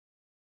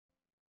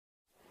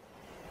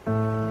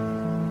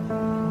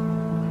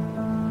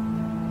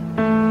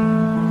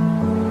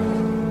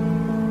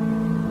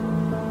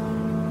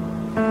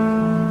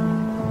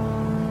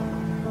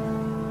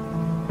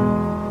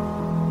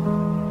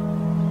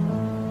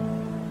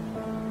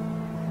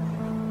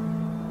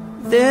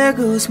There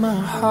goes my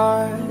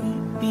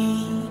heart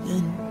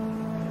beating,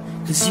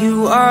 'cause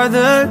you are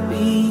the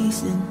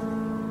reason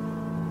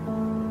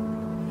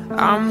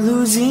I'm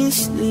losing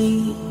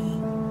sleep.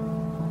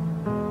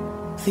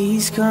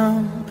 Please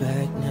come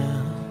back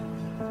now.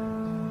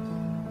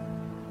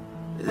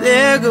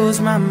 There goes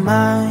my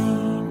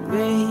mind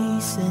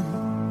racing,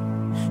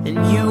 and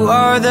you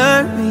are the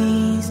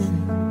reason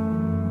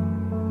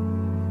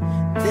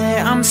that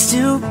I'm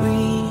still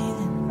breathing.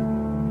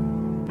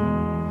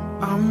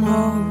 I'm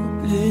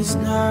hopeless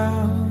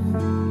now.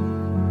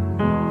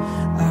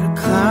 I'd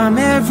climb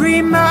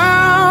every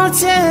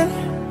mountain,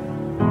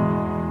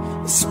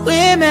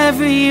 swim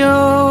every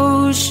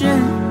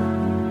ocean,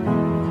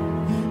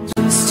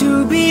 just to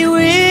be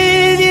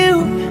with you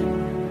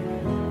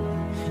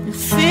and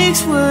fix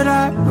what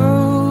I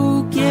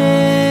broke.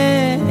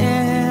 Yeah,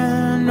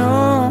 no,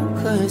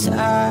 'cause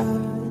I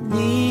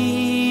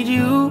need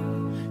you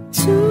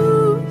to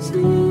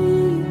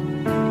see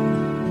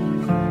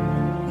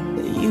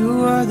that you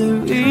are the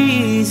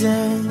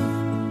reason.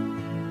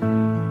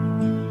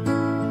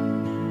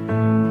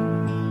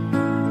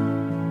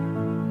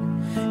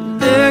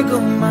 There go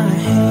my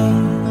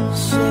hands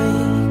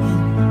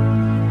shaking,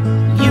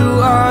 you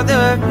are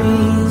the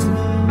reason.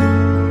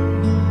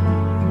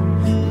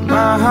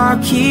 My heart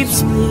keeps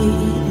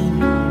bleeding,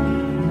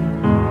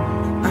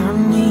 I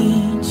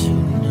need you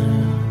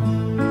now.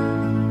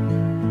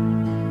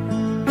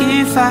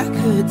 If I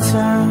could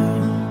turn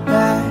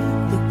back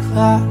the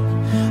clock,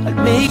 I'd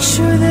make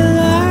sure the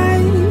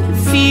light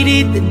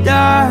defeated the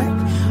dark.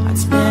 I'd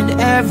spend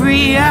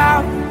every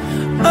hour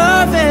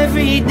of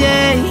every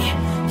day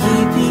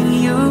keeping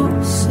you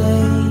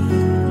safe.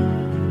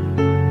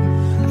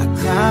 I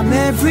climb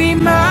every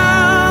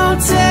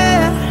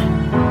mountain,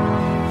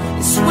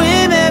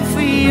 swim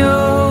every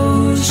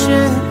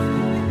ocean,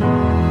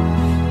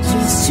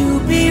 just to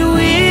be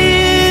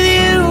with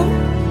you,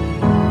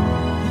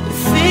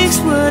 fix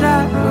what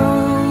I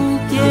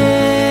broke.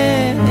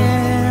 Yeah,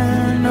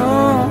 no,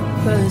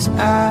 'cause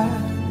I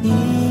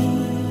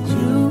need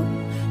you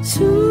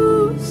to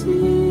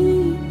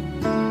see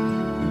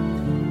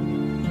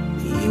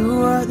you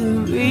are the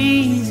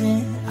reason.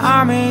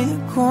 I'm in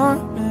the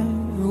corner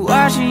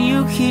watching you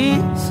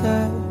kiss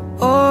her.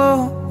 Oh,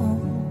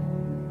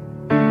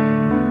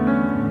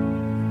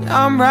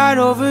 I'm right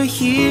over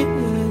here.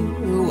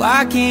 Why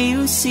can't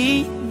you see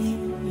me?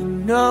 You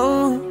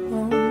know,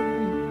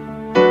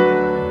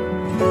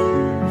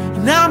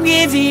 and I'm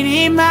giving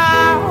it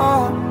my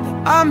all, but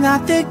I'm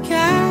not the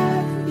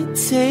guy you're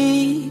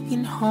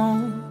taking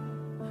home.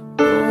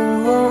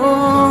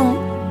 Oh,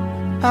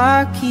 I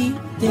keep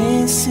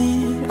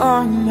dancing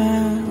on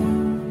my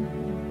own.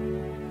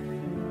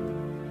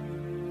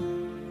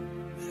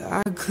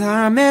 I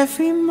climb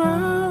every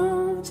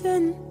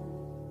mountain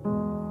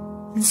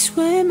and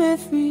swim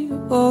every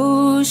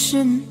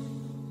ocean,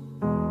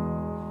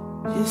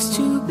 just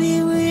to be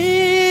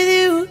with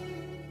you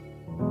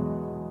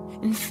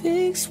and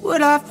fix what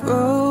I've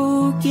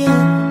broken.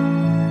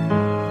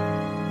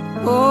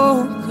 Oh,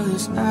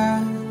 'cause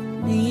I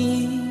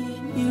need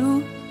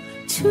you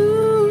to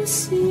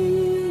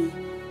see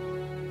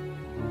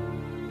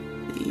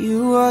that you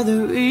are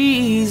the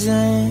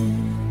reason.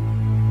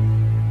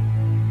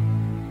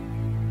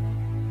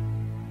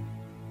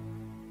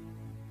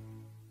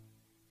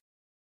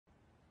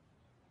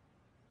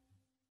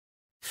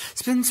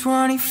 It's been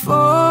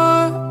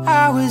 24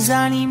 hours,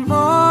 I need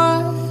more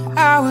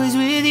hours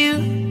with you.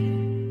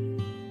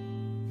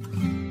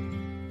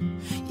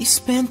 You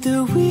spent the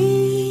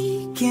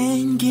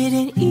weekend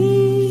getting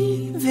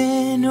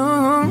even.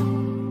 Oh,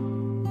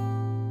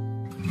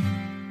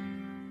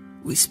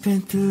 we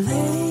spent the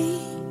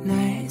late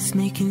nights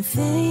making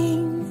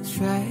things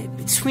right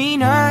between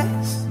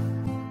us.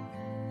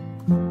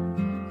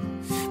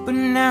 But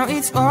now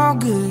it's all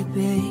good,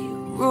 babe.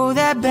 Roll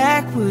that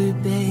backward,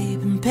 babe,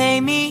 and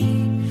pay me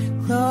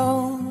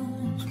close.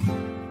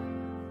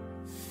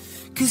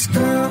 'Cause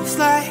girls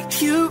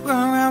like you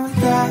run around with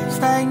guys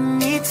like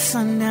me till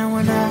sundown.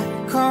 When I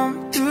come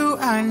through,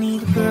 I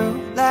need a girl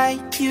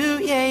like you,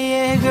 yeah,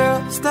 yeah.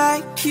 Girls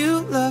like you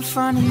love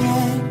fun, and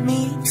yeah, me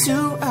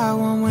too. I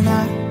want when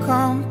I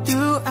come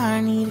through,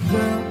 I need a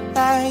girl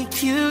like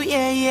you,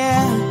 yeah,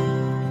 yeah.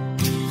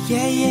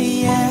 Yeah, yeah,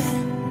 yeah.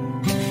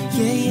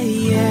 Yeah, yeah,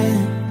 yeah.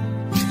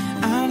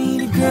 I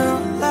need a girl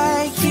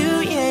like you,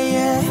 yeah,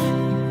 yeah.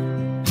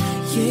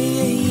 Yeah,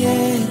 yeah,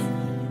 yeah.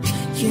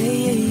 Yeah,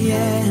 yeah,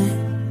 yeah.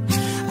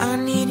 I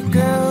need a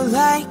girl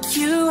like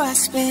you. I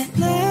spent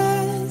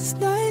last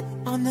night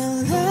on the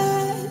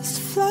last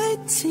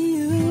flight to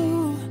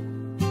you.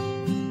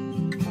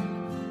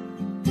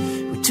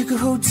 We took a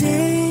whole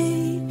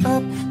day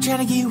up,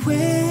 trying to get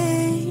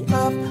way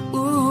up,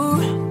 ooh.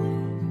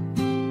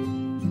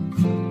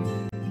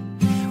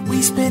 We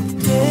spent the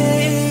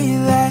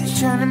daylight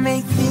trying to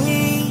make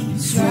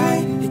things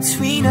right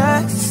between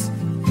us.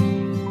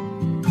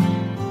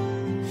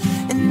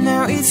 And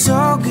now it's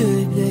all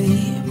good,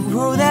 babe.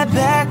 Roll that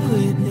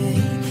backward,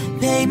 babe.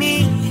 Pay me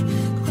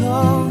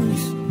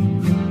close.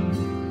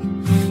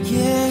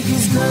 Yeah,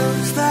 'cause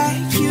girls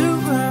like you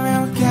run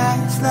around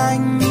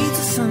like me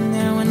till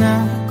sundown. When I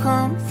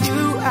come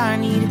through, I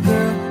need a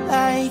girl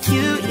like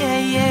you, yeah,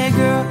 yeah.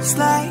 Girls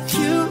like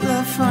you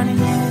love fun and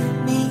yeah,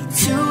 me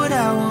too. What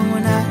I want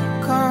when I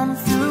come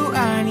through,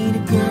 I need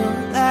a girl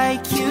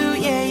like you,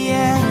 yeah,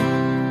 yeah.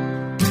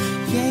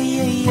 Yeah,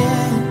 yeah,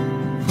 yeah.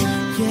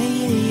 Yeah,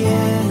 yeah,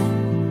 yeah.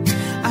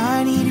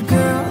 I need a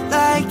girl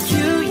like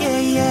you,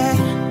 yeah, yeah.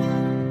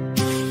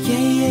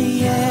 Yeah, yeah,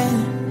 yeah.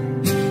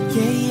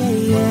 Yeah, yeah,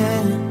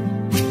 yeah.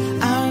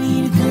 I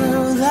need a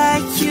girl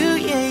like you,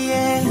 yeah,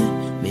 yeah.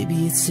 Maybe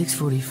it's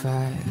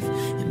 6:45,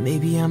 and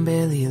maybe I'm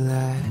barely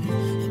alive,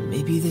 and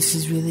maybe this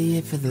is really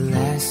it for the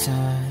last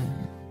time.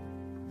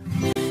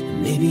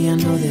 And maybe I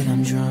know that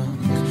I'm drunk,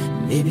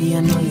 maybe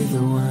I know you're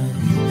the one,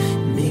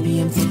 maybe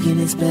I'm thinking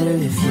it's better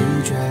if you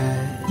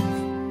drive.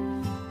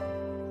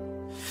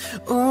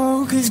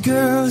 Oh, 'cause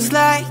girls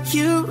like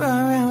you run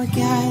around with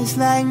guys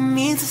like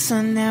me till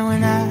sundown.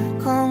 When I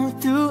come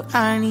through,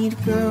 I need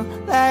a girl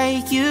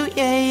like you,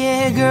 yeah,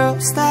 yeah.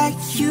 Girls like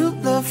you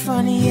love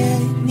funny, yeah,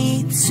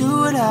 need to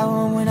what I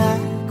want when I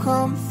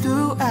come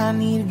through. I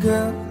need a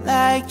girl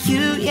like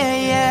you, yeah,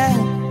 yeah.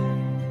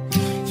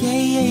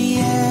 Yeah, yeah,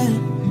 yeah.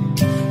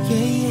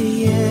 Yeah, yeah,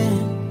 yeah.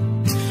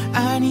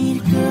 I need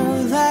a girl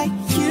like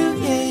you,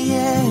 yeah,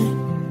 yeah.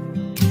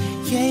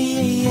 Yeah,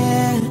 yeah,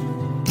 yeah.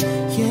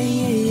 Yeah,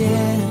 yeah,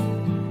 yeah.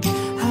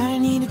 I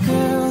need a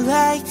girl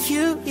like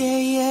you,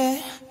 yeah, yeah.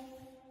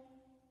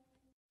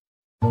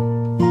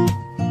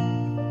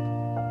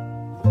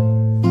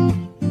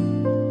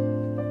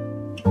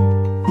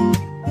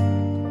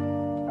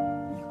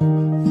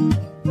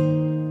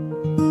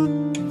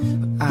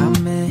 I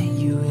met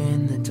you in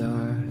the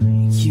dark,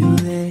 you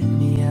lit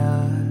me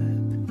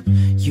up,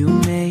 you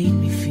made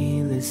me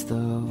feel as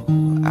though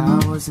I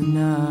was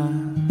enough.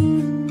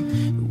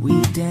 We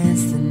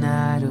danced the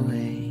night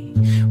away,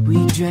 we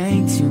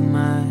drank too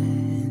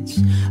much.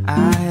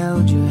 I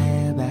held your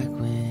hair back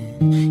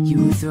when you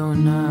were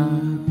throwing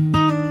up.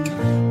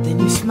 Then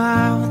you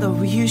smiled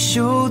over your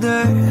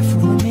shoulder. For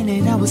a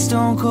minute I was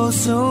stone cold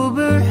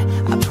sober.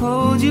 I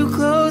pulled you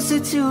closer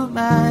to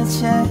my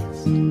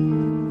chest,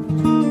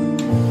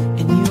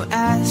 and you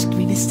asked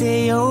me to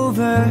stay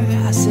over.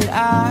 I said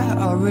I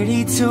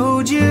already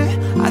told you,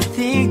 I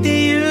think that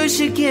you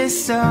should get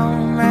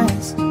some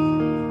rest.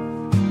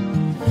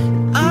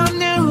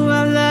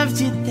 I loved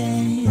you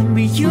then,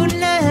 but you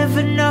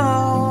never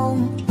know.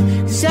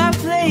 'Cause I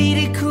played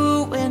it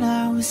cool when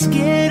I was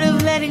scared of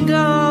letting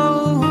go.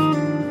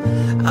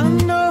 I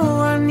know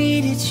I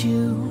needed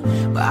you,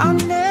 but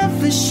I'll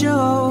never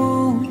show.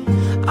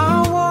 I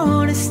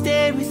wanna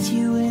stay with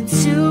you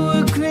until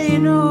we're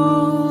growing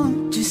old.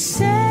 Just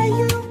say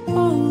you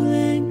won't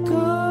let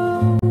go.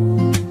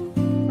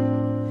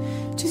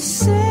 Just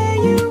say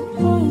you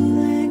won't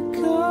let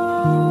go.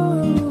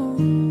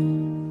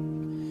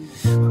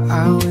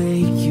 I'll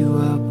wake you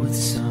up with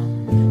some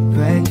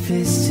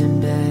breakfast in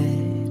bed.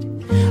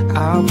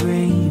 I'll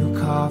bring you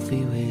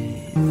coffee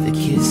with a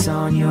kiss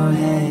on your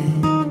head.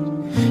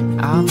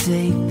 I'll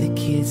take the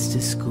kids to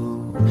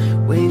school,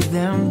 wave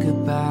them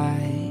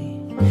goodbye.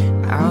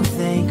 I'll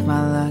thank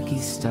my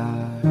lucky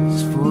stars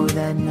for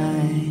that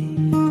night.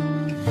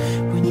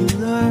 When you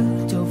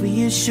looked over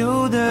your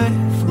shoulder,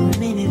 for a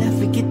minute I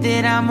forget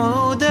that I'm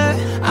older.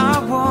 I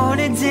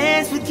wanna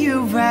dance with you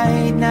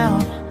right now.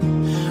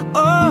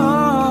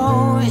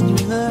 Oh, and you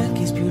look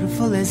as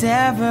beautiful as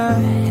ever,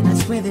 and I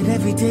swear that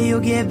every day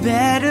you'll get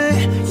better.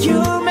 You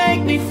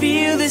make me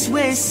feel this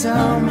way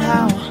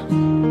somehow.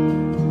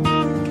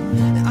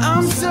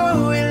 I'm so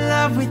in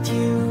love with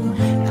you,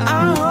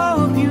 I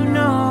hope you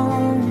know.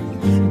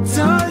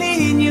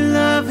 Darling, your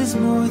love is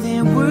more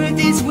than worth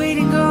its weight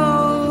in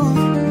gold.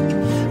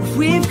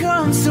 We've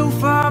come so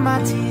far, my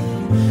dear,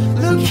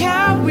 look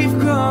how we've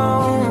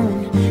grown.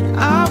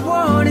 I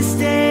wanna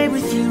stay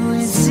with you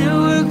until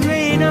we're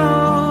growing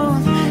old.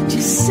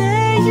 Just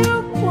say you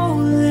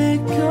won't let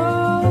go.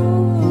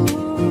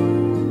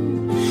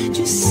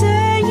 Just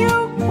say you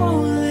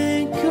won't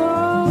let go.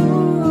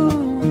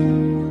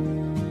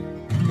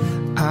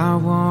 I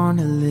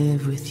wanna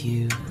live with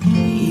you,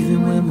 even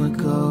when we're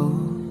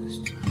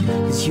ghosts.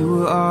 'Cause you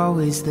were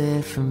always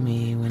there for me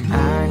when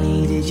I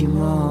needed you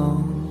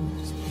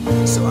most.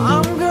 So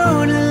I'm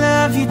gonna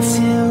love you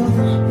till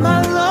my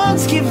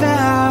lungs give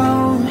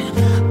out.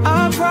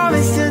 I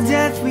promise till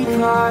death we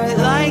part,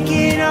 like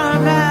in our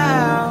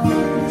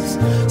vows.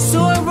 So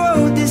I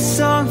wrote this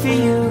song for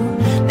you,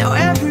 now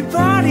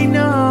everybody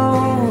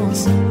knows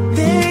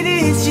that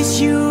it's just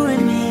you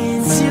and me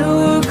until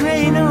we're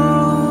growing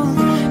old.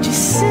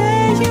 Just say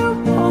you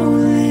won't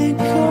let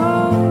go.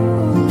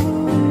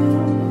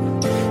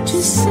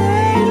 Just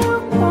say you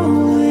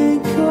won't let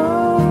go.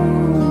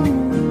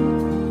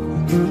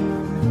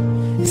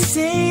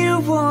 Say you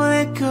won't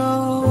let go.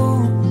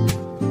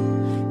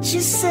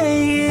 Just say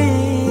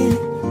it.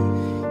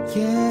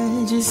 Yeah,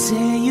 just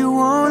say you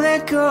won't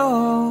let go.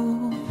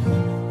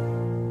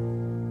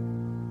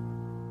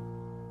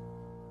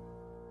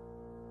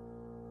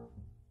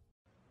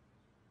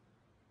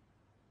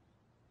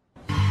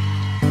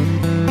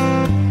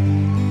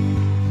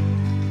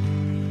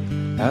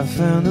 I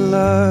found a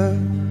love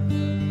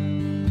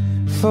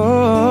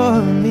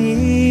for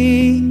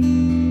me.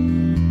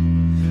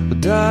 Well,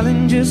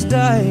 darling, just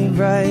dive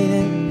right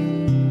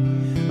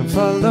in and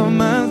follow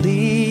my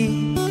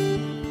lead.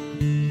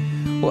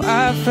 Well,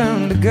 I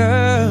found a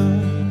girl,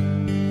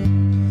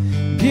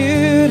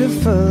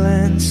 beautiful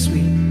and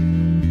sweet.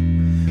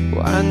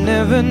 Well, I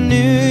never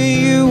knew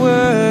you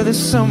were the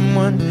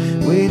someone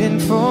waiting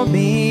for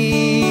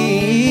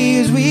me.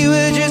 'Cause we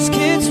were just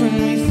kids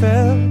when we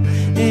fell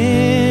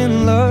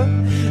in love,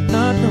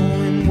 not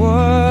knowing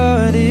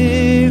what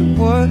it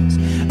was.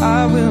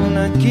 I will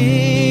not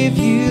give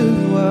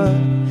you up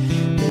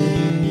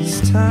this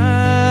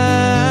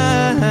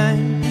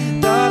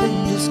time.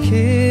 Darling, just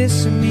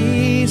kiss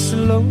me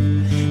slow.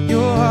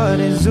 Your heart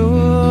is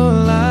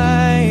all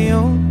I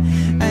own,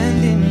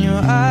 and in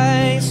your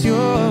eyes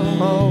you're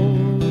all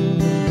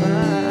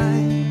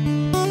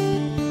mine.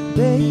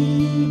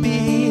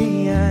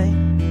 Baby, I'm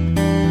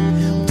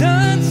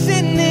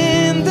dancing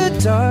in the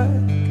dark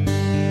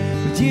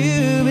with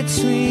you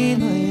between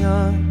my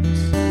arms,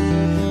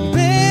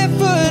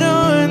 barefoot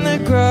on the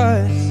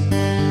grass,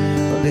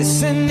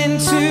 listening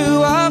to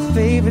our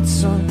favorite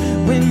song.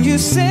 When you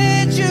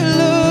said you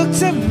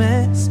looked a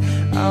mess,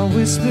 I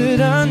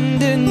whispered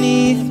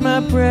underneath my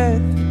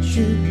breath, but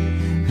you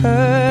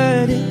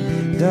heard it.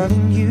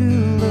 Darling, you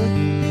look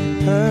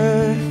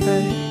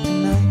perfect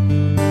tonight.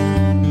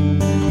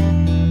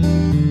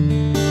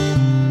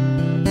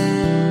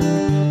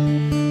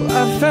 Well,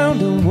 I found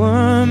a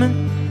woman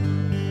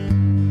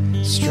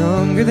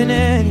stronger than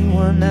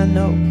anyone I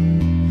know.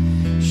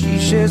 She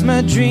shares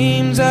my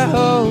dreams. I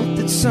hope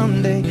that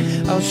someday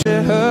I'll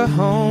share her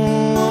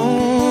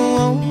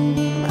home.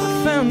 I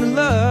found a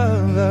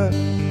lover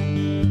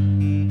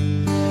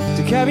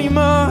to carry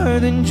more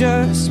than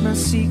just my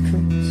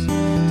secrets,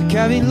 to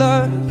carry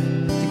love,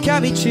 to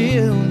carry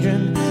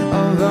children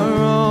of our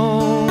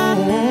own.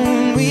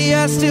 We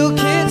are still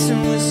kids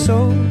and we're so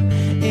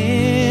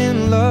in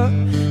love,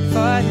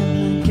 fighting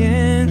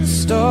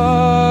against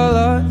all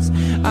odds.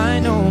 I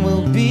know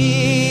we'll be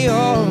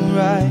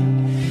alright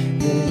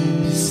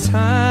this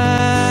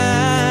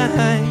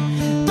time.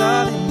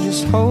 Darling,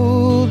 just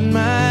hold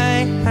my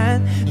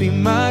hand, be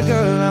my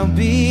girl, I'll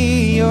be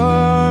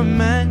your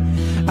man.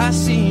 I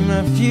see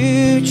my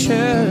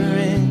future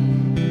in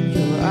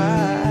your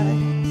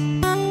eyes.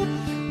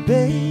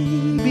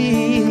 Baby,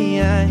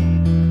 I'm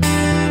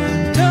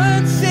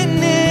dancing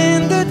in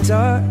the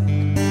dark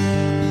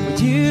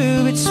with you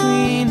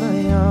between my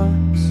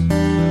arms,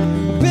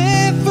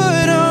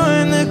 barefoot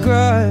on the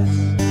grass,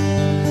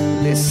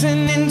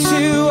 listening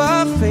to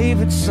our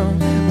favorite song.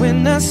 When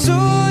I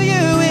saw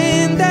you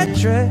in that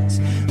dress,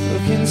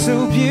 looking so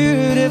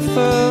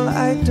beautiful,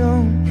 I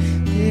don't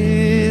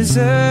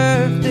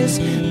deserve this.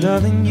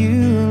 Darling, you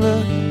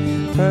look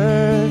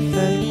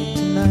perfect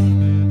tonight.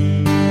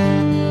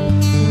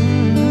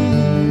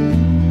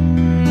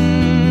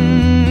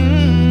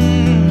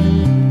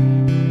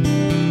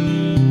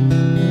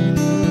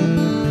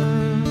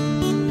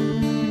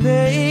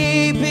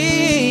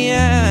 Baby,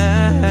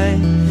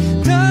 I'm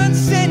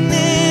dancing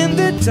in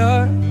the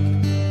dark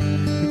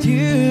with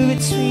you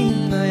between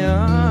my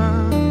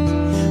arms,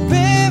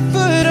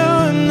 barefoot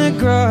on the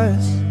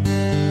grass,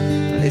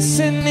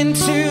 listening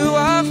to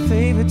our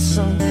favorite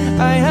song.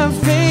 I have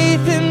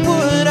faith in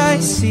what I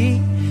see.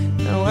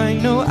 Now I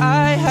know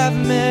I have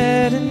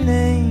met an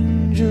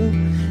angel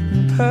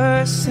in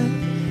person,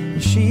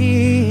 and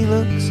she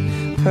looks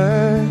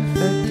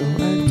perfect. Though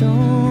I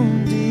don't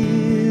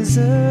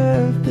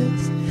deserve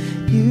this,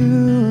 you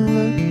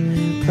look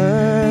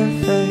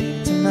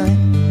perfect tonight.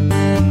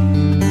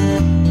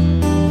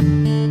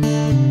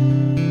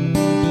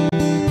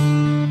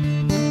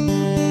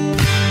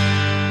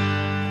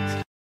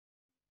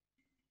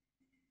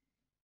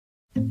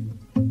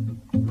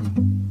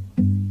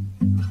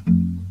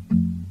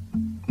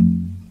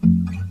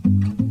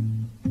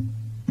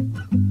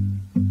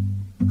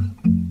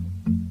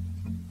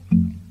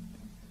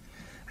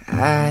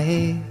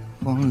 I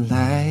won't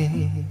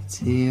lie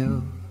to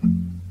you,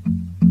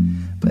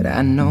 but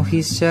I know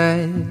he's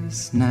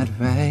just not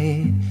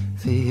right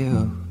for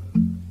you.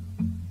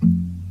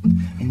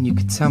 And you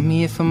could tell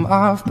me if I'm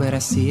off, but I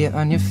see it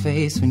on your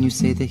face when you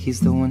say that he's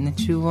the one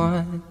that you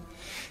want.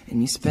 And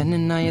you're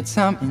spending all your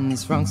time in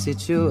this wrong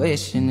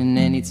situation, and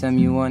anytime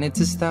you want it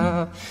to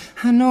stop,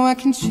 I know I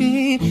can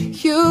treat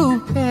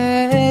you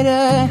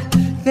better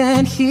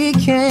than he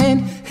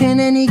can. And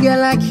any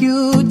girl like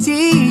you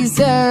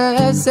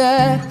deserves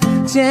a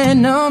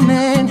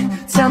gentleman.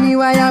 Tell me,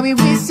 why are we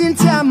wasting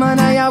time on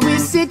I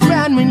always sit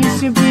around when you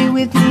should be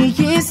with me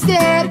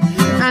instead?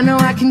 I know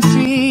I can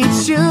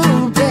treat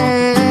you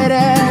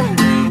better,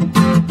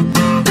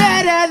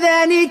 better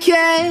than he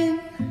can.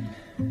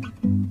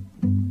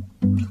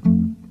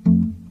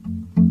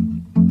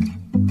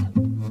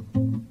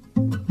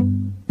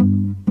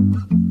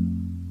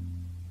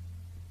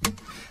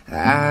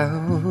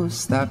 I'll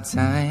stop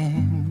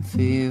time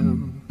for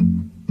you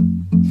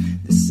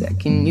the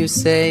second you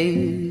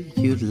say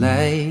you'd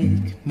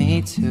like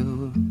me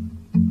to.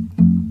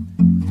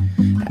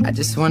 I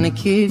just wanna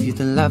give you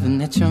the loving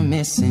that you're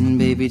missing,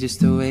 baby, just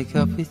to wake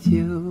up with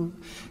you.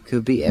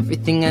 Could be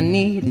everything I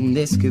need, and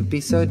this could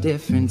be so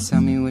different. Tell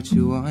me what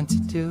you want to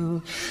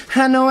do.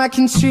 I know I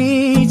can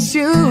treat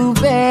you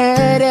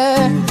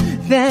better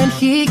than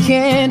he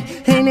can,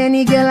 and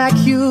any girl like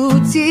you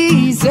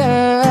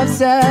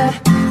deserves a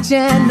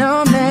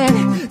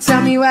gentleman.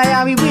 Tell me, why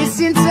are we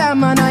wasting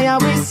time on all your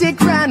wasted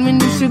grind when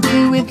you should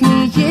be with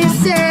me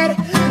instead?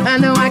 I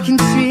know I can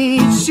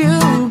treat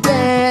you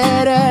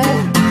better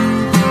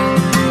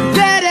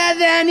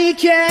than he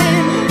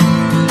can,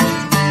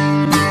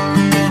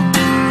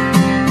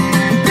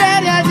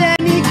 better than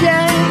he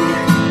can.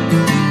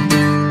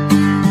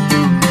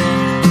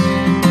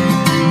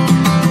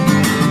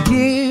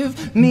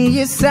 Give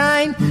me a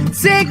sign,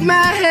 take my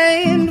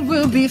hand,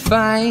 we'll be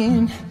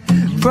fine.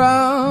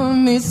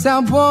 Promise I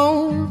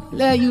won't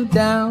let you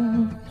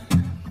down.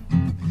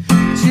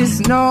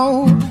 Just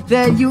know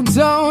that you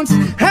don't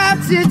have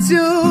to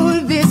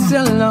do this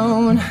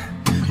alone.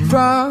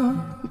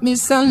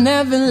 Promise I'll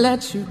never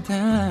let you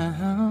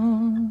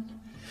down.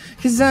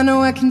 'Cause I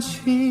know I can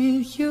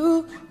treat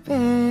you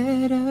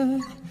better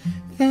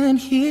than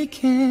he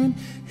can,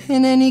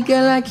 and any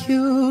girl like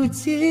you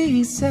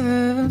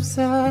deserves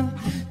a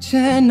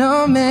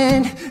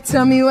gentleman.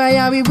 Tell me, why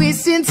are we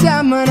wasting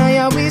time on all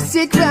your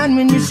wasted grind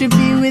when you should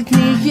be with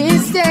me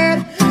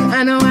instead?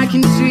 I know I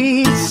can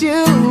treat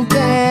you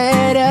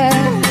better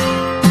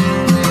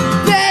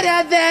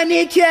than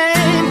he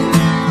can,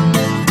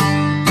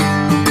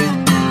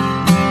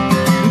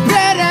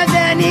 better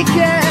than he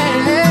can.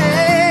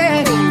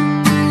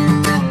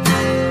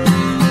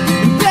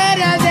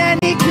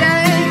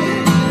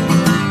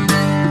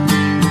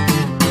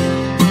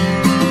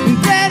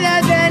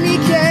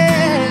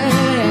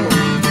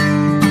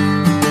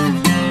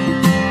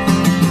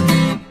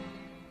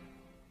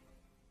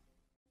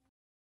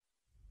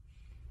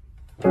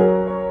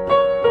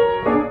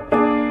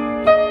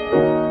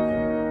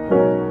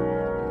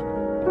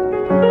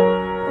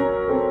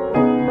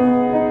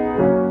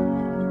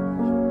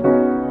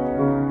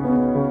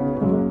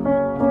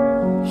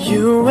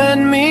 You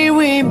and me,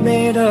 we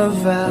made a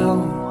vow,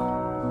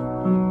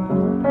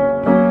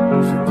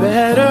 for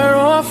better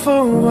or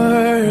for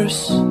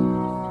worse.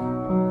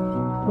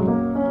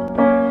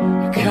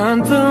 I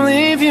can't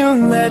believe you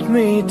let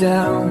me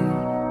down,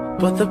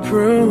 but the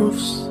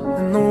proof's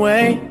in the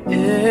way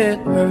it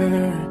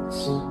hurts.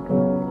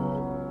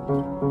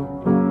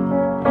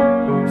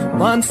 For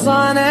months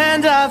on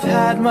end I've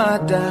had my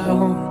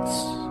doubts,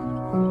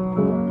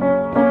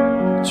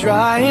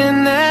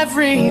 drying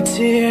every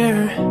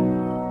tear.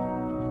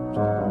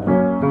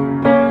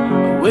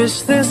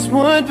 Wish this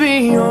would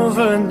be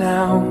over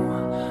now,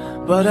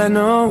 but I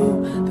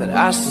know that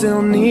I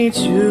still need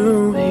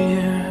you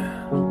here.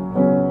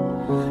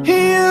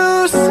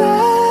 You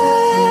say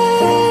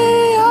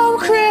I'm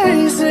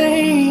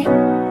crazy,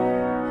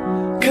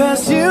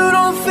 'cause you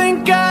don't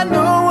think I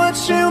know what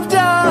you've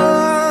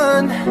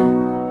done.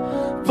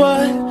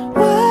 But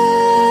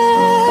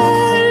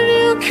when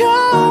you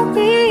call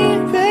me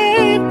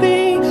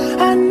baby,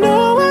 I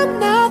know I'm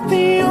not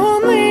the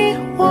only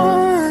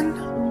one.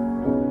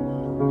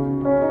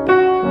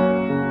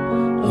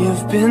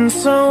 You've been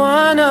so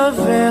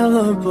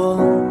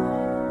unavailable.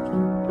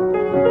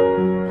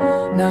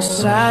 Now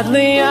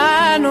sadly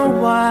I know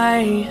why.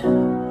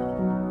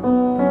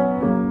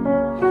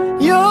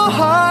 Your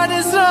heart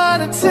is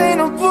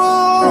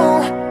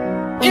unattainable,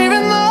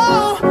 even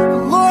though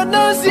the Lord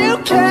knows you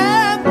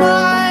can't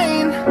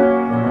mine.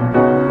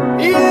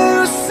 You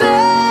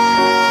say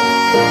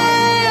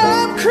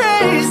I'm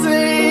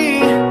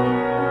crazy,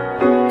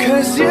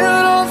 'cause you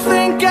don't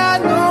think I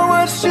know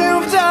what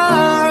you've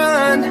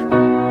done.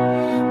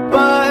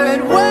 But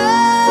when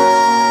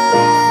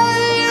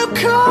you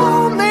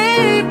call me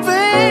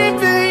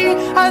baby,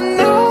 I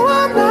know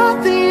I'm not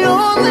the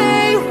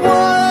only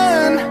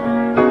one.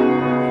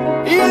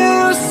 You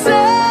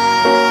say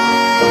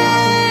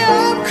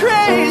I'm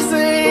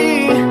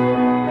crazy,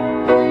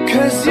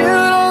 'cause you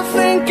don't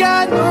think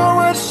I know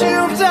what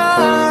you've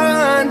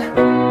done.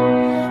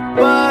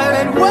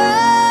 But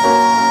when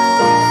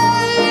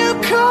you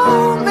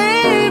call me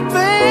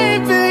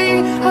baby,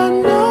 I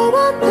know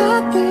I'm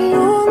not the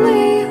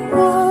only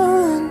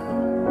one.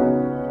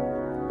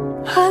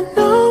 I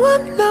know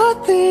I'm not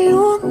the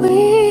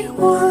only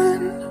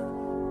one.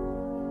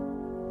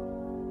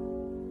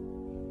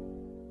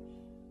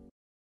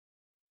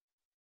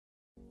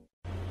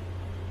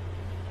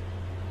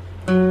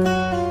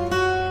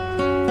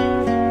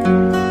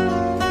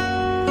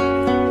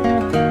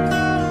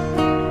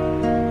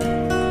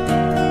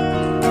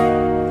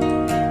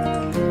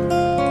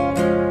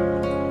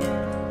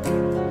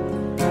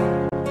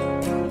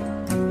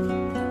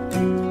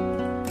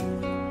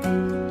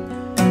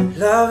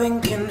 Loving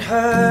can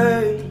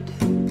hurt.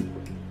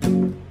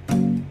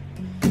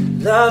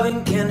 Loving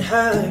can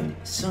hurt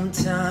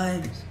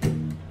sometimes,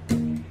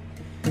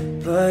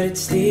 but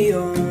it's the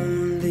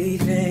only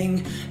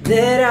thing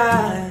that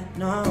I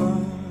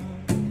know.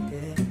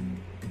 Yeah.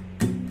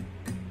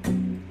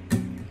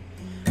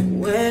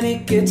 When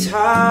it gets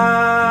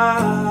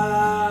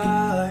hard,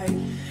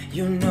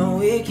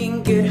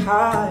 can get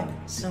high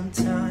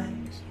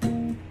sometimes.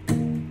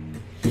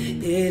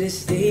 It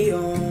is the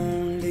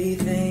only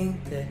thing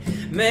that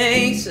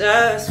makes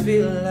us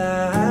feel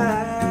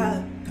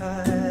alive.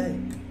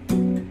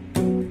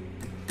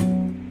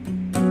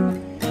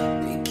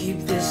 We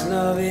keep this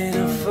love in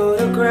a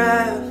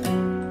photograph.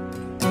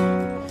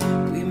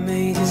 We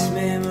made these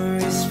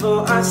memories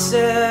for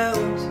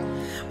ourselves,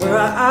 where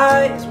our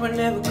eyes were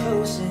never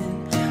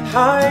closing,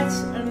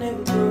 hearts are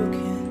never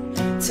broken,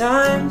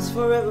 time's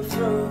forever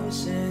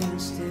frozen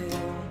still.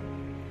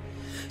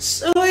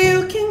 So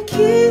you can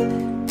keep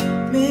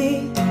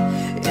me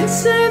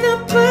inside the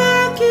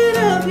pocket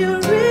of your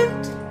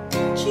ripped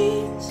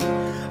jeans,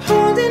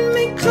 holding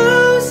me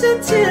closer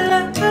till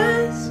our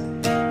eyes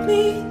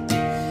meet.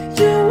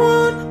 You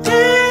won't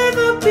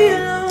ever be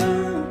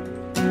alone.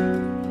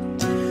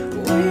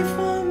 Wait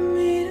for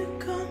me to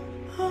come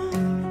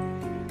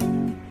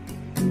home.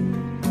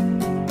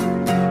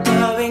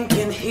 Loving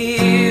can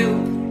heal,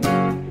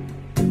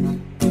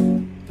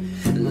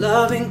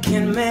 loving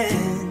can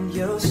mend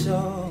your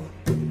soul,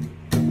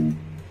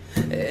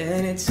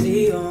 and it's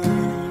the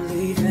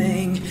only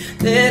thing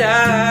that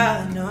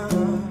I know.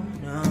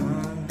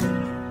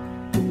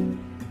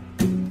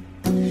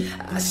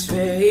 I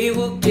swear it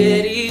will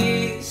get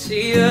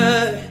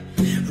easier.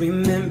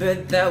 Remember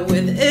that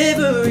with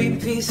every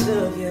piece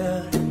of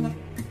you,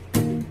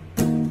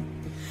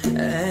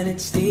 and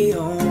it's the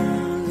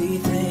only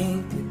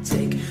thing we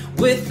take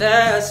with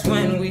us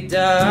when we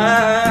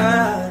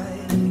die.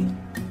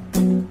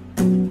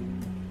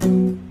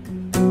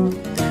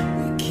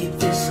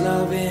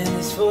 Love in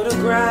these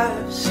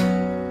photographs.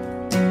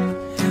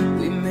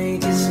 We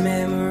made these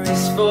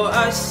memories for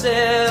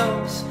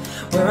ourselves,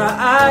 where our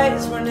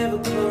eyes were never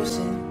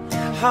closing,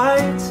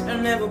 hearts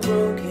are never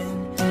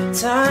broken,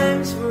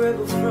 time's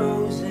forever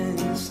frozen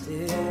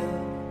still.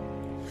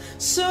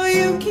 So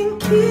you can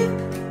keep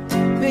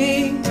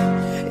me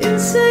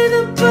inside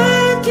the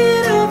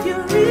pocket of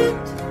your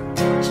ripped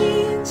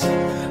jeans,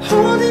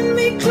 holding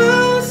me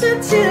closer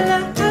till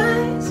our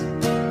eyes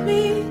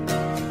meet.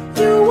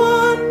 You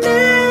won't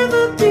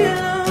never be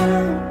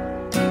alone.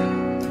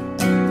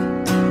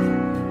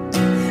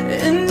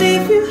 And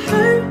if you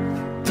hurt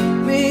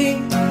me,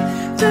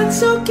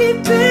 that's okay,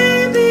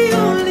 baby.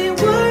 Only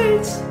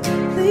words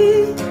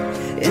leave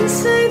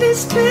inside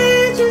these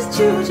pages.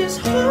 You just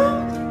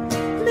hold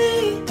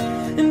me,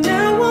 and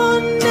I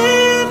won't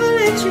never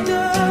let you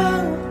go.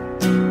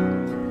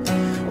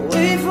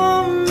 Wait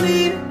for me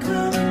to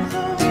come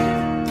home.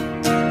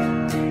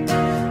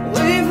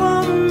 Wait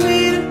for me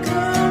to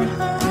come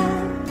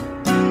home.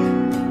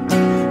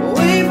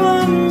 Wait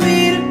for me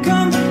to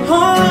come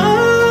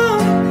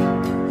home.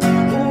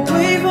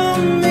 Wait for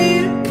me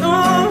to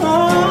come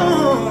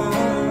home.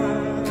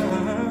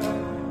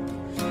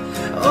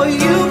 Oh,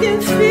 you can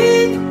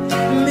fit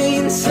me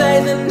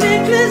inside the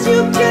necklace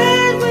you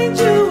got when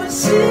you were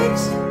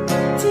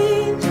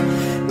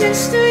 16,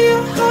 next to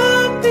your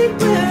heartbeat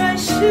where I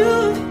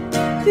should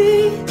be.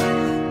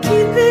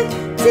 Keep it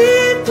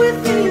deep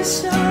within your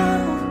soul.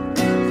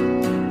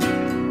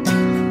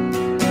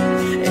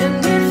 And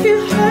if you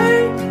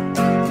hurt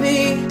me,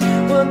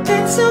 well,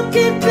 that's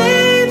okay,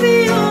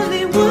 baby.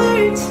 Only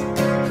words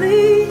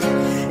plead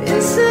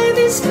inside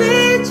these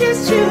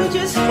pages. You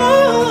just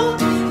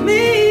hold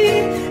me,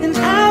 and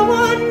I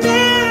won't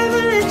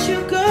never let you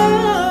go.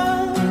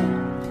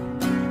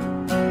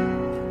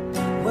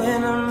 When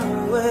I'm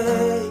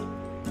away,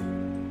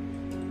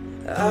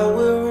 I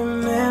will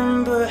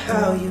remember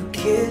how you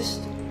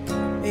kissed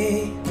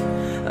me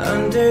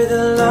under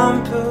the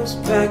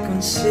lamppost back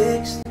on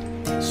 6th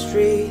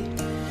Street,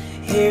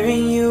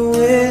 hearing you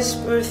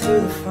whisper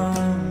through the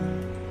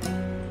phone.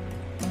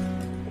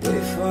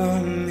 Wait for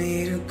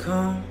me to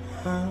come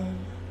home.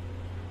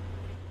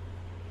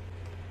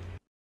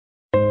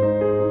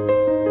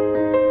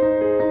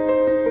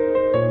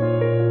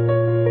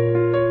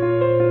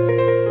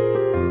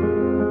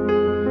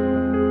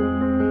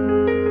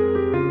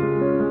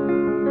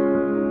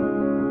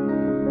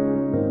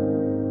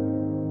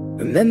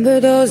 Remember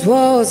those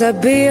walls I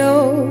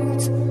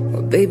built?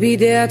 Well, baby,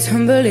 they are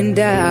tumbling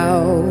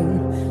down.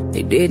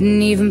 They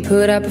didn't even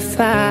put up a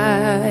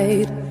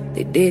fight.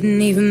 They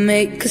didn't even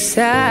make a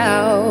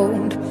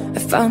sound. I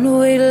found a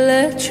way to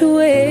let you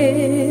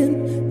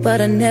in, but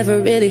I never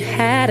really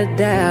had a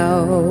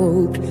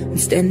doubt. I'm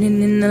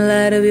standing in the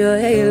light of your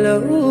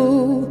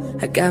halo.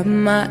 I got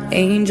my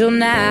angel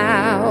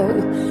now.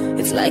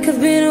 It's like I've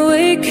been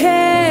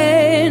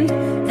awakened.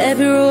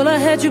 Every rule I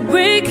had you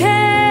breaking.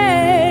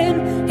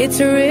 It's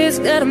a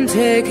risk that I'm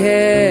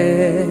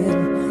taking.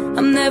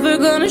 I'm never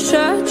gonna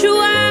shut you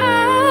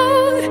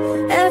out.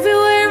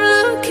 Everywhere I'm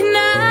looking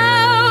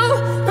now,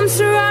 I'm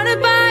surrounded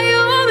by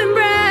your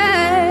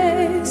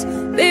embrace.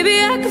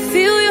 Baby, I can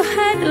feel your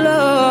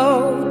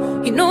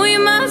halo. You know you're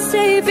my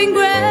saving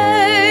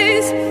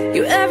grace.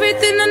 You're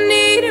everything I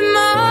need and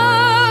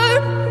more.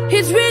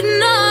 It's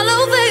written all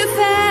over your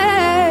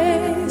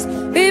face.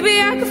 Baby,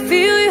 I can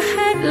feel your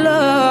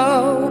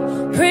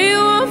halo. Pray you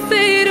won't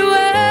fade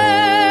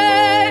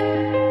away.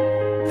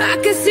 I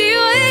can see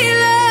your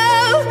halo.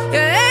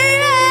 Yeah.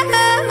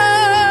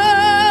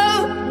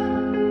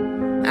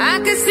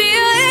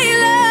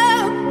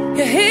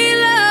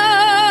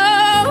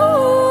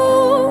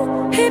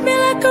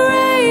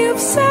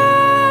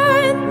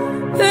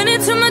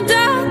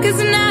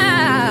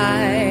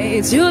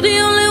 nights. You're the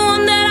only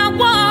one that I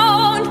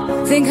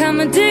want. Think I'm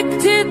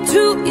addicted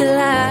to your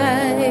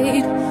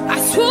light. I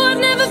swore I'd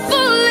never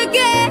fall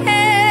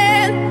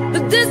again,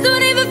 but this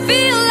don't even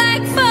feel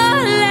like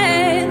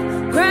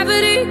falling.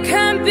 Gravity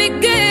can't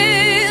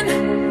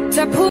begin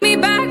to pull me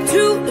back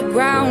to the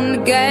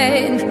ground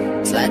again.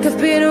 It's like I've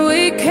been a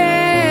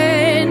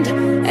weekend.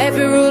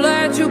 Every rule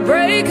I had to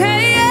break,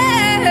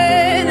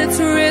 it's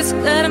a risk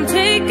that I'm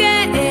taking.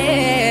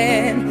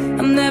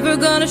 I'm never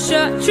gonna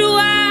shut you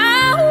out.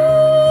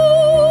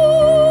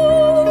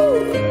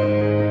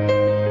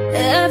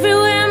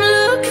 Everywhere I'm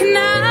looking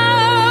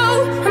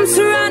now, I'm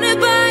surrounded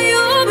by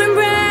your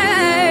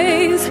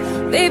embrace.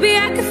 Baby,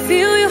 I can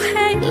feel your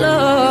halo.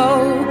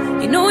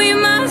 You know you're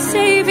my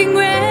saving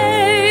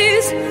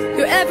grace.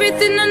 You're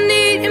everything I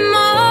need and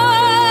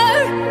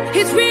more.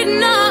 It's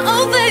written all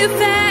over your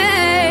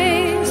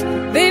face.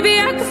 Baby,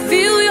 I can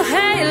feel your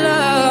halo.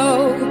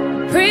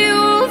 Pray it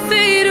won't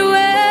fade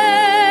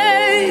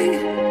away.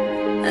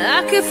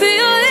 I can feel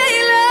your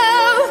halo,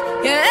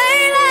 your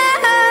halo.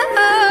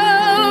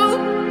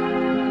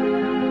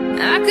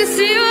 I can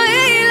see your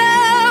halo,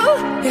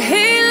 your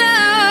halo.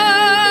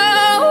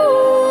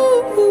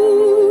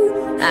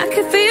 I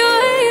can feel your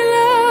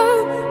halo,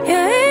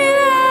 your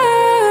halo.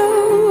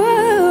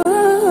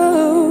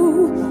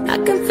 I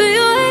can feel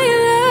your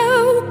halo,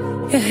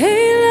 your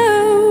halo.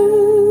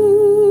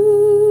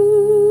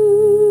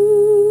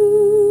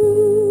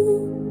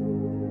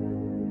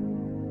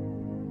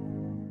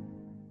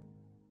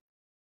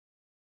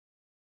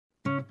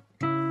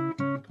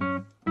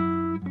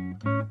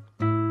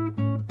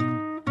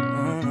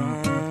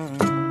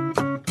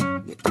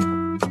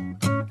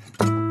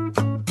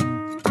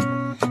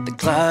 The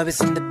club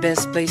isn't the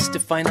best place to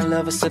find a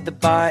lover, so the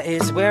bar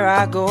is where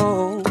I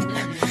go.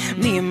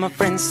 Me and my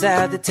friends sat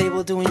at the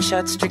table doing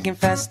shots, drinking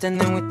fast, and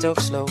then we talk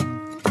slow.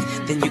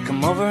 Then you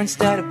come over and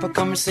start up a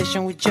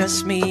conversation with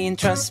just me, and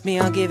trust me,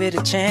 I'll give it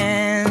a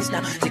chance.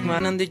 Now take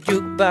mine on the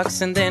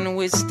jukebox and then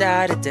we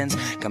start to dance.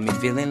 Got me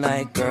feeling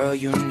like, girl,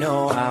 you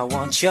know I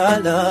want your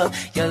love.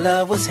 Your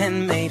love was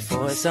handmade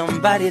for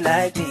somebody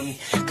like me.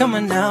 Come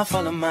on now,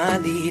 follow my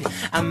lead.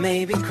 I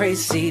may be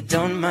crazy,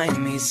 don't mind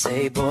me.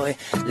 Say, boy,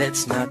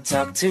 let's not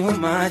talk too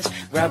much.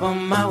 Grab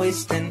on my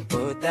waist and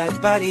put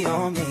that body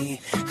on me.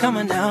 Come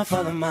on now,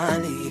 follow my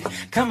lead.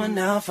 Come on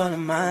now, follow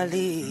my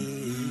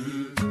lead.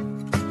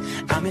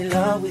 I'm in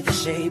love with the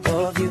shape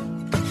of you.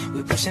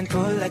 We push and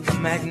pull like a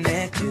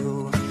magnet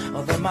do.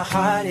 Although my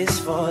heart is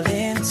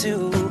falling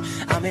too.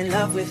 I'm in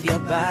love with your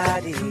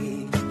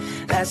body.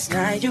 Last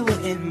night you were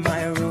in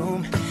my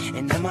room,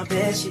 and now my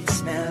bedsheets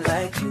smell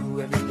like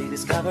you. Every day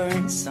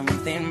discovering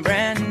something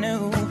brand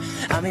new.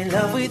 I'm in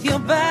love with your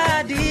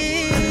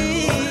body,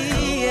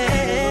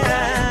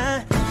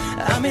 yeah.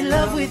 I'm in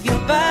love with your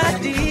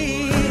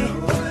body.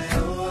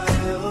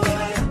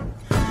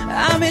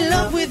 I'm in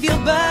love with your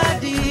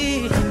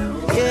body,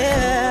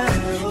 yeah,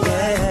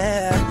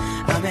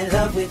 yeah. I'm in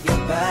love with your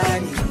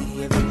body.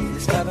 Every day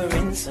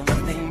discovering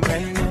something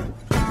brand new.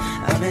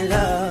 I'm in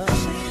love.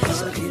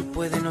 Salir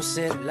puede no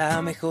ser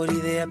la mejor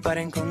idea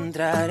para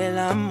encontrar el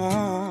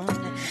amor.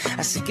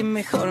 Así que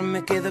mejor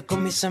me quedo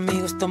con mis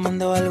amigos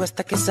tomando algo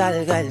hasta que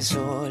salga el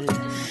sol.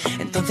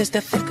 Entonces te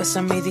acercas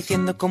a mí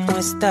diciendo cómo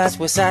estás,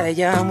 pues ahora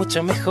ya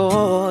mucho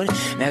mejor.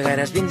 Me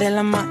agarras bien de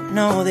la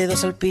mano,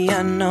 dedos al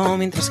piano,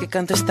 mientras que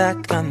canto esta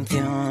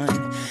canción.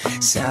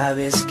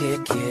 Sabes que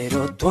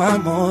quiero tu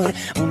amor,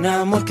 un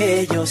amor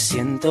que yo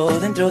siento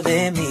dentro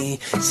de mí.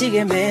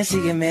 Sígueme,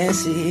 sígueme,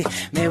 sí,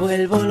 me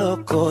vuelvo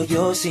loco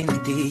yo sin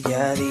ti,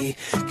 ya di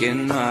que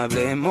no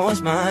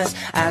hablemos más.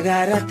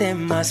 Agárrate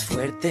más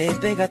fuerte,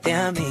 pégate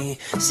a mí.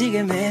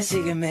 Sígueme,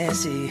 sígueme,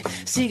 sí,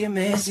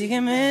 sígueme,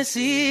 sígueme,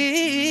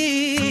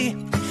 sí.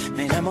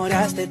 Me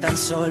enamoraste tan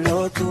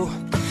solo tú,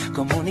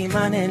 como un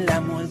imán en la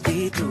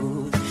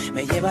multitud.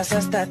 Me llevas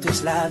hasta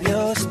tus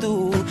labios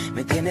tú,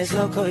 me tienes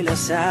loco y lo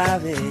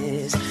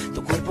sabes.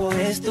 Tu cuerpo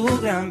es tu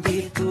gran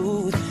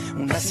virtud,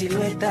 una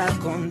silueta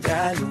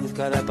contra luz.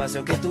 Cada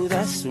paso que tú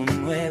das un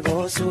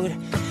nuevo sur.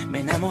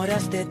 Me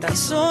enamoraste tan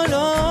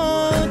solo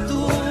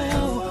tú.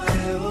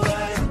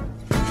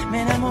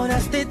 Me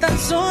enamoraste tan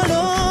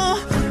solo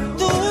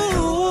tú.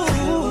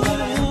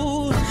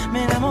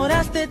 Me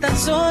enamoraste tan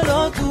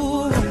solo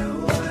tú.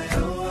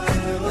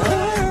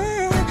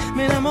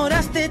 Me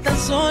enamoraste tan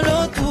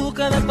solo tú.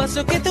 Cada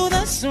paso que tú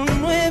das un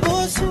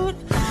nuevo sur.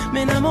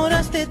 Me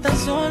enamoraste tan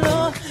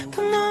solo.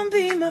 Come on,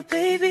 be my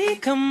baby,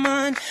 come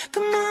on.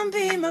 Come on,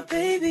 be my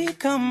baby,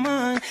 come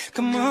on.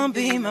 Come on,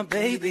 be my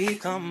baby,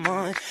 come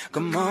on.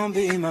 Come on,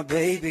 be my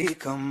baby,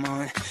 come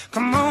on.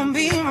 Come on,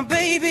 be my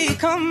baby,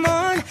 come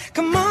on.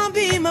 Come on,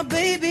 be my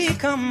baby,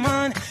 come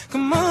on.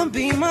 Come on,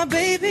 be my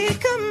baby,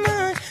 come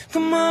on.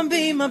 Come on,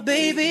 be my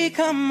baby,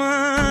 come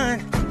on.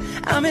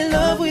 I'm in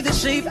love with the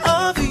shape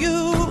of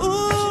you,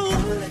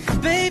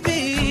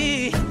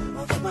 baby.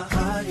 My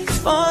heart is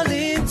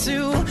falling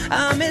too.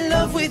 I'm in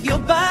love with your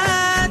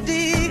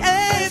body,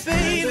 hey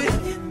baby.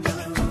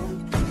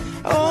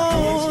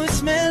 Oh, it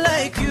smells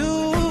like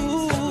you.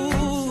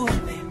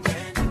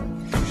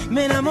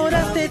 Me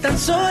enamoraste tan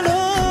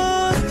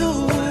solo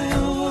tú.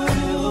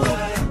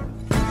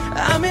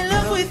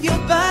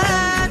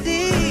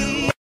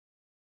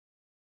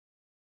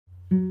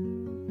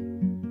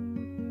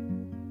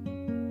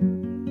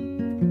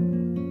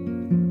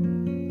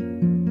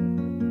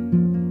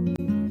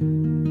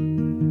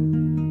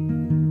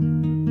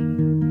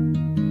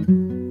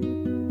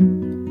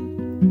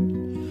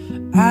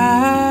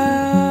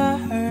 I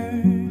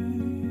heard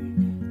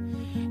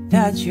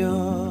that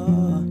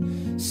you're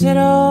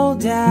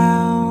settled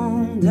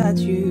down, that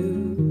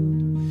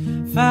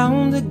you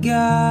found a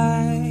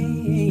guy,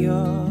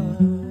 you're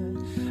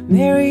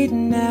married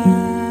now.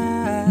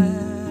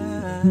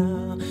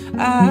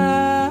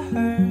 I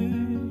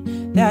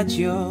heard that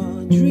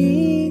your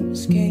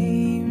dreams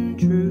came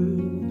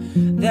true,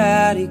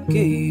 that he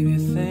gave you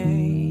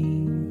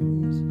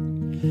things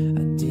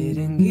I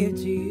didn't give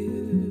to you.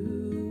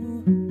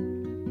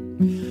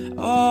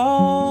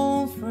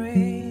 Old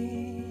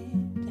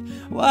friend,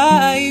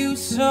 why you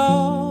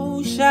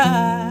so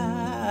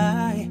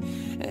shy?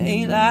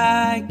 Ain't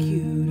like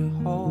you to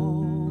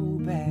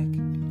hold back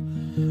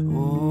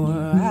or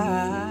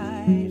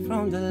hide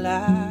from the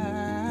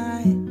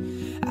light.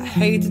 I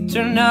hate to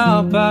turn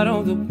up out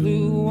of the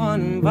blue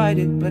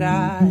uninvited, but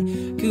I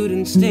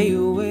couldn't stay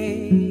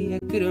away, I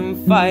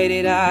couldn't fight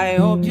it. I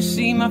hope you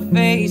see my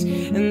face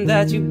and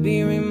that you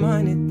be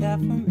reminded that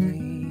for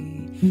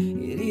me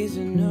it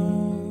isn't over.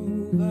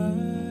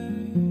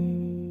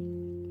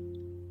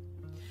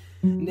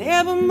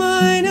 Never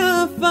mind,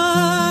 I'll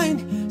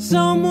find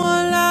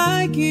someone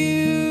like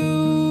you.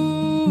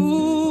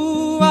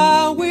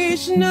 I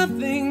wish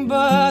nothing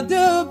but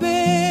the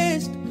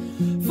best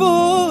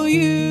for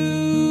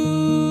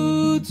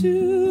you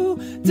too.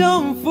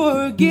 Don't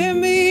forgive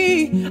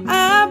me,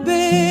 I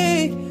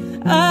beg.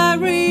 I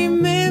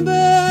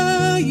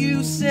remember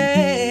you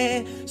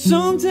said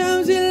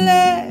sometimes it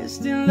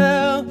lasts in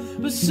love,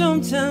 but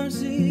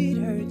sometimes it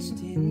hurts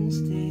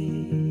instead.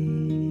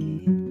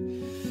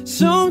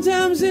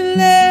 Sometimes it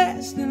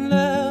lasts in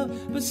love,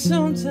 but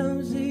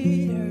sometimes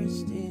it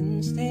hurts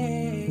instead.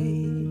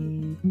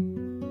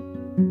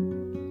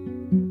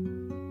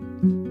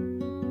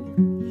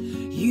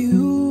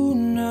 You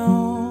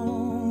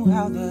know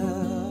how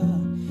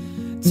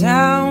the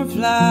time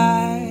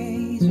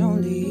flies.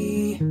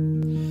 Only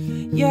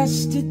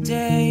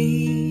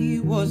yesterday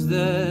was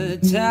the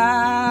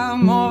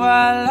time of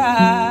our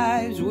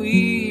lives.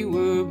 We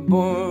were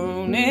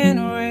born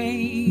and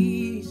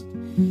raised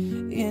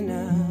in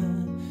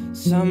a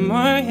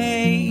summer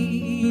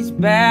haze,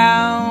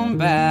 bound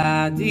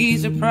by the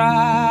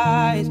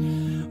surprise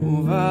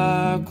of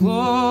our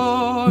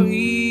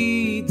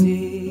glory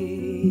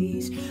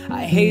days.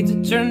 I hate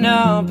to turn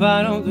up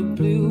out of the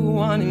blue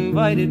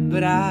uninvited,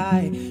 but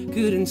I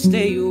couldn't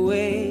stay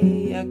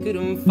away, I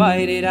couldn't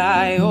fight it.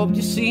 I hope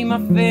you see my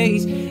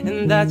face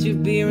and that you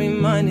be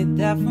reminded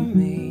that for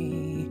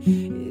me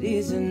it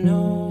isn't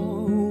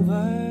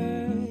over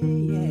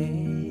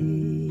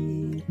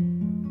yet.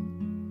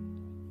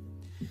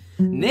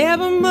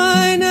 Never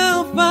mind,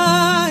 I'll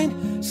find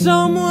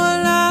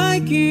someone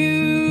like you.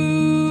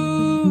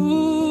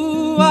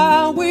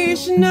 I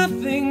wish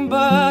nothing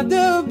but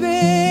the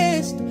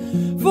best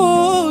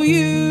for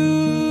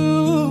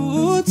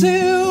you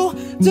too.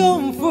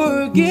 Don't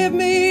forgive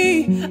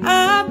me,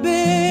 I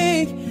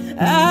beg.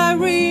 I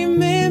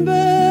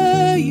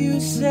remember you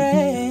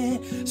said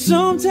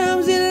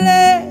sometimes it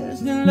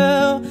lasts in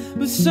love,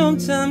 but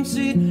sometimes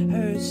it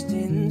hurts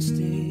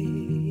instead.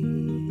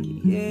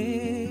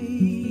 Yeah.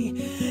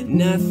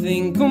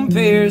 Nothing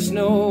compares,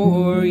 no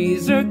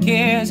worries or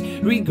cares,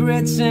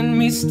 regrets and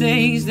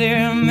mistakes,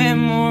 their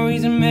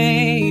memories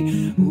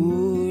made.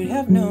 Would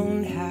have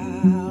known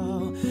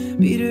how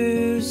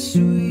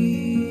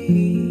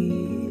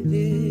bittersweet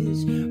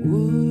this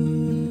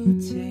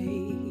would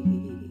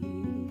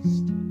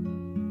taste.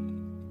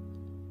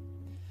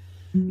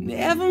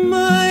 Never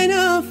mind,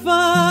 I'll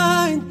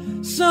find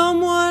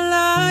someone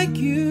like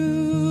you.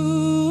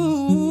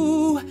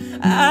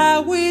 I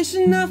wish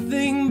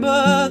nothing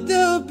but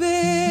the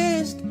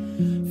best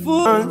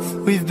for month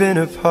we've been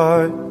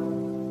apart.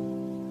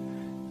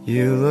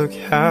 You look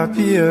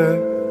happier.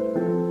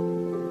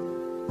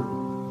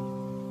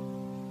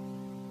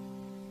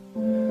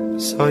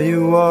 Saw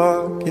you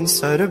walk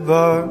inside a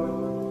bar.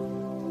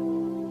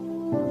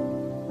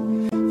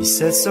 You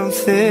said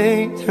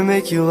something to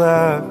make you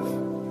laugh.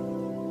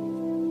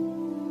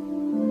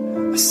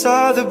 I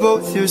saw that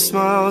both your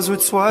smiles were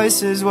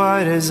twice as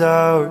wide as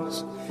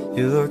ours.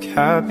 You look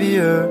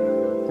happier,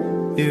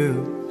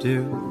 you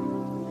do.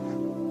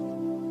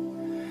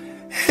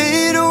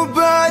 Ain't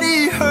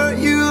nobody hurt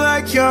you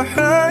like I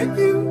hurt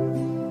you,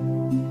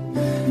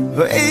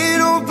 but ain't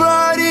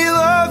nobody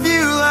love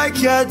you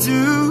like I do.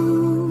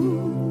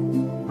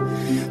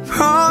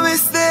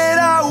 Promise that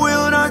I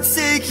will not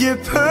take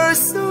it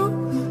personal,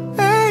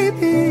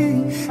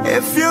 baby,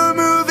 if you're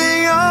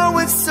moving on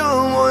with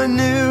someone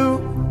new.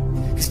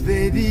 'Cause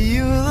baby,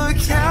 you look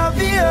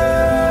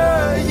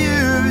happier, you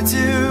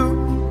do.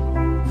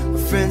 My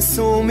friends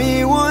told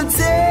me one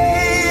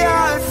day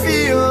I'd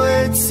feel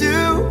it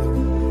too,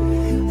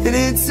 and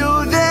until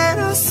then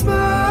I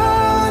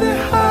smile to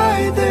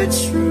hide the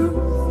truth.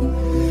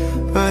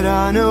 But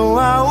I know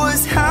I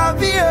was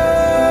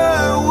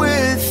happier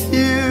with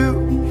you.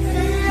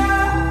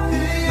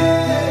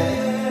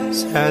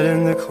 Sat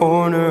in the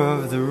corner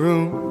of the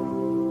room,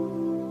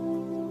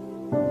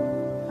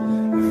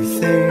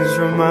 everything's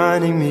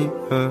reminding me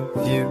of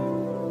you.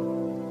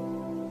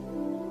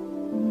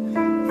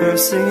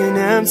 nursing an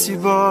empty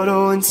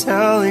bottle and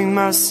telling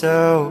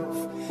myself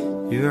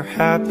you're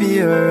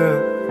happier,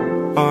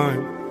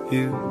 aren't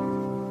you?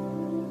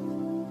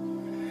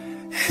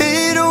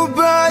 Ain't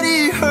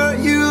nobody hurt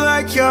you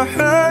like I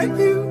hurt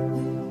you,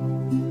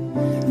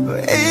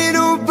 but ain't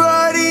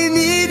nobody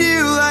need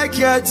you like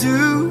I do.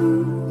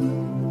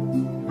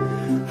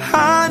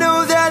 I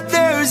know that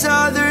there's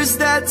others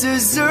that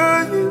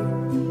deserve you,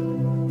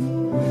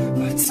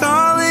 but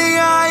darling,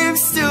 I am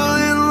still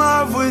in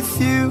love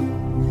with you.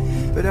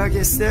 But I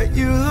guess that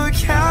you look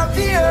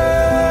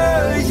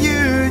happier,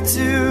 you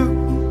do.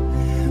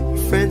 My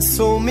friends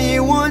told me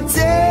one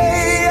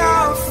day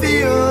I'll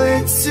feel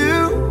it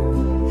too.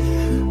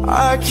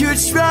 I could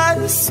try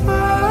to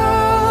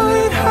smile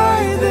and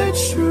hide the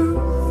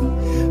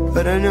truth,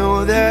 but I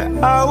know that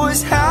I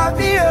was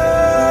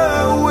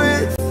happier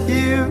with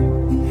you.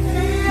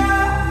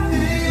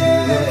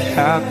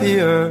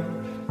 Happier,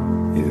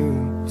 you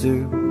do.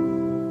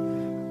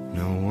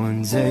 No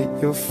one day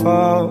you'll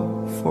fall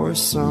for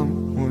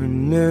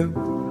someone new,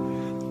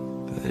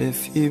 but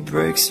if he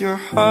breaks your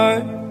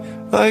heart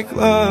like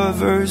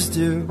lovers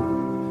do,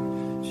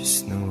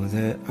 just know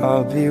that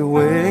I'll be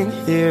waiting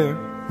here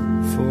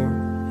for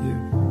you.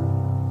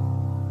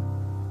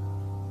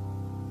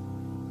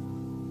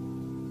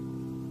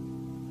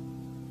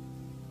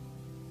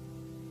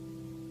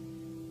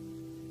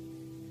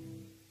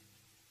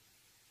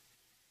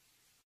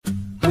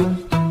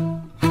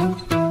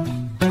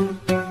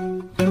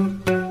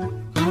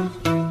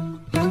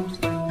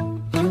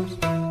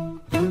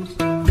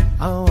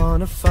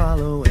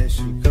 Follow where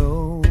she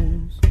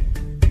goes.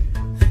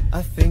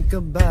 I think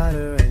about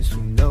her and she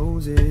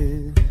knows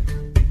it.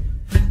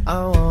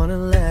 I wanna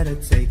let her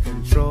take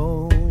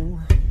control,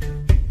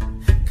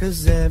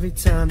 'cause every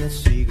time that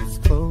she gets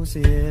close,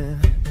 yeah,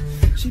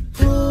 she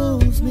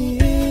pulls me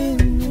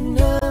in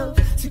enough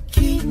to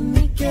keep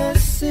me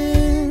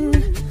guessing.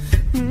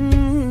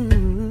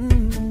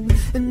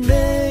 And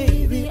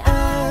maybe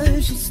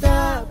I should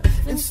stop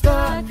and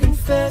start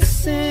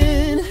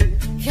confessing.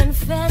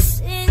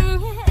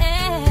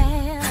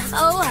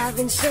 Oh, I've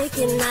been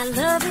shaking, I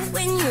love it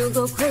when you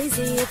go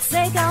crazy. You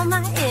take all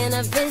my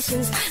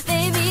inhibitions.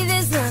 Baby,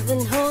 there's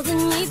nothing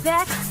holding me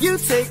back. You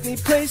take me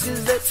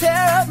places that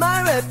tear up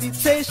my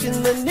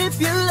reputation,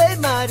 manipulate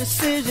my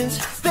decisions.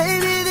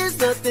 Baby, there's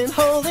nothing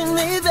holding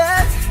me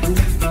back.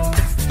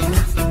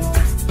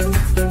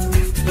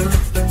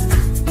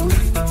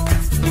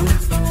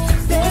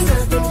 There's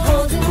nothing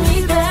holding me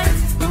back.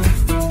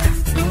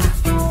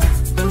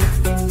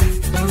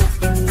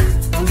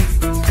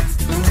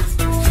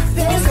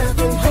 There's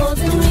nothing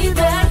holding me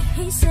back.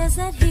 He says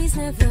that he's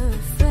never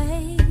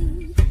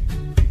afraid.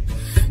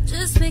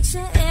 Just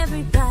picture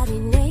everybody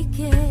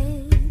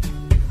naked.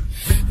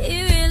 He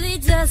really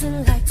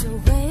doesn't like to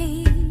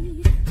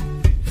wait.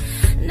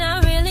 Not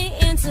really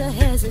into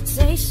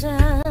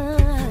hesitation.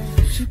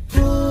 She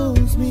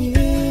pulls me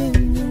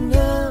in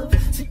enough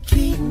to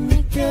keep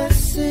me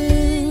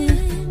guessing.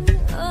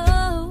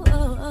 Oh,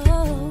 oh,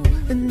 oh.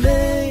 And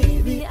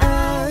maybe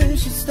I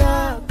should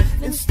stop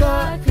and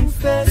start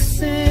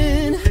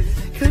confessing.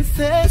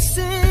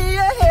 Confessing,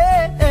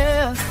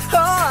 yeah.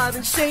 Oh, I've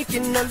been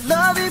shaking, I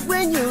love it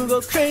when you go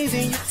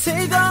crazy. You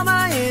take all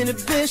my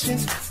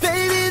inhibitions.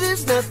 Baby,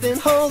 there's nothing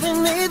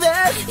holding me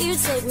back. You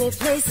take me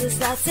places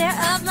that tear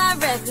up my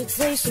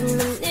reputation,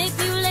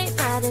 manipulate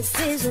my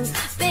decisions.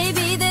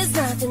 Baby, there's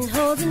nothing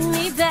holding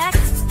me back.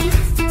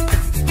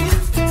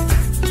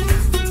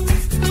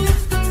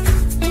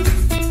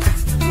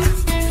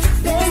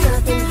 There's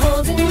nothing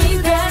holding me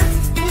back.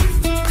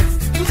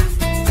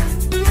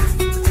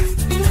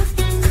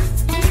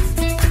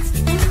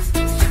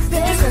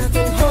 There's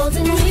nothing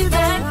holding me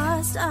back.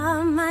 Lost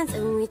our minds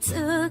and we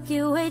took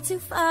you way too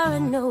far. I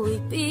know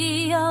we'd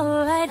be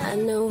alright. I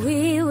know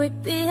we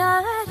would be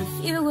alright if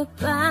you were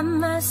by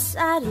my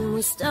side. And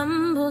we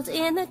stumbled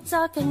in the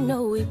dark. I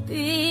know we'd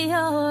be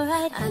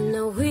alright. I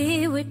know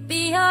we would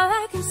be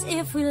alright. 'Cause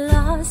if we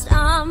lost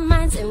our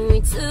minds and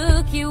we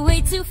took you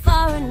way too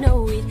far, I know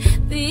we'd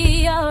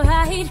be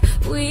alright.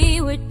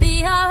 We would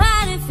be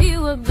alright if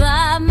you were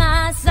by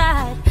my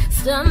side.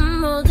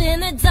 Stumbled in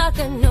the dark.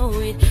 I know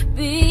we'd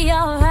be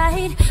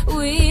alright.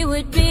 We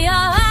would be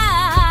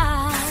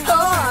alright.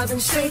 Oh, I've been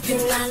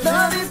shaking, I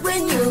love it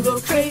when you go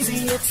crazy.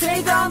 You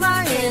take all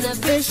my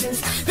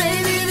inhibitions.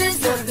 Baby, there's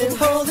nothing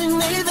holding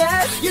me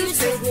back. You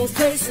take me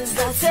places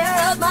that tear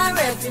up my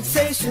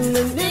reputation,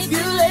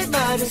 manipulate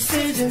my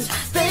decisions.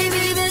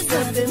 Baby, there's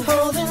nothing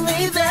holding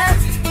me back.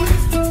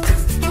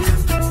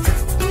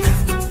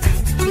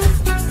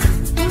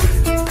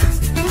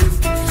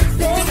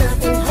 There's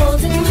nothing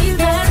holding me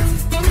back.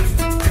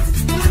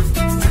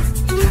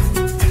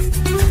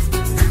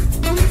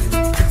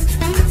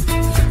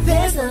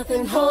 There's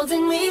nothing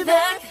holding me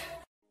back.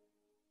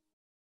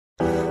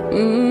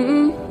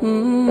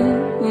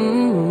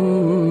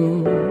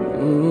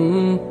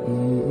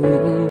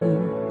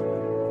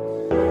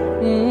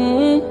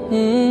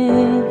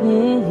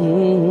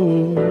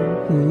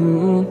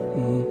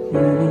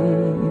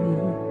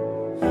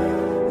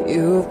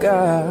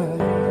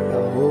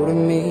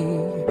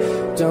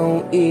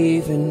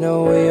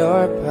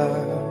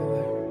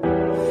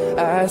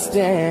 I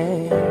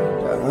stand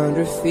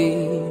 100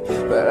 feet,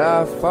 but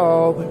I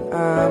fall when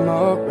I'm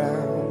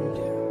around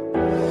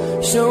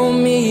you. Show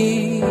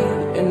me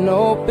an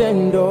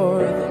open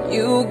door, then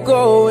you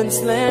go and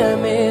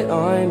slam it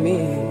on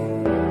me.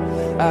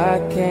 I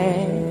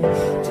can't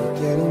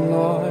take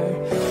anymore.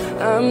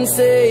 I'm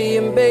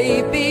saying,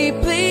 baby,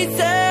 please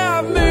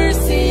have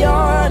mercy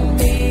on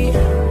me.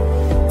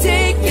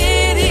 Take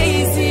it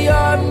easy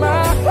on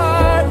my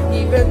heart,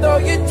 even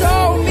though you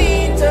don't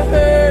mean to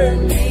hurt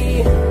me.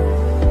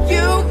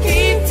 You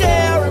keep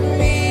tearing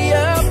me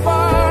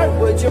apart.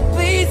 Would you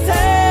please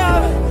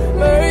have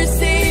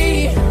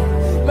mercy,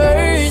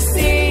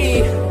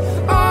 mercy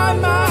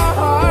on my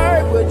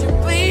heart? Would you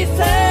please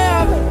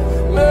have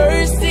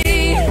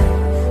mercy,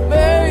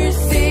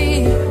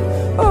 mercy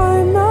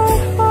on my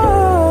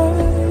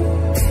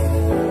heart?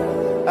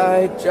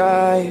 I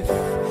drive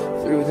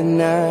through the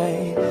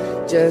night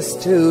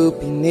just to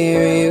be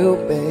near you,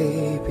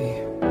 baby.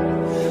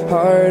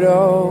 Heart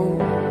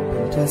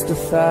open,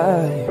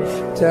 testify.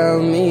 Tell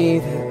me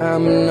that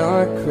I'm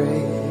not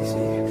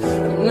crazy.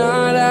 I'm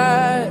not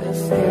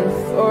asking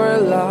for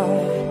a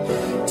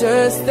lot,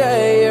 just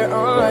that you're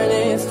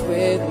honest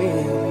with me.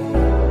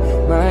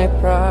 My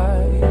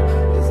pride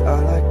is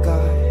all I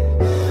got.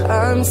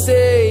 I'm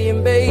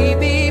saying,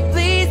 baby,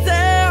 please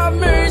have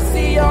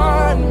mercy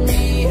on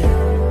me.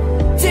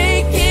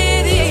 Take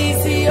it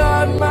easy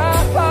on my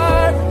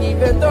heart,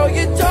 even though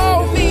you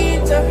don't mean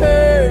to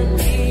hurt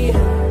me.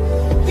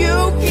 You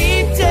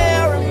keep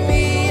tearing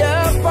me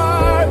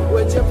apart.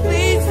 Would you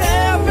please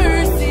have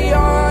mercy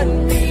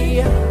on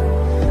me?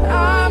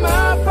 I'm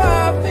a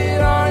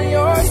puppet on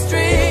your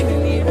string,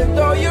 and even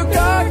though you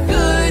got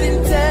good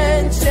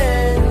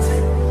intentions,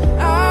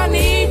 I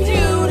need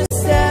you to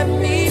set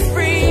me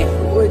free.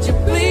 Would you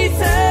please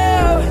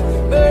have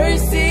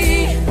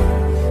mercy,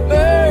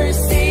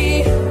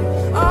 mercy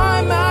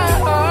on my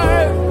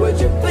heart? Would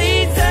you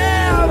please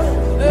have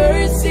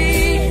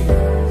mercy,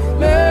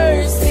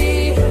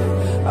 mercy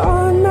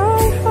on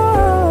my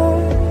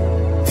heart?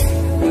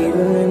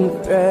 Needle in the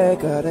thread,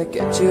 gotta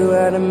get you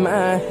out of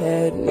my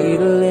head.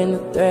 Needle in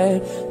the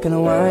thread,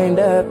 gonna wind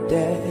up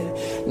dead.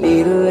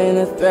 Needle in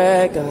the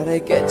thread, gotta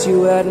get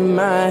you out of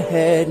my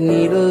head.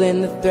 Needle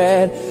in the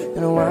thread,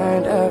 gonna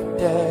wind up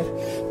dead.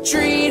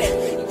 Treat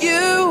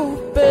you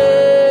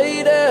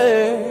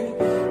better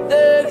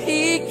than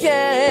he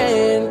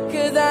can,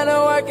 'cause I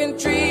know I can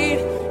treat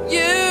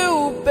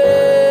you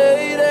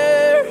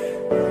better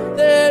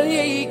than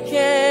he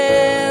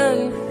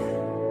can.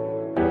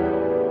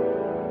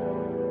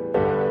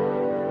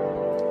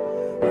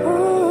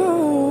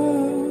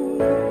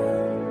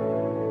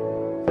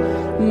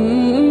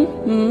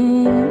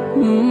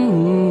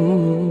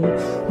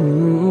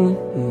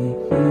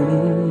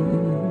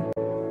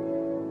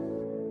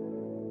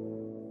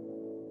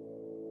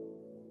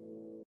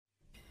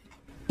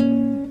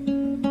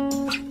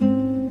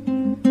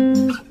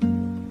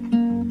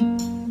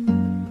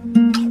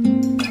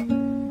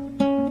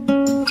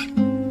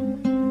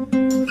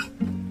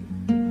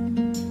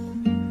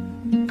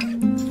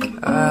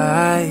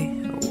 I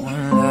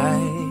won't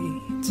lie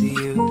to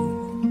you.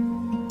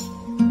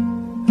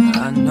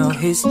 I know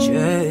he's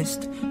just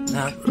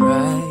not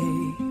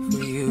right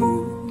for you.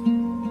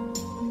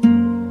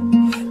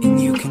 And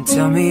you can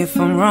tell me if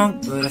I'm wrong,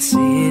 but I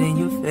see it in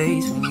your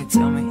face when you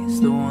tell me it's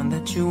the one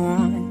that you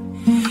want.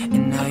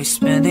 And now you're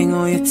spending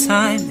all your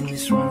time in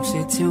this wrong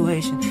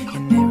situation,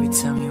 and every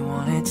time you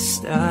want it to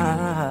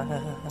stop.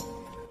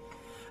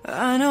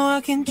 I know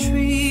I can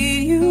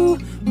treat you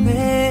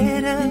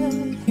better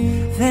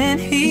than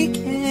he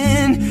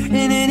can,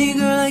 and any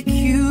girl like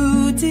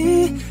you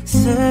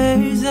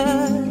deserves a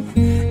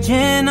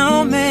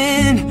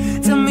gentleman.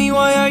 Tell me,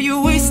 why are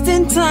you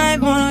wasting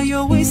time on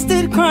your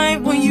wasted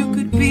crime when you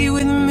could be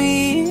with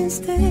me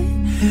instead?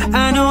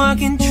 I know I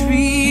can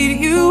treat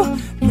you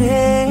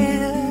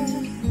better,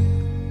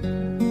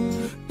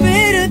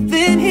 better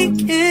than he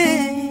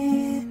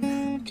can,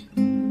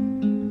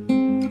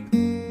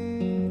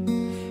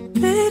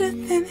 better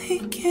than he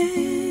can.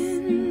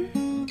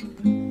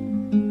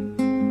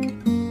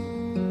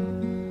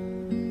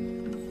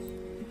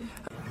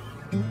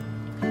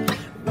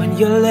 When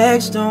your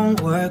legs don't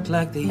work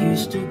like they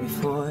used to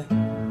before,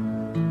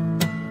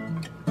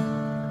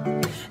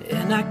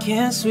 and I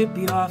can't sweep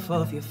you off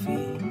of your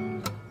feet,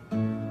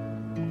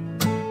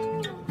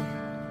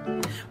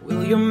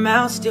 will your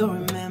mouth still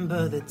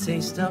remember the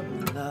taste of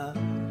my love?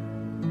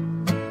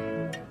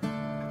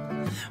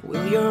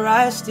 Will your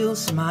eyes still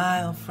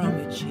smile from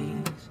your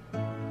cheeks?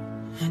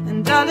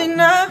 And darling,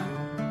 I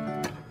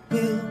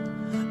will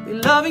be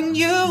loving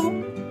you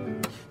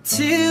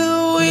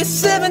till we're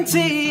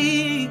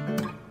 70.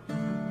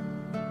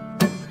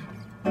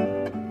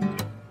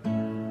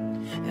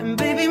 And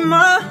baby,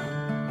 my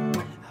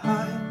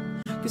heart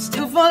can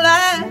still fall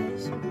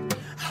as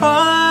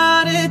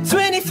hard at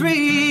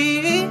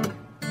 23.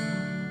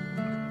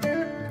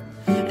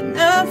 And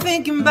I'm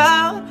thinking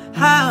about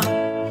how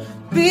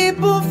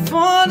people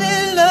fall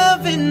in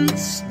love in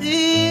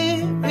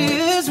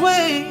mysterious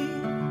ways.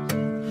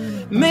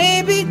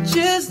 Maybe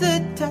just the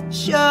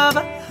touch of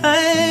a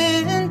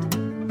hand.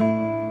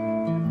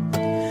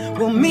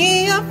 Well,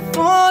 me, I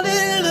fall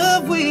in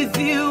love with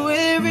you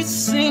every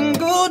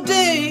single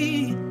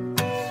day,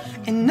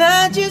 and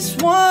I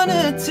just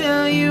wanna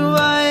tell you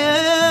I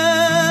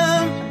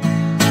am.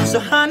 So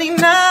honey,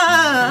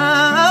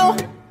 now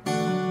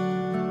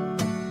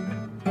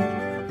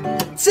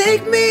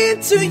take me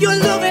into your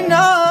loving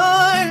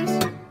arms.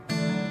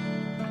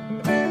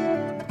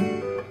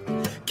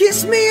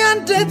 Kiss me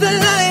under the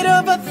light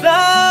of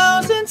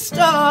 1,000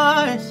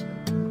 stars.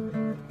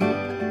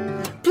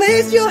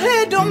 Place your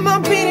head on my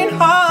beating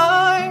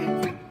heart.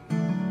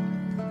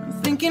 I'm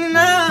thinking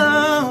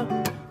out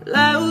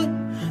loud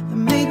that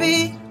maybe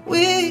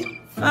we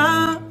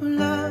found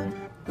love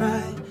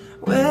right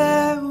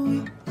where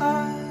we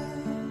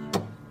are.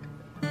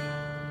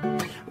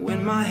 When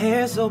my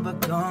hair's all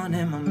but gone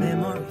and my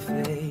memory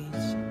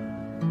fades,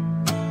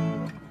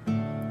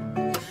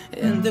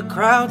 and the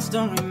crowds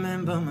don't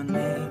remember my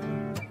name.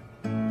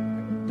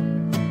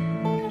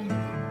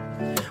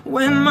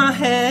 When my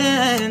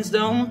hands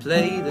don't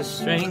play the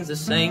strings the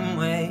same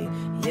way,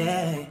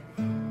 yeah,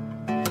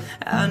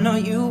 I know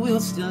you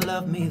will still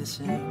love me the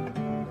same.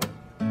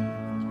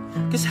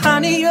 'Cause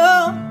honey,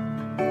 your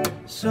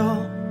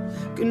soul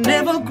could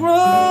never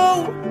grow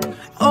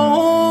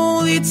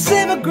old, it's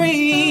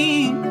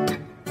evergreen.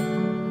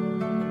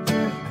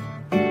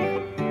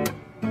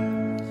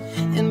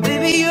 And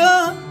baby,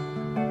 your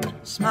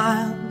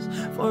smile's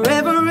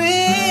forever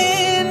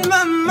in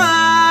my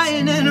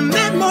mind and a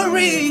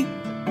memory.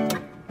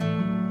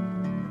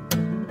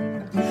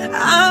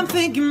 I'm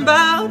thinking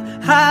about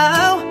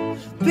how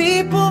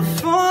people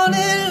fall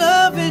in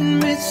love in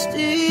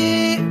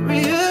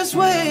mysterious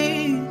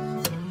ways.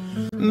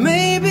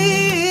 Maybe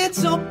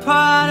it's all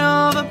part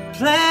of a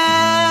plan.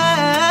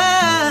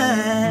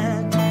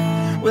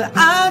 Well, I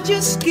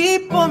just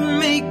keep on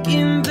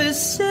making the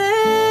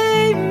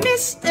same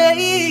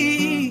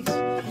mistakes,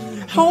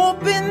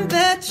 hoping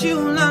that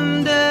you'll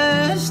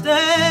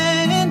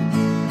understand.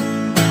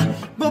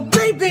 But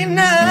baby,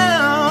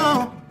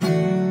 now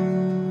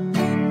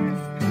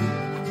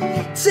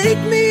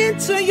take me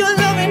into your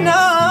loving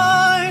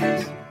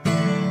arms.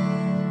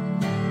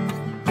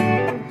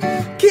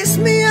 Kiss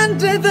me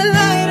under the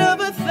light of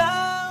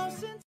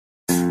 1,000.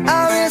 I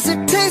miss the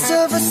taste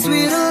of a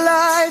sweeter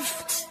life.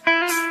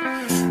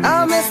 I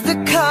miss the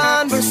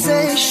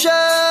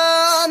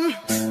conversation.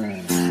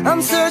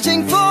 I'm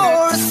searching for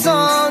a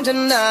song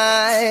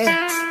tonight.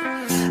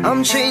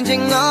 I'm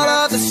changing all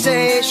of the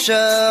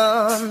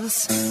stations.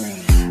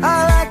 I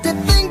like to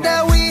think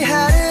that we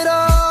had it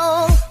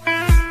all.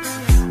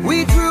 We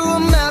drew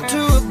a map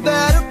to a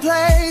better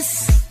place,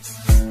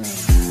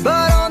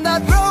 but on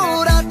that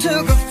road I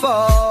took a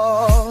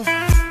fall.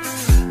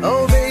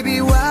 Oh baby,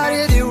 why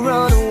did you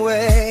run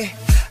away?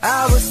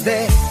 I was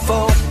there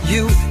for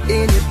you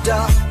in your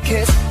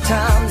darkest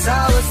times.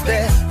 I was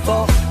there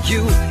for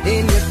you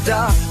in your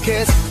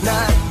darkest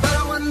night. But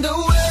I wonder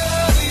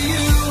where were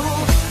you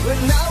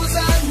when I was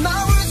at my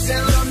worst,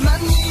 down on my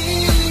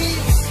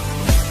knees,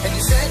 and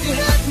you said you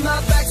had my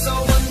back. So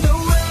I wonder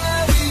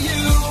where were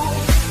you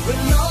when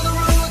all the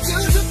roads you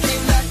took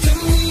came back to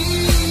me.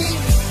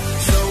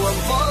 So I'm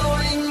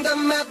following the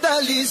map that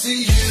leads to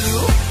you,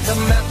 the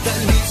map that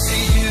leads to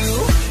you.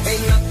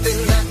 Ain't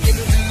nothing I can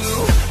do.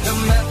 The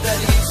map that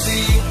leads to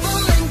you,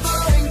 following,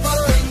 following,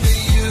 following to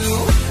you.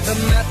 The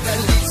map that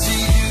leads to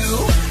you.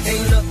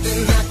 Ain't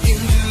nothing I can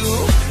do.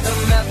 The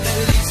map that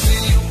leads to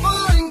you,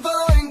 following,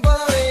 following,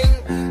 following.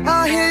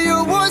 I hear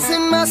your voice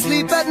in my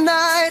sleep at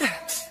night.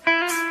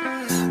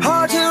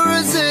 Hard to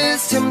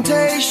resist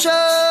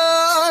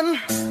temptation,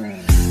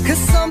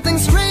 'cause something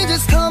strange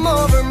has come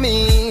over me,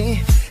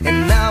 and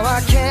now I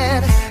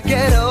can't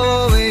get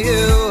over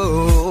you.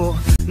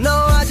 No,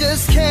 I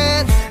just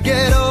can't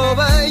get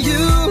over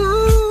you.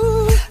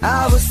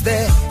 I was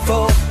there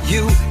for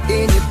you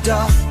in your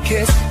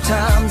darkest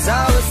times.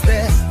 I was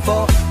there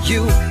for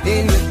you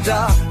in your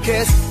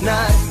darkest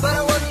night. But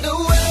I wonder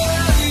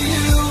where were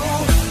you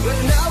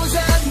when I was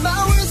at my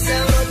worst,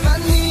 down on my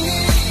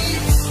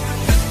knees,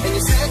 and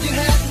you said you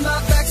had my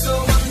back. So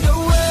I wonder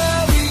where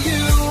were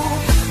you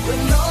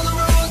when all the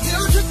roads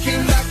you took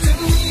came back to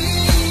me.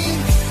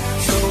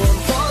 So I'm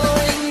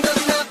following the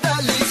map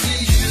that leads to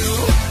you,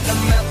 the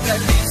map that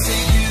leads to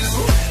you.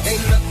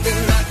 Ain't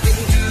nothing I can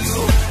do.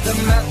 The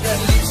map that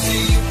leads to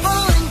you,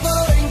 following,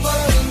 following,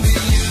 following to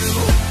you.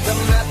 The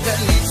map that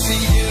leads to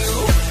you.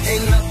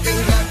 Ain't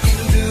nothing I can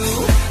do.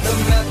 The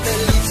map that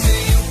leads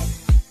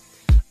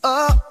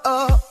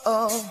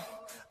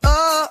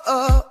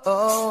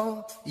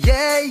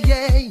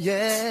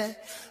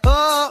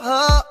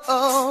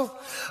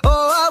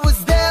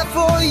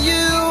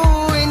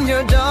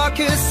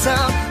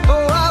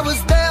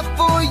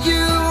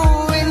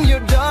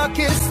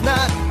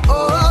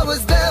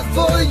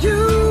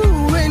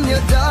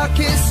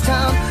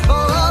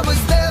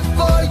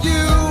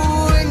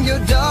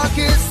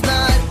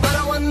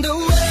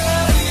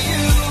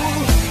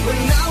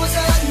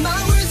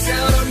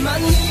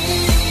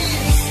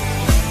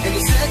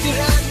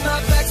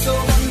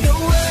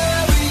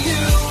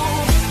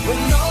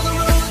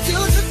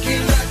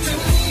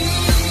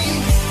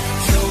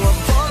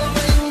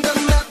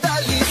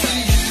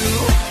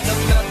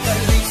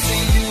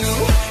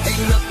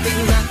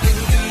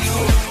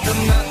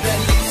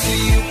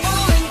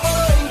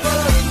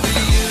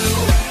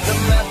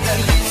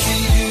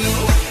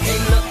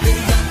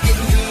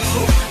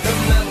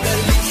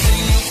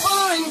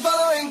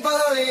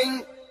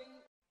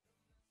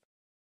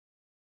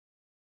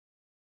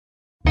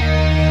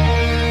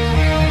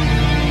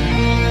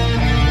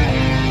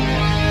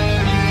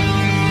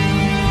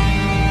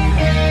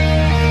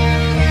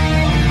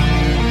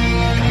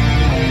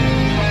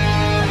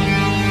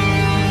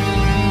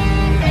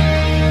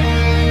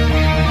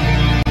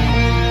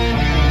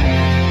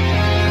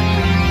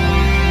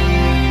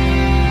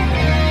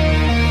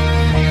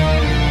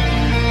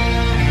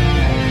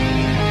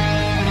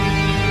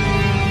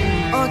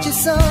Aren't you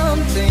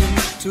something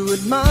to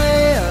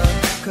admire?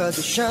 'Cause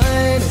you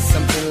shine is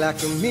something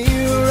like a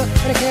mirror,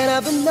 and I can't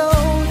help but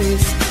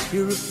notice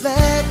you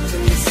reflect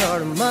in this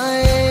heart of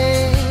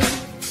mine.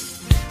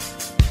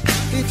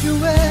 If you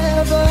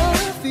ever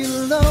feel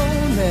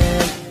alone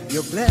and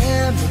your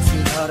glare makes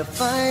me hard to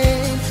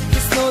find,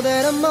 just know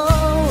that I'm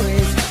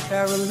always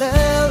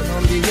parallel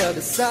on the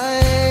other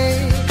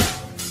side.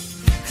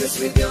 'Cause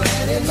with your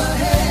hand in my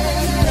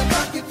hand and a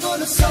pocket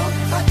full of soap,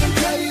 I can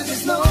tell you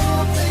there's no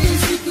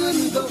place we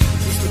couldn't go.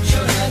 Just put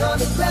your hand on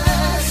the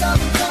glass, I'll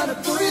be trying to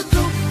pull you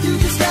through. You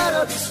just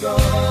gotta be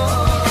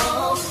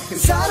strong,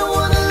 'cause I don't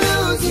wanna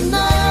lose you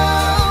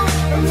now.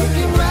 I'm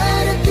looking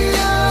right at the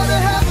other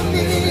half of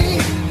me,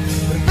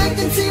 but if they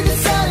can see the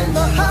side in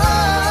my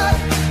heart,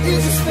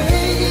 there's a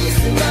space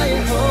and now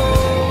you're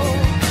home.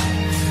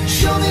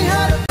 Show me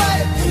how to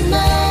fight for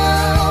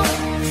now,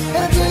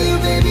 and I tell you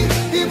baby,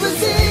 it was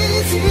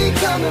easy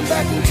coming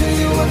back into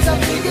you once I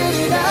figured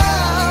it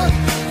out.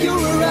 You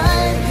were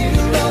right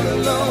here all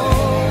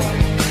alone.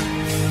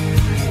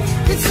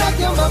 It's like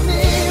you're my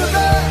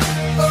mirror,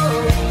 oh,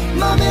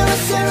 my mirror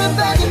staring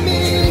back at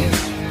me.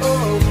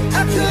 Oh,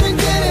 I couldn't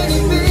get any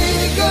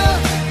bigger,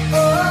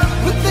 oh,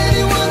 with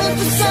anyone else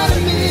beside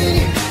of me.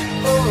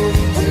 Oh,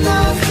 and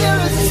now it's clear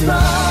as this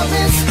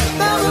promise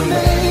that we're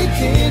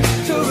making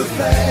two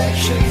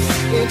reflections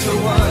into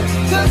one.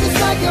 'Cause it's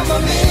like you're my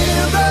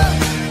mirror,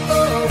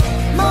 oh,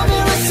 my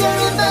mirror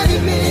staring back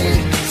at me,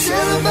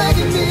 staring back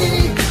at me.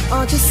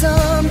 Aren't you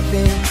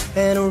something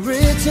an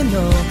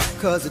original?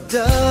 'Cause it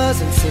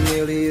doesn't seem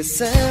really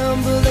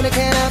assembled, and I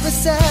can't have a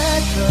sad,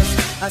 'cause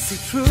I see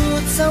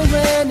truth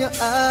somewhere in your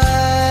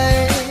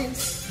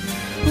eyes.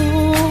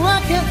 Ooh, I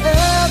can't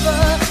ever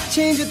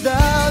change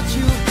without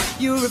you.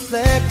 You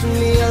reflect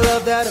me, I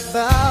love that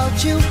about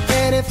you.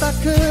 And if I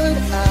could,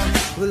 I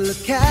would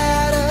look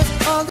at us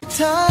all the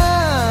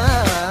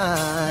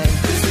time.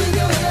 'Cause with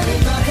your hand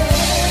in my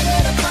hand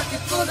and a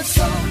pocket full of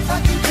soap, I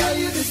can tell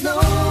you there's no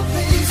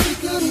place we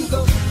couldn't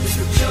go. Just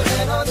put your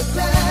hand on the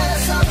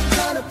glass, I'll be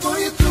trying to pull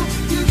you through.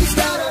 You just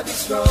gotta be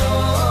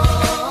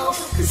strong,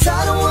 'cause I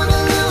don't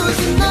wanna lose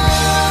you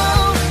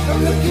now.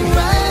 I'm looking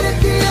right at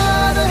the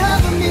other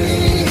half of me,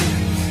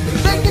 if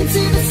they can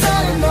see the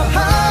side in my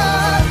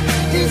heart,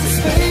 there's a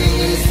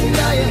space and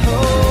now you're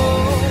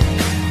home.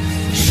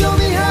 Show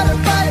me how to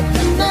fight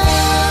for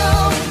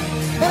now,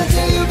 and I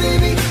tell you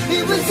baby,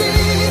 it was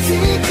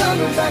easy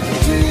coming back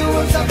into you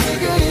once I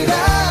figured it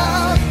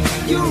out.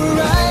 You were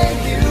right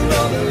here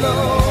all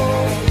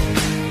alone.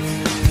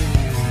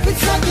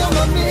 It's like you're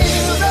my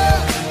mirror,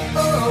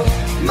 oh,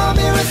 my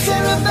mirror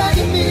staring back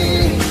at me.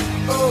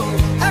 Oh,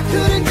 I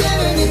couldn't get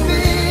any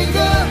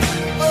bigger,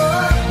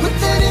 oh, with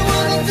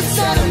anyone at the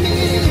side of me.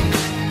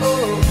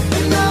 Oh,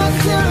 and now it's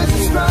clear as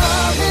this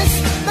promise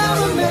that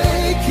we're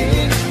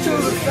making two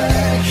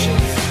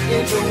reflections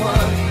into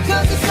one.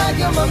 'Cause it's like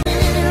you're my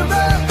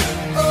mirror,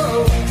 oh,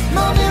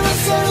 my mirror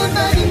staring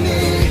back at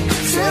me,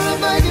 staring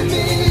back at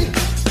me.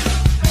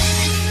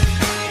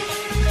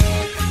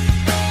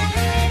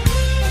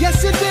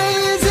 Yesterday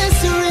is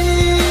history,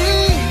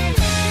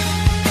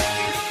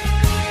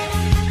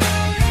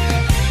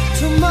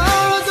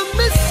 tomorrow's a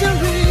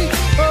mystery.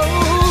 Oh,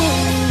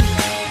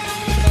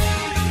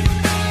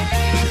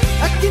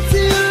 I can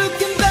see you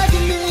looking back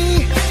at me.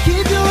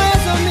 Keep your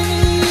eyes on me,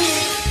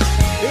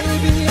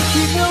 baby,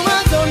 keep your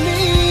eyes on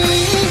me.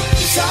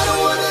 'Cause I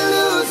don't wanna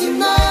lose you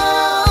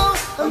now.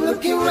 I'm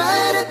looking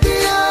right at the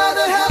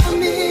other half of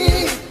me,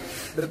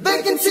 but if they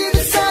can see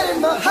the side in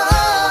my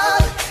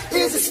heart,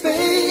 there's a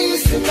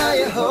space and now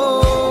you're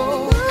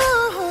home.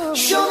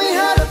 Show me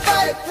how to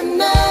fight for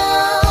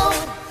now,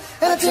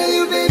 and I tell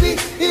you baby,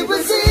 it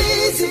was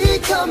easy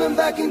coming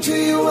back into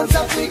you once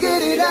I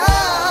figured it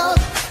out.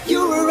 You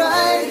were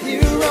right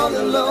here all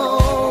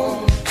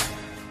alone.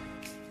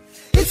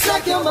 It's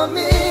like you're my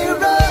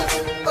mirror,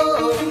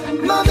 oh,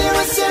 my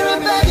mirror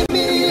staring back at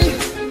me.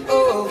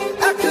 Oh,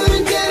 I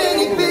couldn't get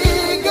any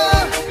bigger,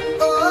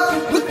 oh,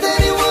 with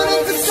anyone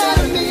else beside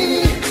of me.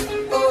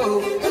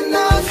 Oh, and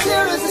now it's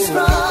clear as this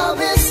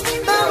promise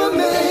that we're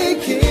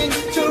making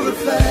two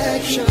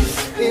reflections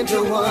into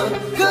one.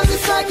 'Cause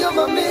it's like you're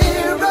my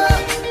mirror,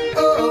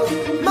 oh,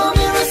 my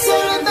mirror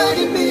staring back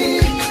at me,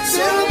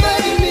 staring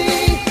back at me.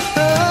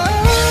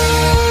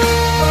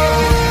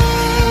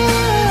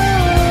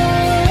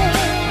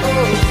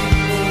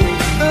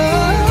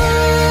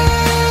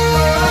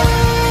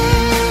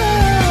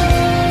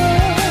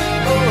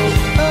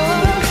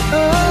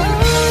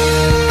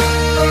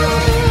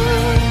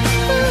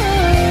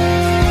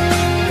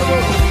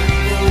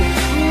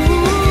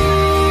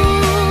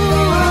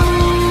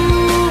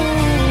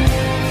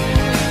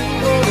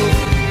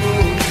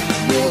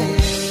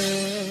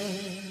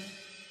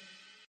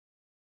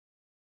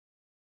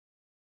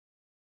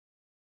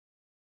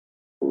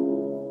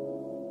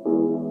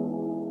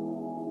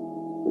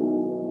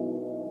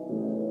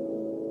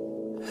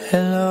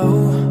 Hello,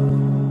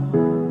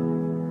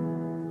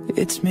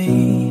 it's me.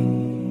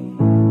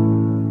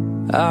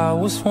 I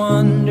was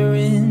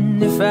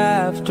wondering if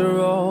after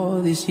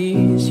all these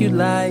years you'd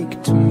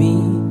like to me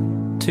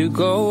to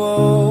go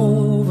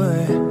over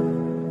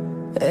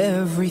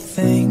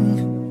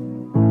everything.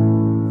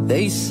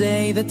 They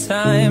say that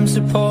time's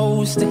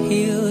supposed to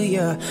heal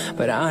ya,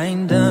 but I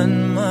ain't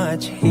done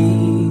much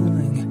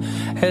healing.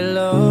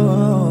 Hello,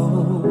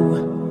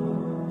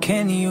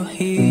 can you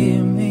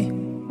hear me?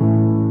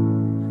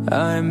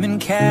 I'm in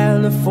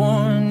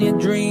California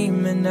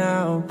dreaming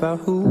out about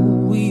who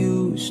we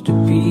used to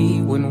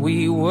be when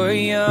we were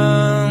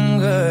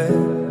younger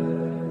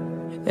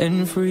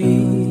and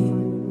free.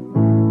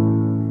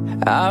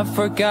 I've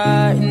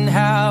forgotten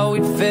how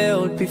it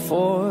felt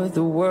before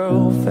the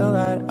world fell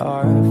at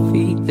our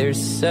feet.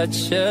 There's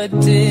such a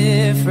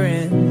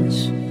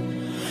difference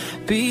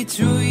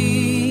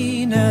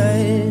between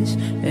us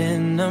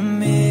and a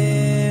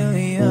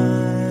million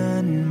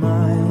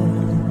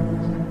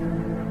miles.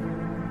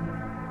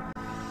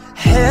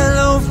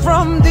 Hello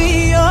from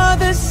the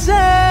other side.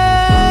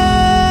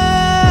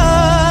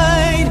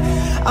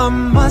 I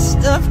must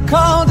have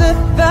called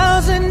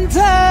 1,000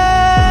 times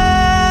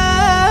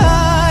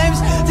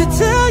to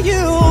tell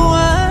you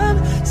I'm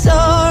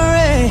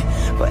sorry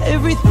for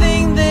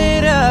everything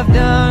that I've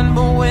done,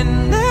 but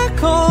when I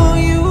call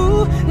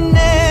you,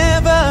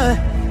 never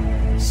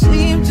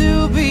seem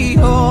to be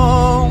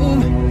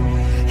home.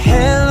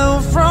 Hello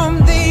from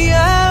the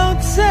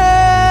outside.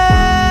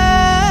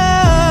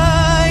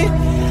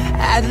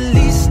 At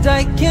least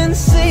I can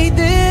say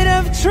that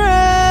I've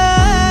tried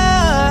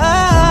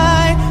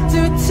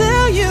to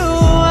tell you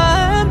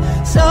I'm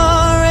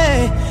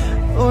sorry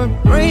for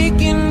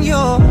breaking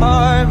your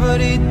heart, but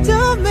it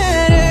don't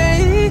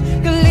matter,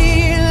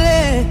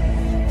 clearly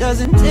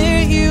doesn't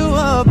tear you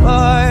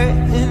apart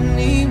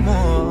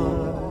anymore.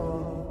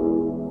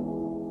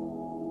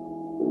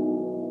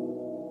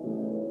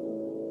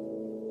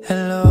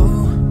 Hello,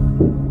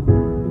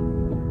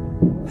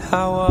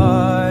 how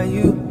are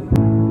you?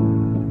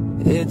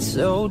 It's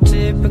so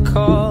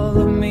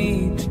typical of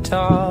me to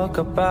talk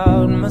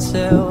about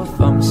myself.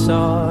 I'm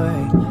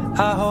sorry,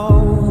 I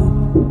hope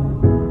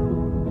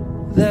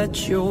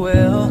that you're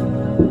well.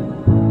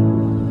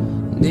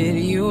 Did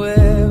you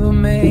ever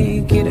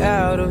make it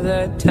out of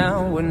that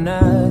town where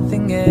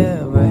nothing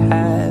ever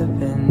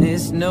happened?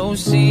 It's no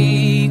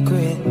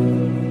secret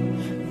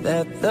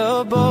that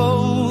the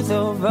both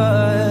of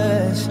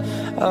us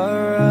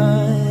are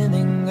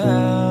running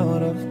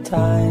out of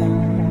time.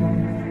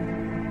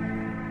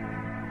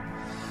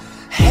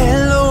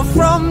 Hello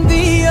from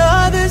the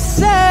other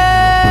side.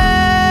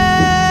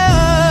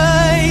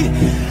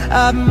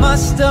 I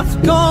must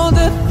have called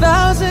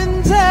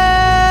 1,000 times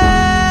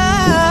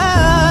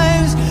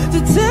to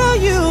tell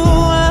you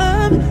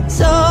I'm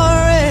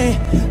sorry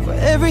for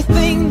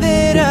everything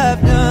that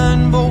I've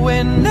done, but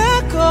when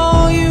I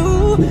call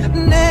you,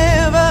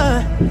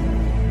 never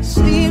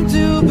seem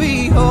to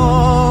be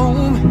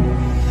home.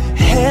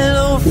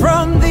 Hello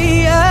from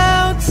the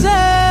outside.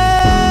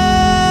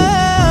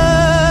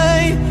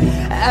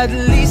 At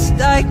least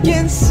I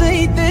can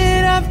say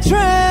that I've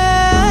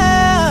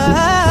tried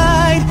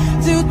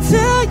to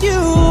tell you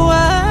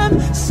I'm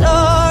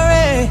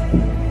sorry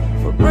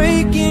for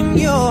breaking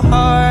your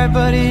heart,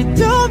 but it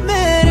don't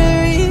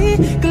matter, it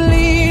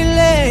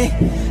clearly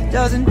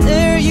doesn't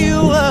tear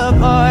you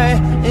apart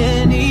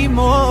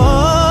anymore.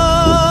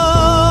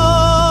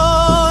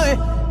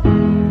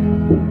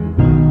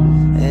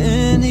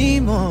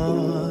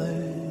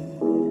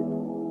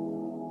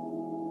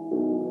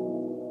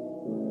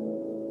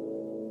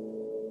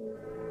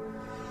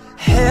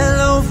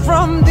 Hello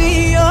from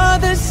the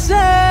other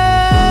side.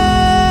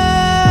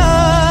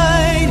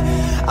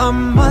 I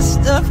must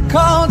have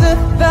called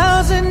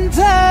 1,000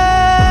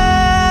 times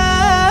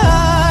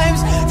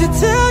to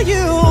tell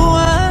you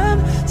I'm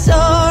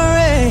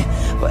sorry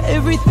for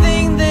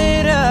everything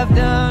that I've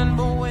done,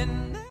 but when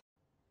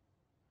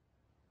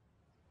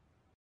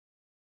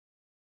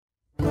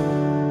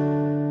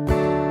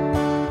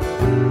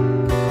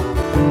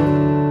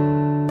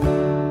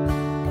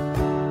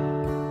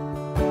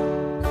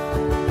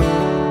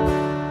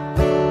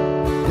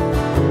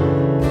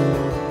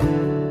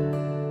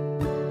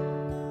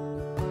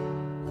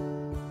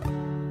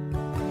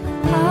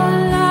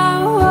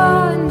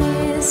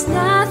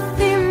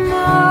nothing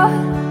more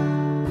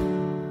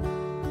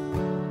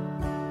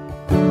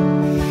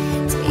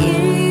to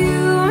hear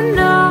you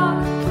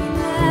knocking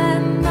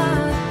at my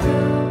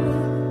door.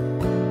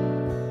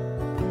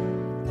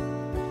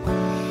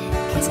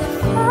 'Cause if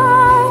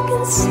I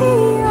can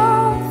see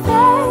your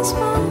face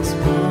once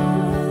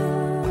more,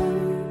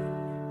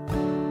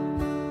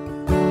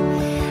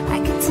 I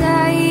can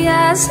tell you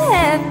as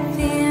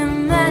heavy,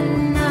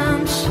 and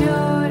I'm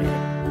sure.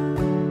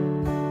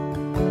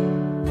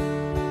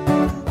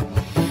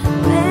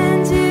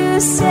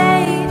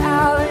 Say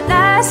our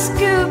last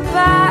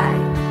goodbye,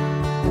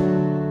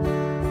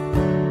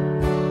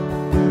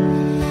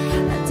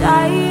 I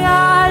die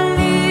a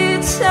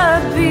little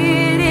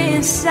bit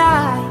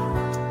inside.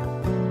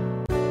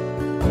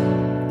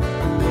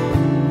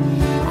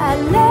 I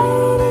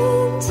laid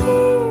in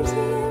tears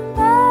in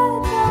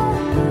bed at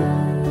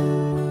night,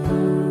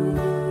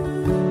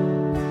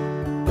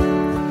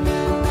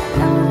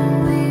 alone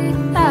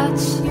without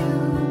you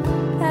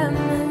at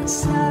my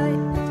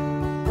side.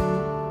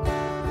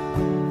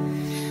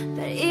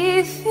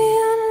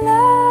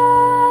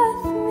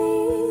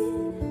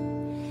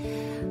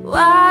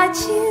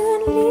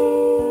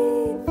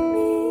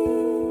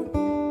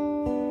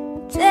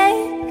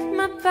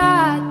 my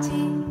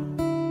body,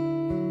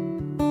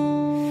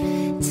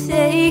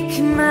 take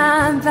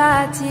my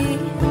body.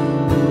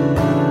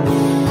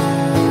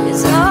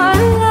 It's all I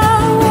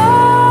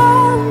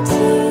want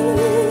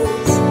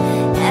is,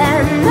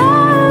 and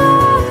all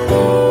I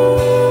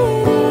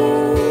need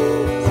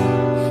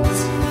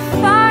is to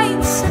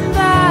find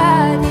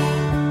somebody,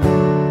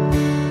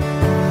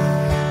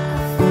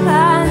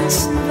 find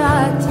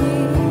somebody.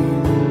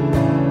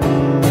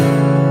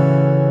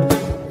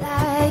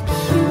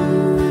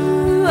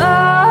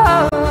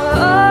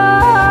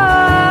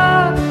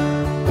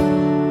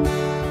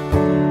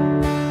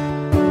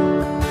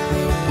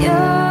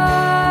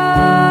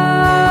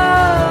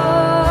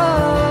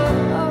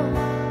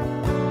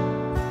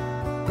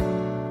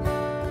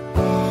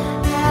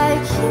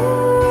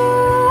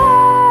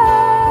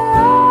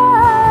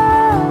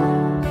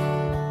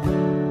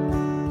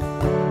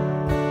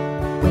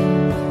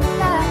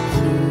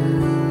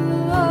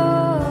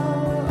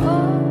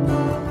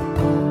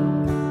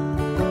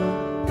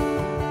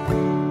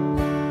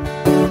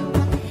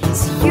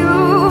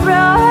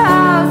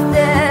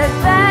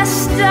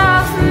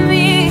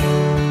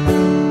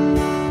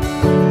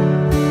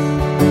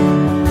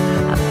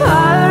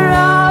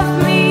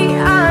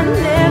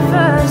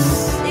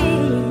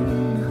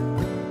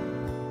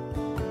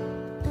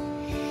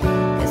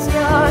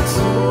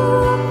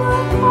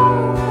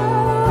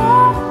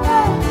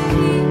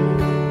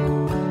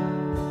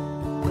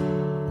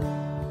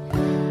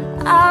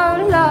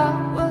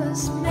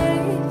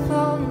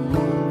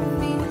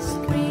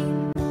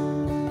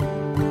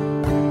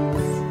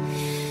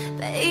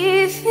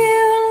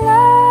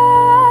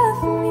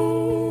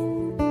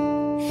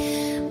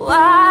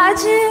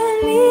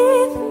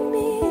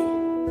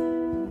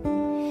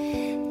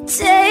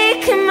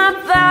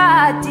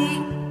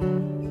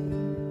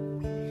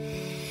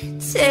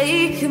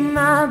 Take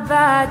my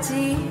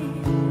body,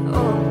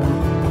 oh,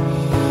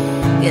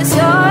 yes,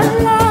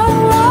 all I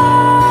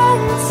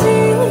want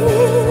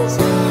is,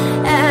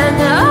 and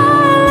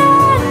all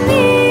I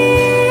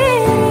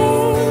need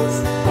is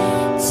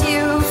to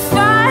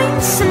find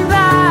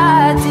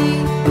somebody,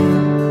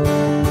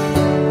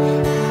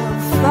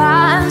 I'll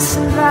find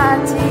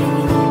somebody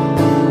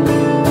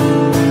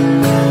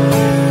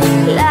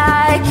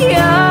like you.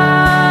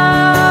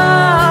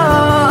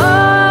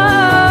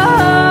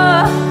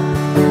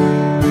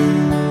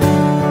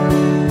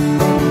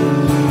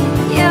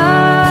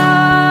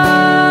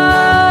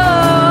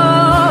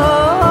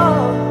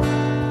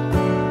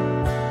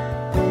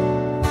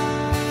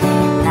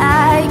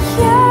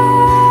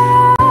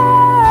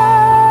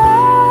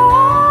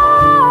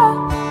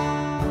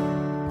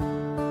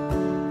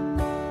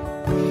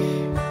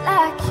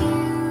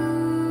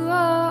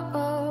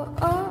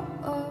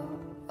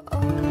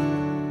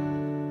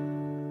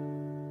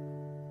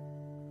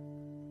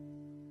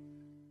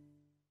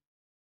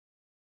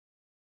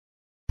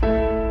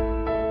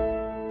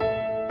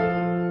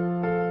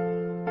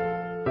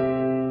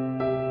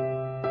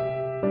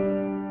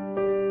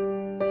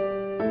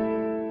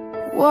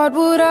 What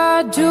would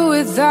I do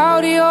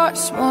without your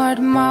smart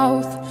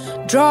mouth?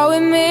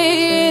 Drawing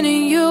me in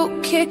and you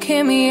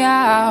kicking me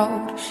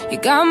out. You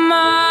got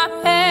my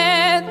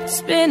head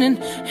spinning,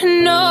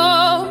 and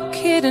no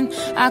kidding,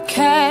 I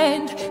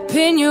can't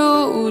pin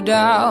you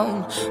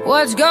down.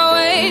 What's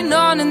going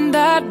on in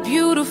that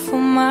beautiful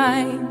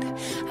mind?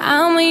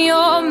 I'm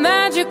your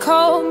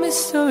magical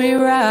mystery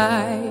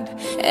ride,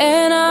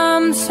 and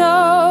I'm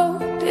so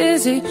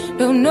dizzy,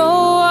 don't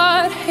know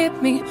what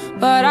hit me,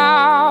 but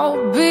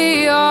I'll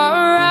be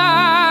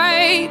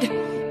alright.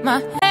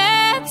 My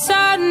head's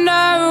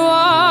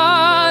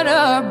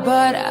underwater,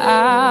 but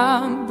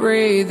I'm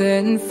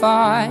breathing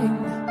fine.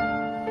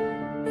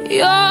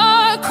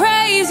 You're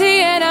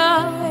crazy and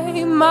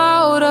I'm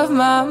out of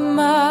my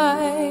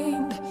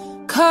mind,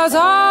 'cause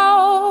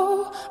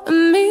all of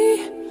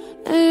me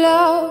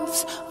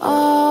loves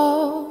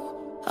all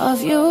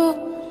of you.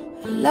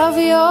 I love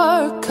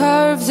your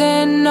curves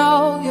and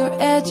all your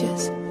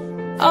edges,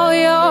 all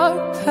your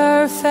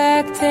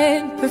perfect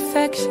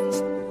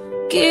imperfections.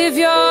 Give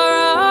your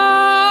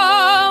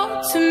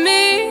all to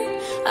me,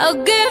 I'll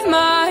give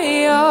my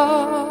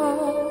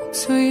all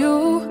to you.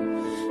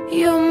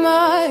 You're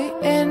my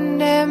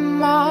end and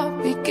my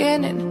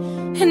beginning,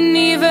 and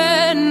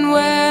even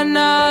when I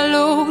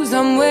lose,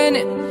 I'm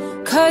winning,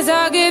 'cause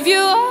I give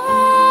you all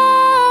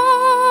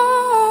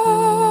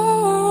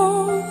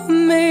of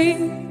me,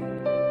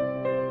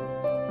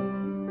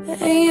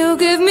 and you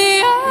give me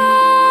all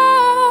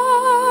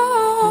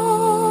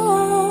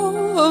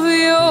of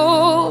you.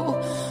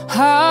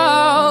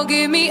 Oh,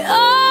 give me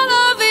all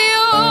of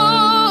you.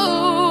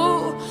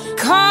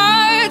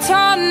 Cards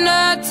on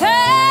the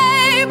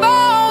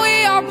table, we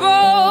are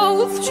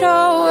both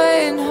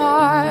showing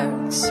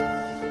hearts,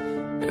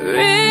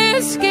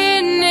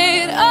 risking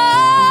it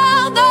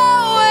all,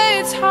 though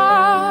it's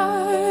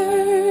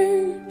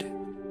hard.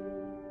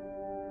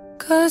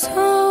 'Cause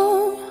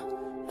all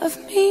of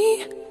me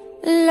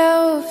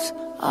loves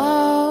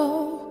all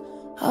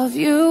of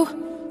you.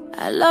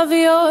 I love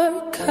your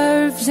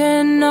curves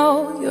and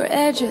all your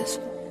edges,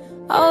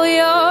 all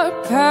your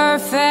perfect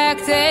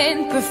exact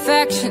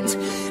imperfections.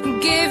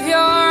 Give your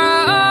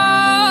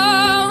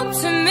all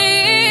to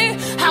me.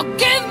 I'll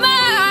give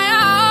my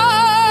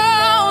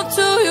all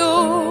to you.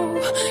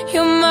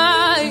 You're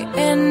my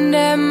end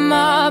and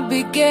my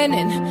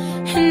beginning.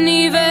 And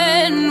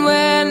even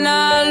when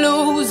I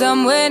lose,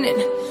 I'm winning.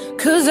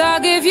 'Cause I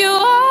give you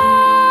all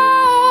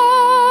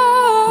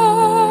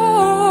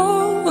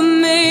of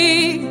me,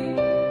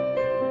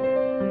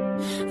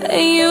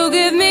 and you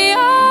give me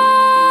all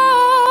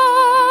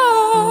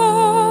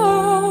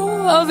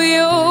of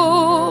you,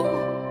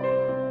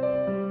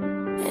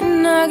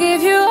 and I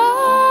give you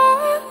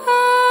all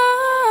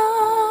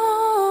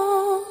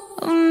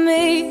of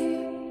me,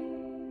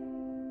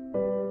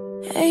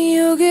 and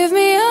you give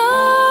me all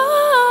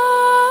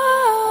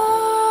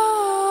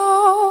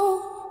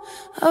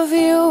of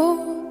you.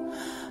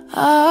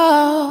 Oh.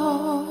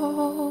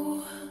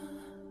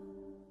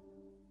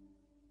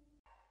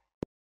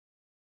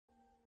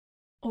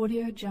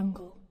 Audio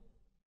Jungle.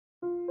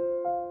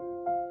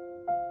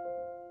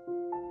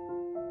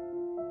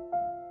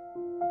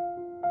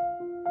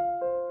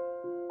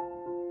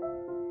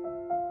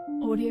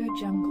 Audio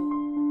Jungle.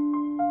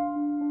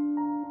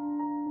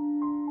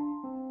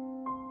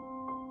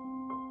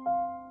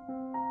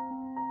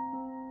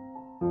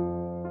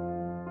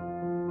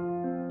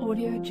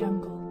 Audio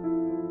Jungle.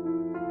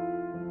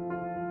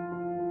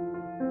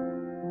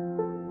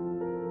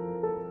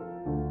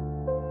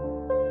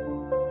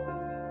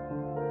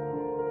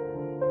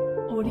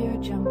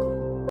 Audio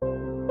Jungle.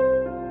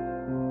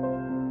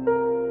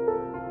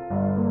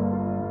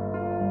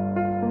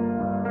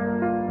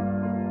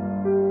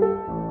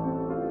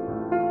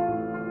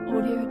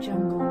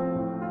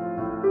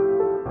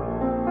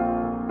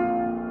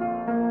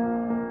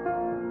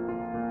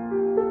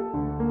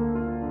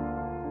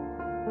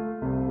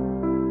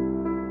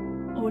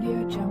 Audio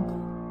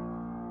Jungle.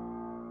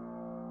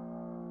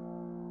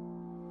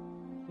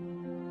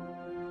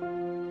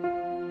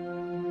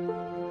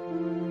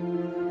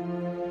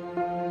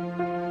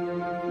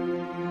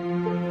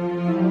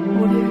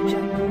 Audio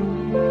Jungle.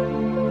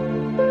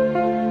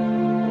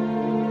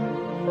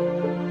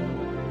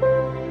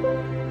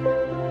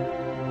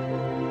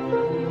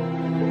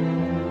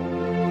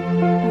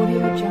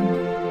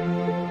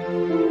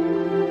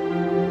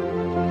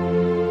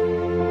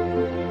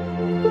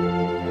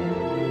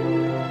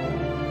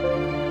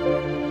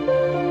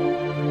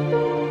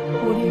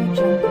 Audio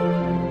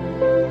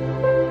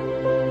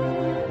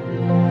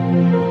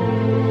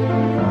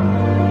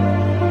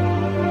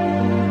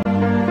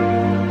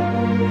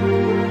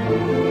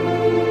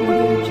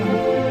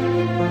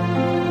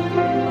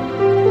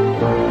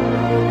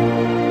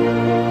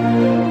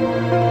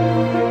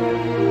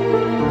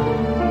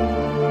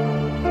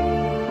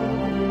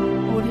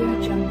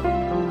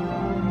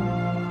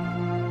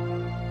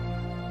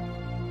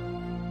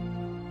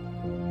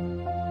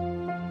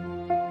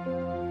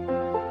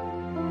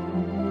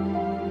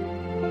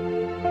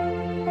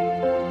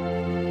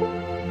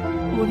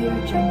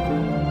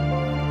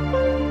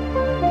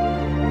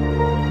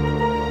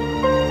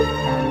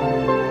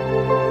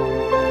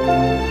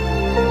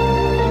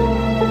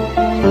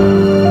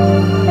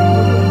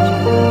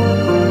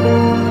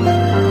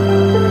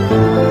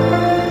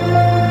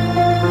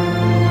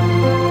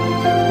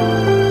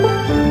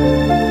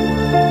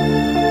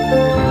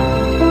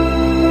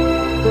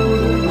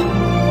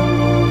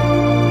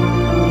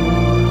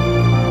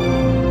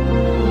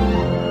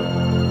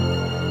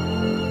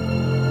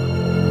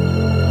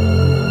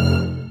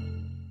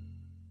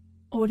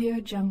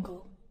Jungle.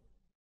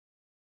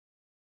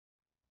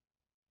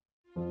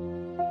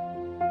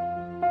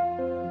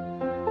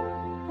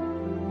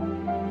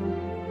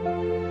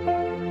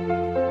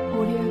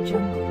 Audio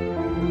Jungle.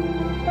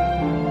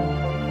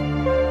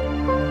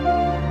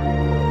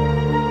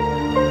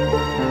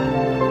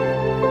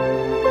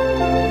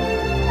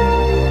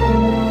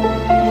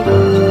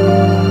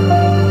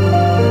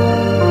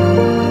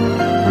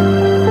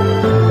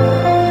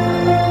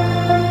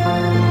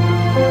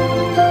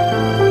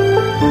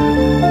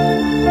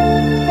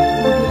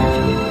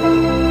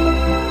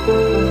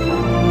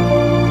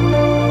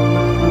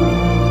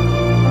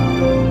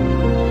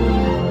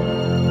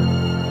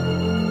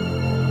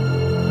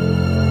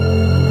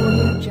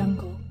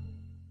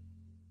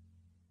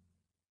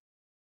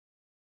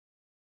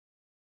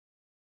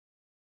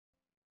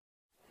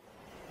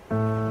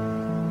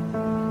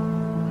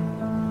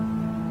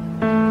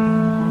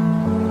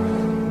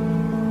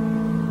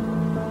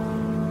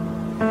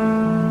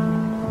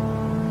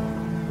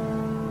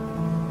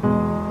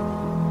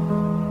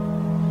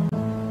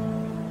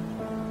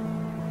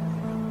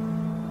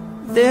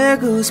 There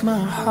goes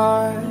my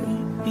heart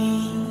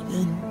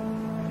beating,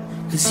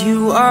 'cause you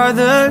are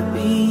the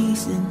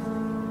reason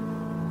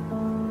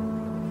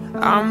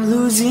I'm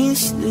losing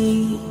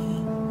sleep.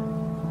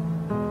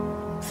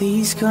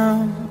 Please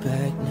come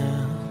back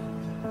now.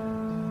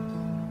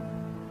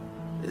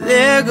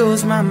 There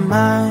goes my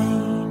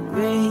mind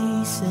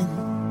racing,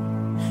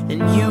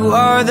 and you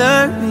are the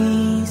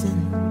reason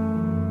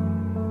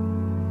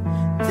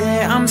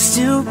that I'm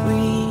still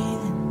breathing.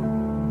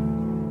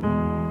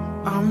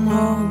 I'm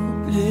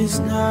hopeless heartless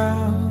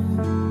now.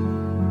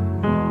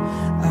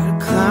 I'd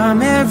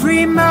climb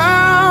every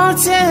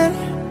mountain,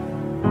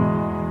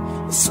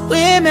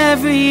 swim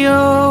every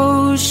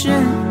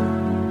ocean,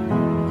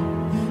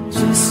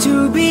 just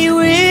to be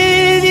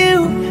with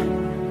you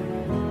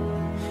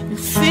and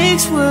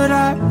fix what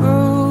I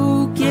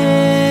broke.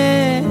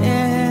 Yeah,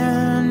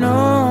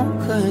 no,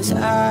 'cause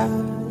I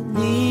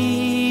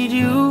need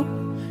you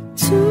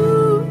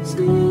to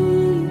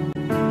see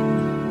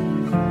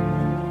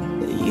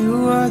that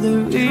you are the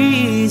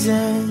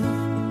reason.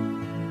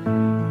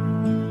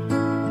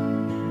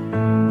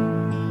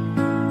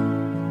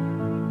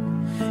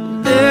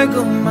 There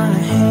go my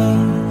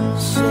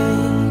hands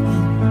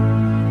shaking.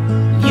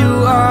 You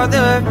are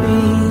the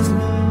reason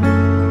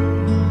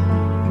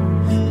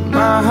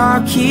my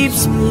heart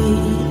keeps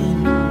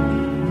beating.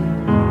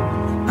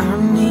 I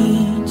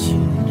need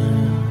you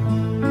now.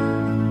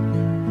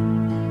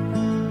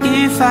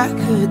 If I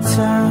could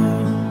turn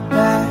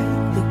back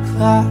the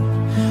clock,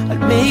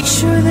 I'd make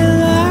sure the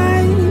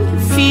light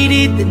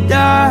defeated the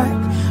dark.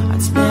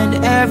 I'd spend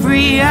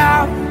every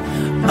hour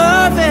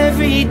of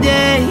every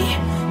day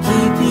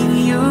keeping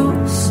you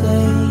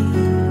safe.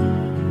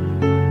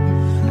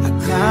 I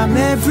climb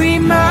every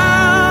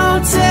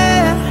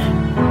mountain,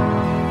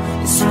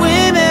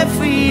 swim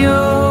every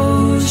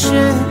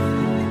ocean,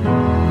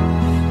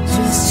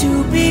 just to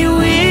be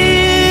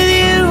with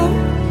you,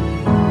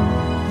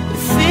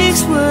 fix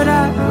what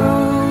I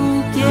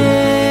broke.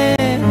 Yeah,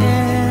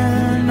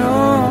 no,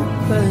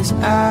 'cause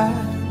I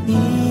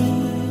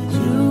need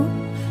you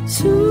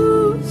to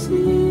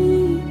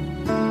see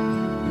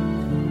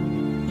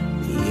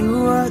you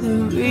are the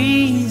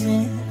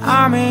reason.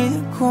 I'm in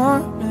the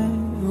corner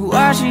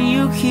watching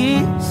you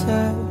kiss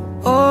her.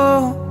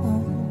 Oh,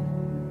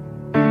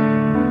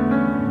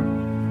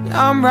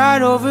 I'm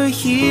right over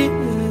here.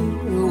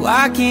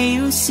 Why can't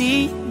you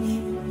see me?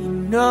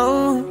 No.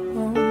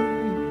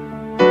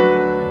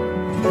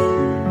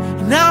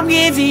 And I'm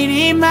giving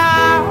it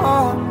my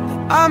all, but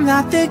I'm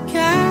not the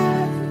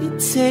guy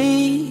you're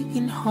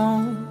taking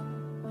home.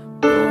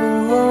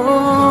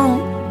 Oh,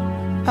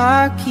 I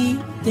keep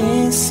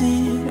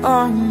dancing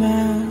on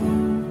my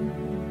own.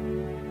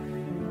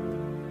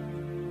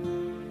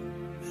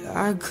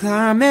 I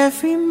climb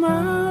every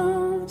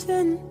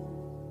mountain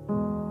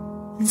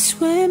and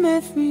swim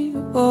every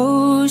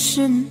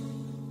ocean,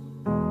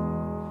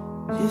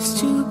 just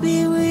to be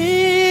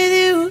with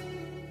you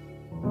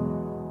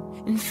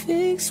and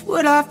fix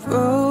what I've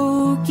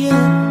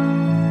broken.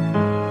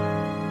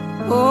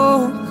 Oh,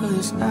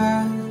 'cause I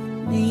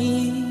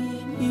need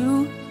you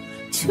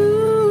to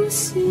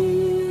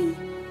see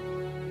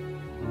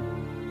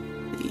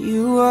that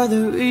you are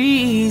the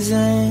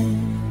reason.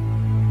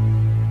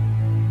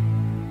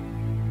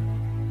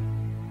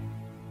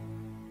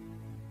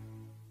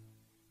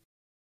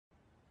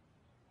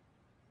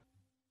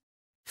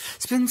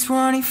 Spend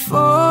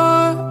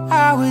 24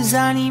 hours,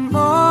 I need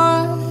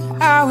more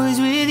hours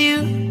with you.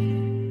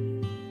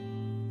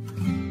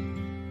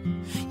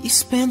 You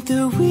spent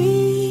the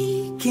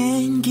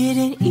weekend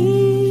getting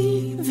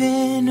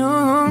even.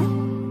 Oh,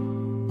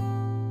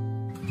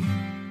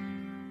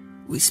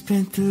 we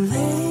spent the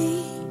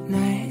late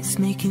nights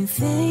making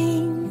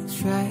things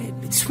right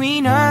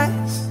between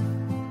us.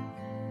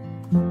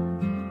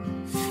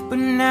 But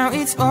now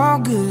it's all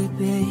good,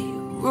 babe.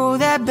 Roll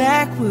that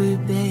backward,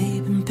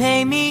 babe, and pay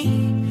me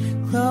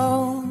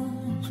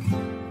close.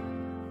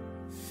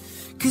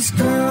 'Cause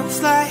girls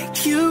like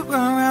you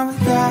run around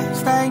with guys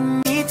like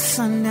me till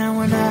sundown.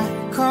 When I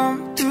come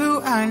through,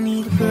 I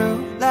need a girl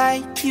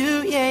like you,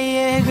 yeah,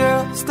 yeah.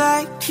 Girls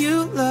like you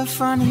love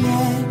fun,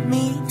 yeah,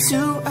 me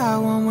too. I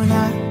want when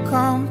I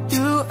come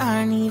through, I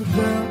need a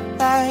girl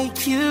like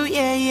you,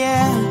 yeah,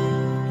 yeah.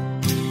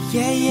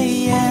 Yeah, yeah,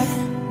 yeah.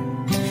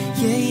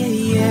 Yeah, yeah,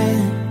 yeah.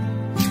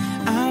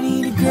 I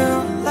need a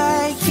girl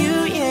like you,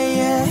 yeah,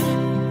 yeah.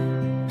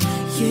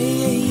 Yeah,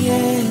 yeah,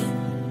 yeah.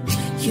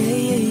 Yeah,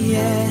 yeah,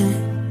 yeah.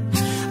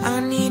 I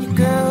need a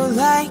girl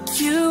like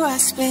you. I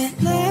spent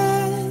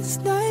last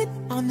night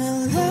on the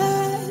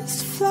last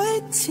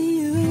flight to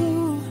you.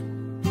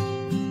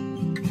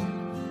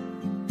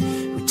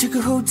 We took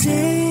a whole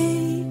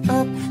day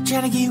up,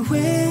 trying to get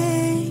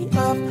way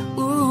up,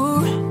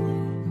 ooh.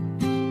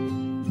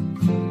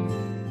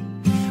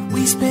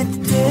 We spent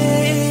the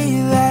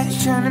daylight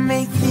trying to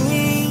make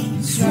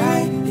things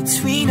right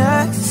between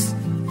us.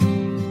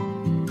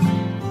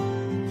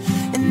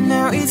 And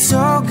now it's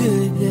all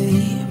good,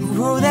 babe.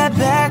 Roll that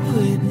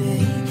backward,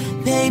 babe.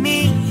 Pay me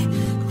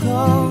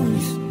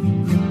close.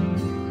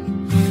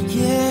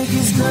 Yeah,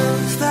 'cause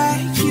girls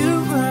like you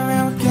run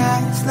around with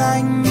guys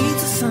like me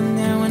till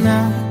sundown. When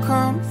I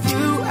come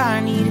through, I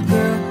need a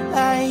girl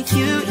like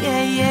you,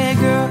 yeah, yeah.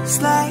 Girls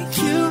like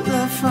you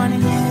love fun,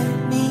 and yeah,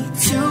 me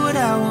too. What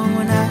I want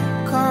when I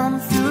come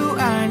through,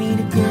 I need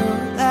a girl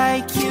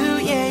like you,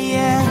 yeah,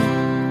 yeah.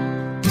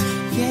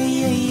 Yeah,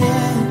 yeah,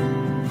 yeah.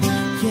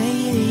 Yeah,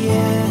 yeah,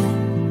 yeah.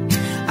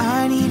 I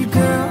need a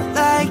girl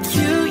like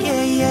you,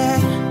 yeah, yeah.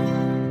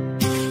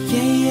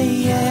 Yeah, yeah,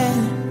 yeah.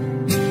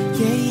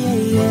 Yeah, yeah,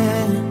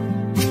 yeah.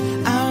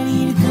 I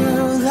need a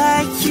girl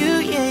like you,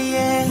 yeah,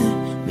 yeah.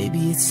 Maybe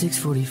it's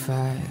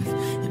 6:45,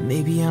 and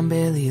maybe I'm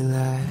barely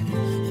alive,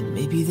 and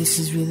maybe this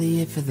is really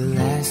it for the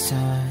last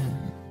time.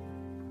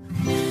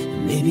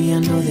 And maybe I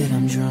know that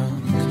I'm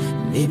drunk,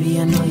 maybe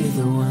I know you're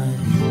the one,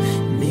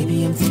 maybe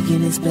I'm thinking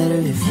it's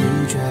better if you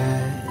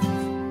drive.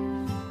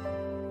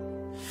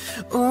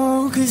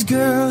 Oh, 'cause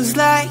girls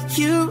like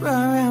you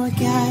run around with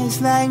guys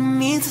like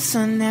me till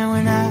sundown.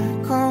 When I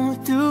come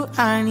through,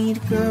 I need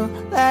a girl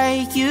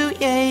like you,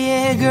 yeah,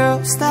 yeah.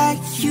 Girls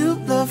like you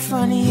love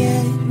funny,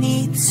 yeah.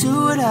 Need to do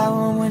what I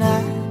want. When I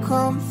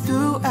come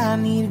through, I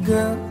need a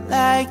girl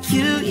like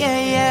you,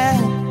 yeah, yeah.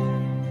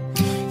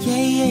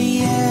 Yeah, yeah,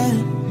 yeah.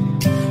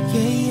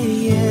 Yeah, yeah,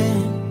 yeah.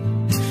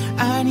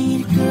 I need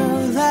a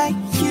girl like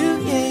you,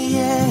 yeah,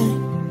 yeah.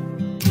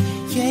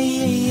 Yeah,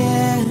 yeah,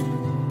 yeah.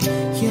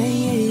 Yeah,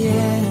 yeah,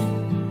 yeah.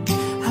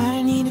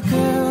 I need a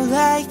girl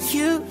like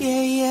you,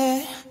 yeah, yeah.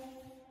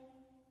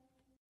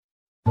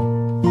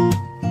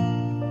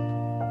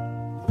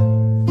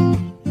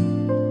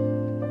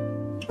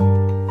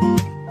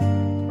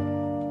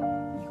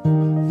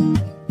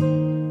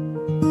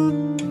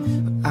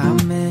 I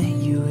met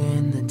you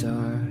in the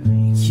dark,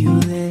 you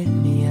lit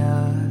me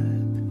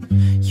up,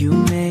 you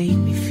made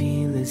me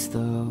feel as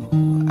though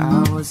I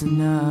was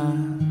enough.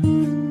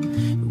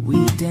 We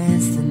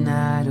danced the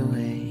night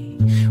away,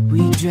 we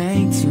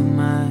drank too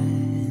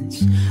much.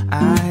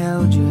 I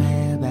held your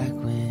hair back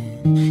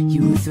when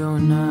you were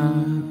throwing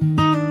up.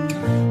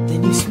 Then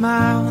you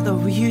smiled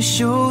over your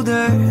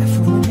shoulder.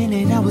 For a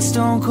minute I was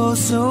stone cold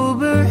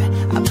sober.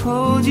 I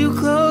pulled you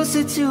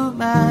closer to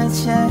my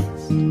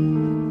chest,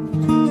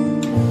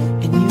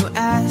 and you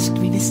asked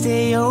me to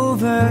stay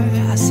over.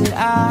 I said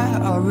I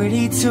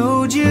already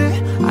told you,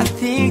 I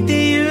think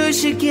that you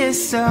should get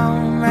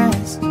some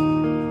rest.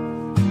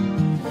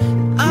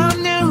 I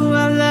knew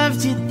I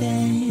loved you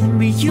then,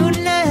 but you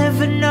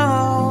never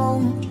know.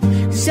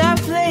 'Cause I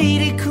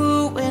played it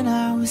cool when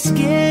I was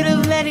scared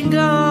of letting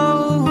go.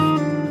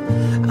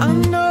 I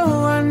know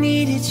I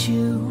needed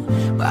you,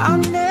 but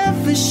I'll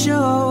never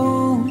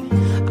show.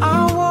 I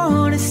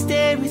wanna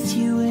stay with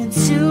you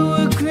until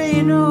we're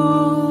growing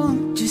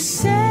old. Just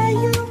say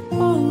you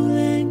won't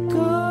let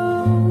go.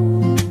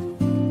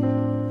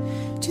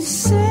 Just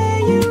say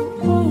you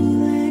won't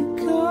let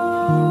go.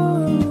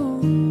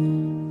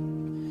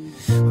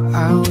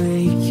 I'll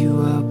wake you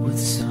up with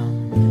some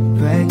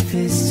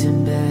breakfast in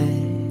bed.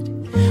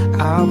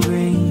 I'll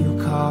bring you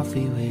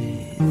coffee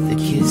with a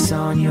kiss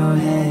on your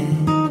head.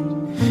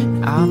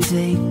 I'll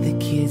take the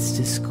kids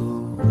to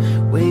school,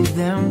 wave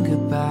them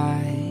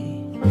goodbye.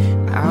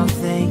 I'll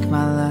thank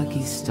my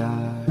lucky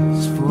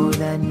stars for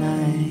that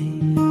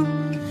night.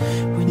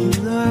 When you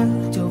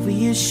looked over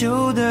your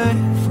shoulder,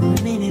 for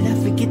a minute I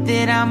forget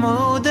that I'm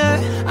older.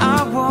 I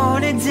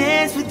wanna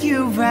dance with you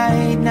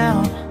right now.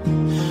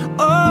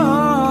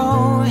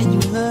 Oh, and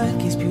you look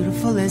as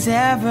beautiful as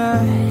ever,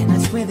 and I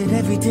swear that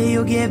every day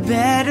you'll get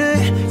better.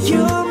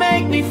 You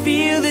make me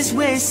feel this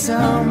way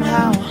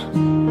somehow.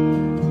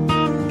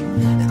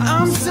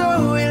 I'm so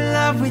in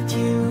love with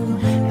you,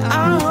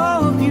 I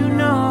hope you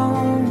know.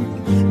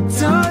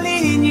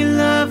 Darling, your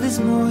love is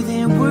more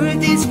than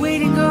worth its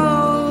weight in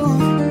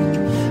gold.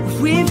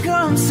 We've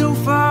come so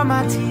far,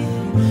 my dear,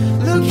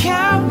 look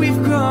how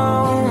we've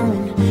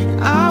grown.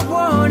 I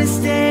wanna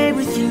stay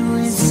with you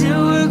until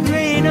we're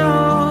growing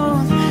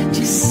old.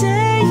 Just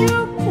say you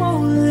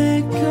won't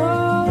let go.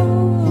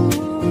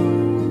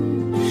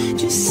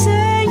 Just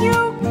say you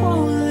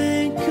won't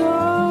let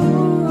go.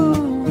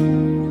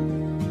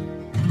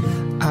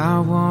 I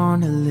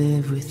wanna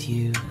live with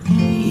you,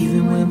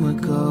 even when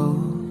we're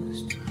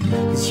ghosts.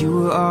 'Cause you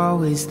were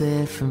always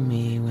there for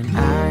me when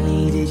I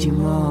needed you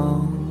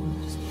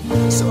most.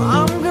 So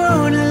I'm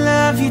gonna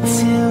love you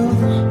till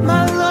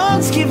my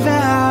lungs give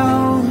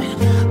out.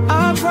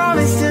 I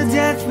promise till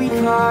death we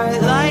part,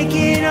 like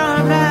in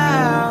our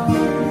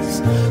vows.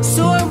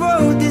 So I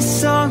wrote this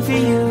song for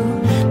you,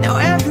 now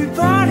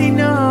everybody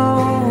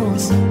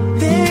knows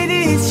that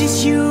it's just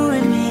you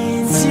and me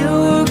until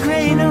we're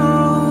growing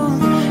old.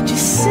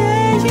 Just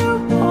say you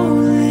won't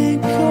let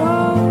go.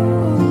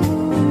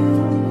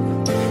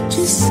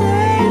 Just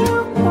say you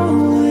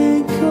won't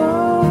let go.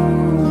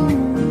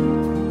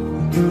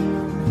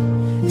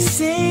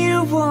 Say you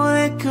won't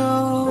let go.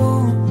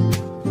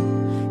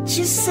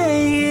 Just say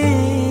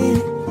it.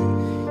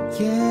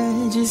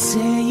 Yeah, just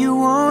say you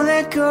won't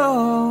let go.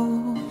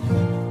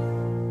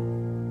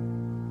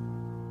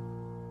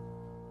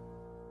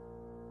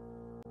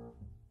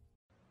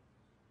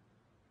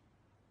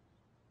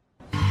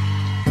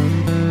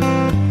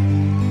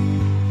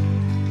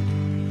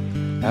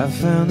 I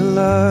found a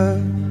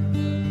love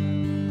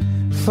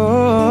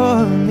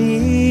for me.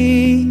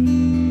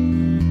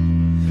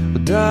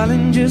 Well,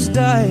 darling, just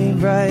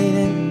dive right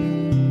in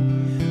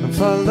and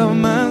follow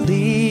my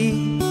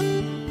lead.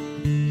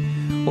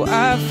 Well,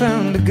 I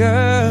found a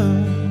girl,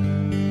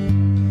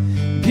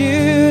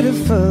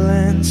 beautiful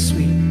and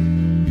sweet.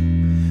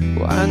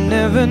 Well, I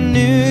never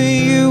knew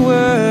you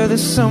were the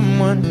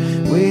someone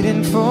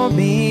waiting for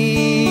me.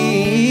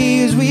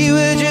 'Cause we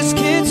were just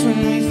kids when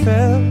we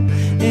fell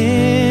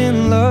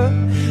in love.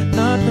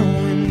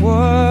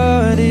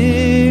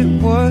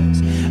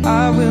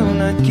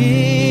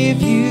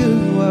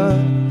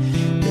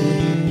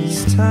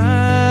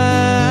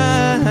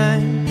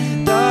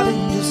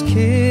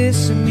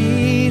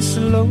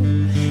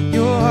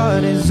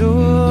 heart is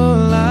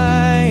all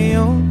I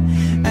own,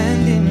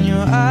 and in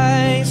your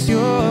eyes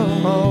you're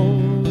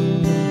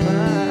holding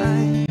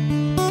mine.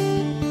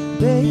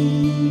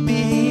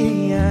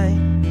 Baby,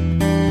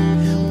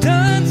 I'm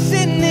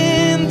dancing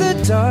in the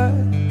dark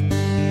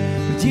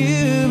with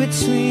you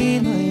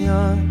between my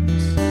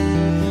arms,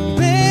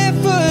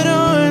 barefoot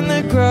on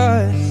the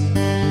grass,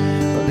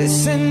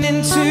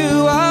 listening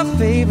to our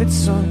favorite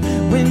song.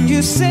 When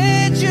you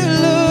said you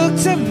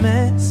looked a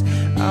mess,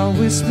 I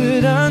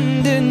whispered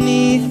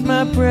underneath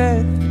my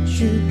breath, but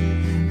you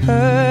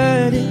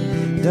heard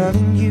it.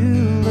 Darling, you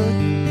look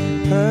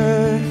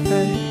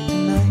perfect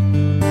tonight.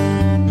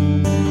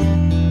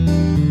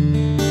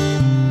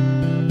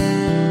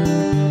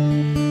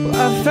 Well,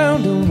 I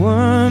found a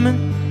woman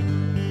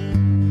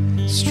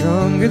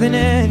stronger than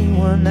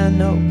anyone I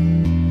know.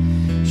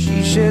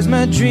 She shares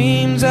my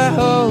dreams. I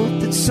hope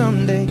that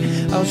someday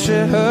I'll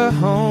share her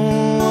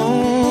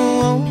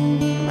home.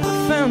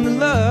 I found a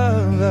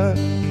lover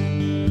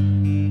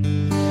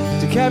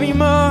to carry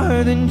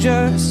more than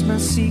just my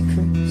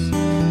secrets,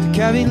 to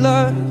carry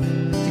love,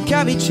 to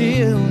carry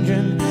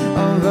children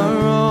of our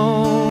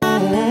own.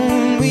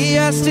 We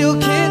are still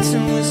kids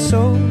and we're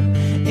so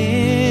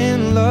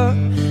in love,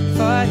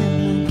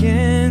 fighting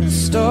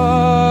against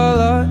all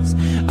odds.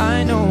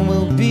 I know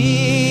we'll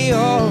be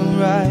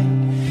alright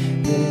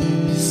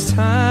this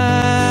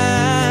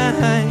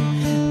time.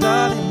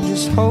 Darling,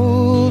 just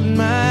hold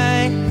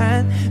my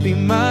hand, be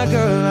my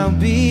girl, I'll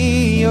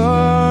be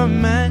your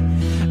man.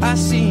 I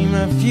see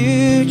my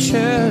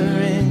future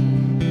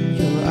in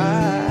your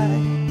eyes.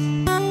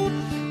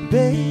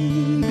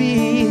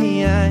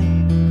 Baby,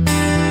 I'm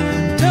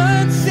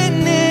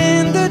dancing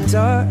in the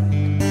dark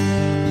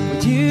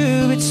with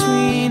you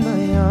between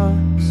my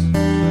arms,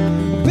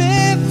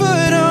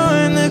 barefoot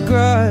on the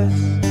grass,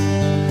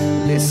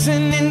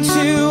 listening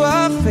to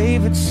our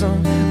favorite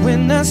song.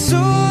 When I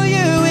saw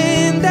you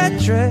in that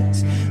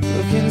dress,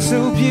 looking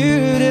so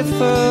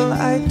beautiful,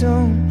 I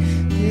don't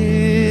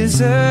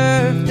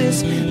deserve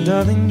this.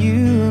 Darling,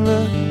 you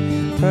look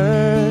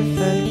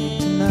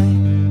perfect tonight.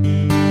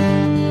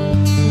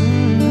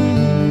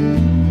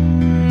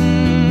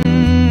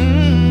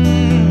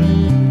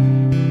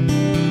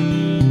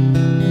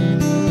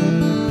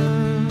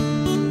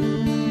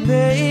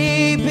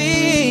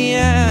 Baby,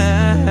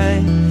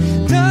 I'm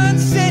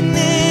dancing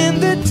in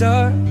the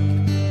dark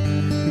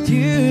with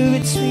you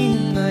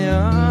between my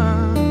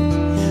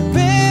arms,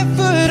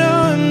 barefoot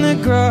on the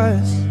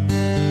grass,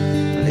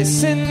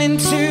 listening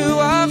to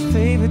our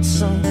favorite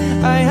song.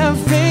 I have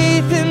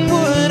faith in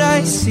what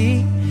I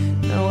see.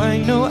 Now I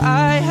know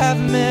I have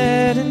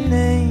met an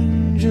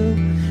angel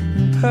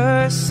in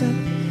person,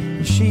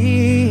 and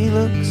she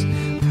looks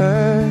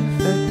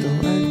perfect.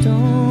 Though I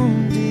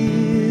don't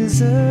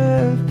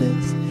deserve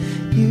this,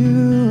 you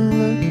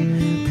look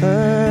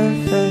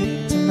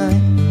perfect tonight.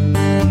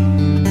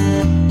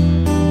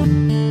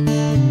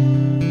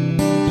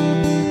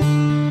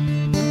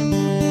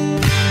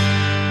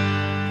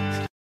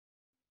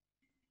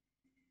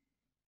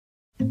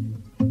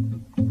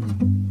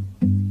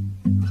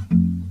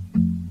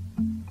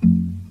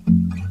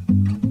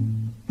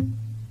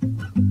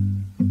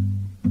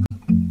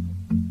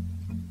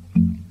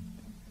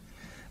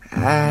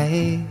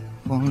 I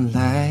won't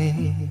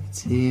lie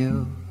to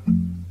you,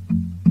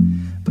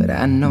 but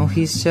I know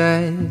he's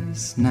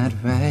just not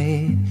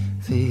right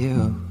for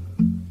you.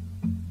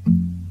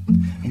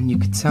 And you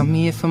could tell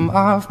me if I'm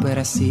off, but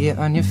I see it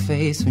on your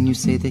face when you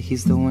say that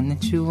he's the one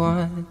that you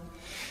want.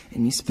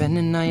 And you're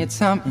spending all your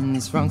time in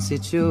this wrong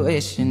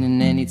situation,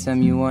 and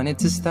anytime you want it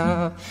to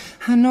stop,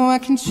 I know I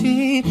can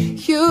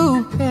treat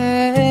you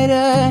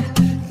better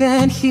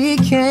than he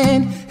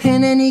can.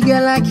 And any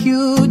girl like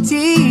you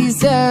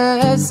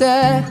deserves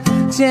a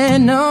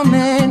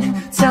gentleman.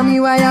 Tell me,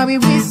 why are we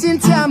wasting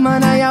time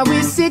on I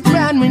always sit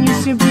around when you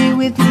should be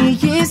with me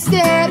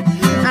instead?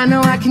 I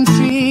know I can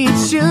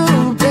treat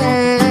you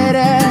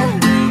better,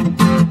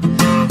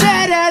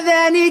 better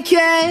than he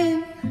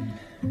can.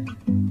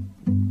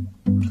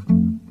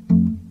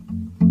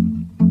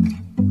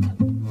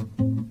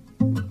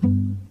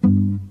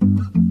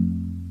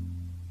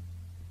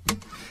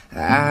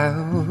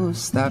 I'll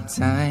stop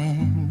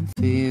time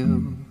for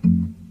you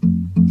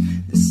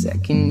the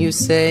second you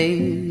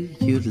say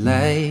you'd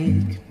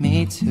like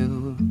me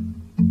to.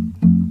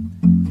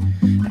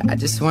 I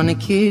just wanna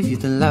give you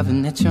the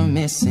loving that you're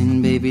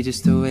missing, baby,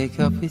 just to wake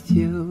up with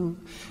you.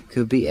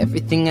 Could be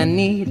everything I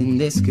need, and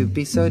this could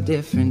be so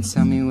different.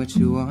 Tell me what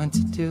you want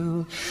to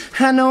do.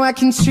 I know I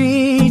can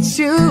treat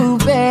you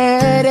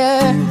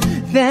better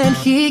than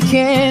he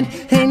can.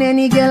 And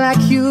any girl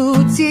like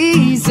you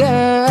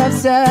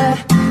deserves a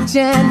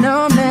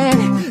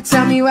gentleman.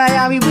 Tell me, why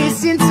are we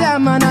wasting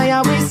time on I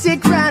always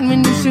sit around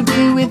when you should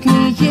be with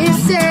me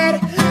instead?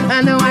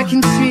 I know I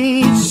can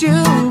treat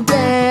you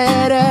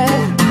better,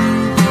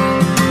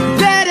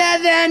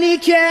 better than he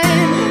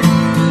can,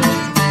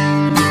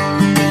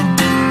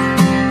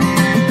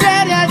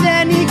 better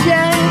than he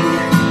can.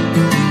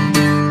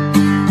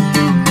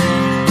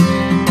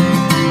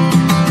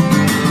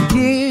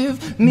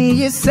 Give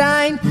me a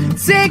sign,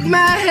 take my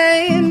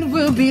hand,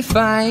 be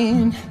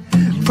fine.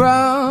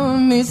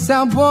 Promise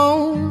I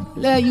won't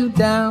let you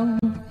down.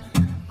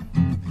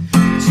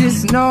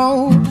 Just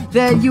know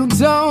that you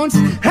don't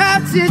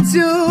have to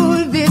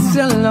do this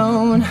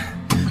alone.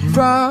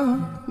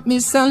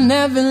 Promise I'll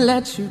never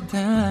let you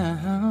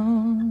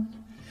down.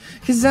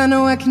 'Cause I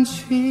know I can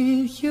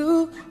treat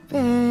you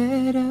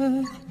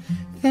better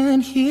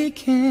than he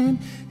can.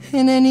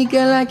 And any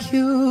girl like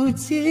you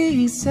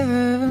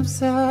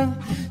deserves a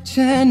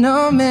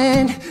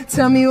gentleman.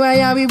 Tell me why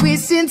are we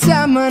wasting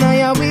time on all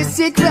your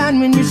wasted grind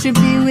when you should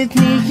be with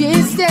me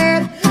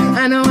instead.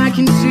 I know I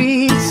can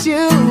treat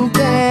you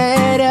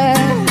better,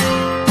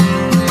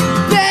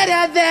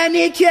 better than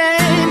he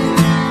can,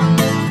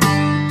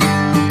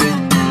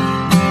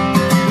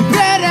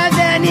 better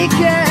than he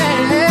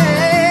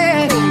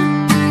can,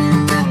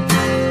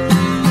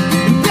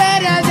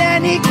 better than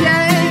he can.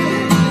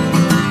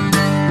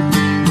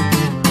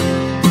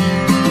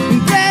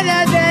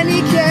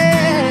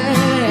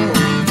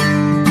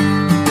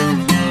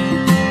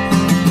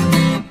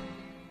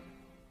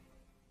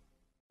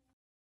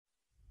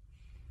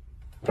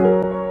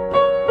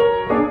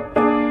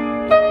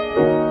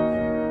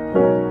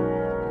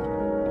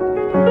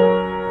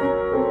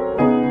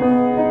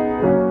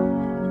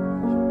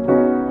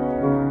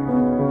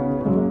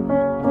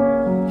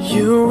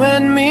 You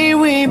and me,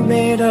 we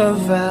made a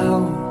vow,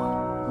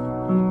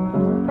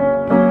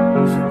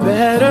 for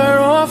better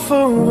or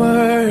for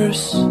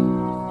worse.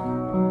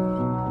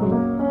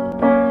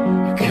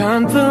 I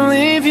can't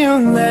believe you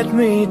let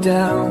me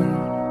down,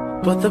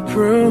 but the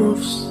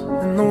proof's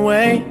in the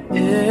way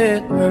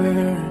it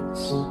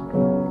hurts.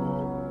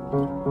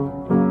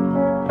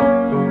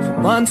 For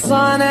months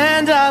on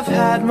end I've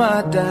had my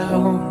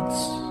doubts,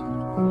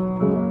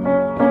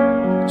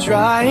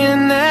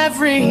 drying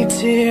every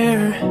tear.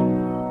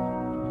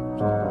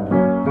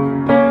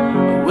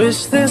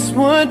 Wish this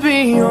would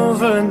be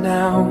over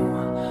now,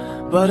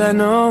 but I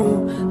know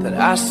that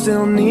I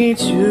still need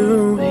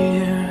you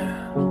here.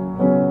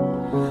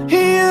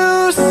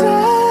 You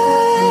say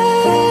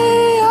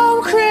I'm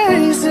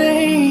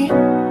crazy,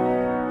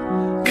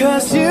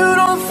 'cause you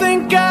don't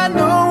think I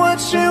know what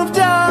you've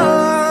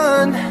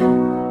done.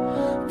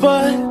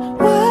 But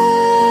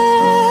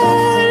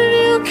when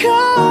you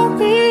call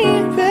me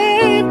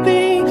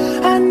baby,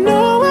 I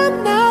know I'm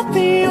not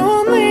the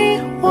only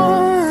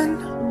one.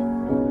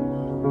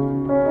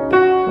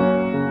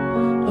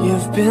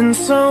 You've been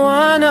so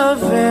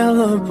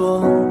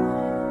unavailable.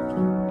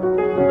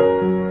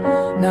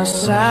 Now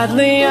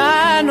sadly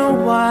I know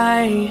why.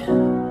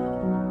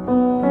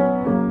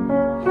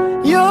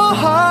 Your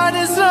heart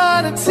is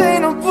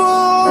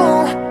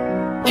unattainable,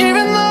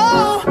 even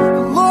though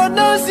the Lord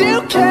knows you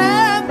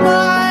can't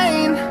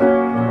mind.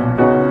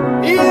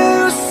 You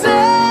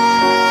say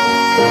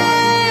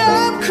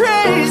I'm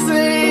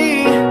crazy,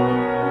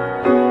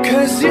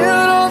 'cause you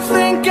don't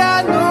think I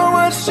know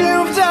what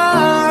you've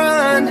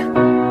done.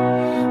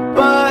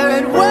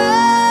 But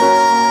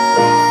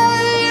when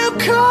you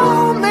call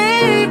me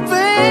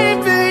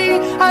baby,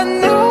 I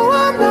know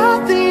I'm not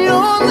the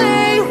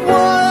only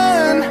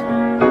one.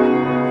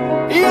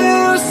 You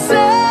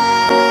say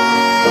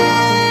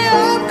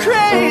I'm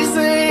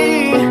crazy,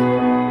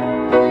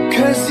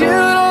 'cause you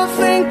don't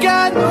think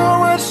I know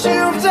what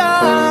you've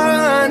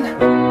done.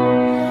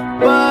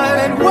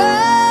 But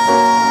when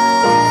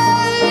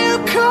you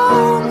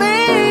call me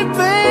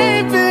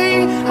baby,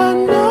 I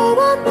know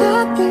I'm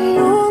not the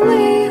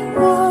only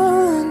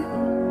one.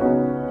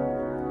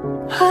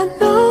 I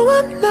know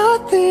I'm not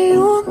the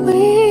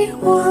only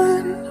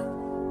one.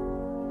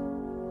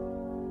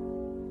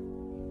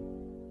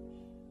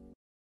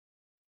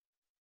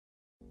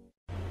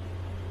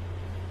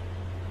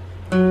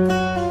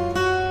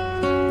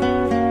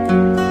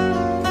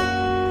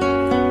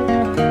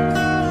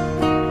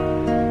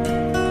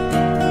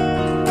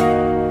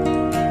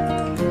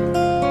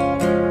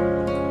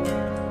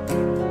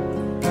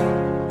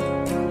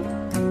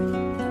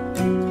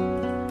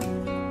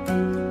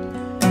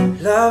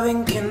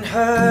 Loving can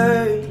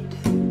hurt.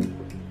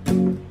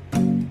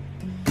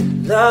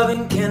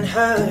 Loving can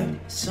hurt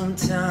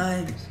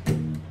sometimes,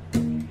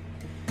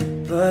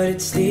 but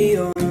it's the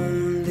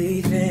only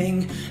thing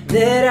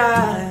that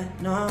I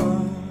know.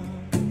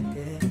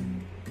 Yeah.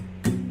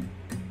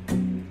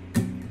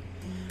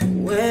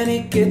 When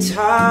it gets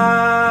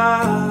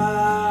hard,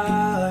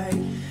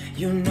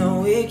 you know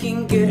it can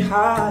get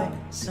hard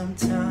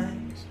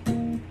sometimes.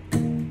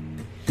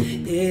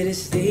 It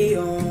is the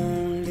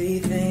only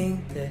thing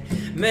that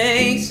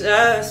makes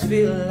us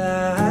feel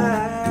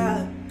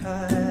alive.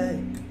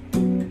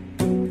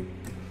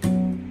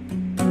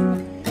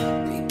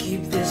 We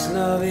keep this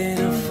love in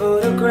a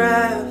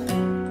photograph.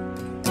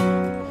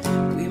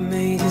 We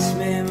made these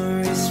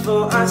memories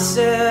for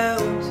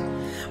ourselves,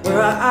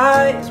 where our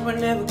eyes were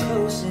never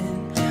closing,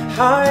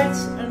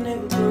 hearts are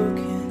never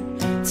broken,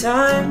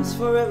 time's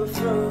forever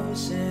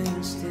frozen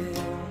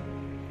still.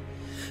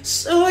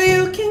 So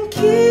you can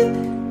keep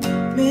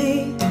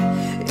me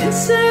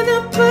inside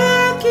the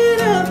pocket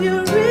of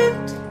your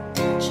ripped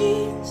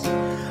jeans,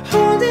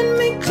 holding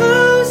me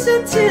closer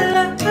till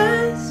our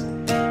eyes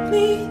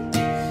meet.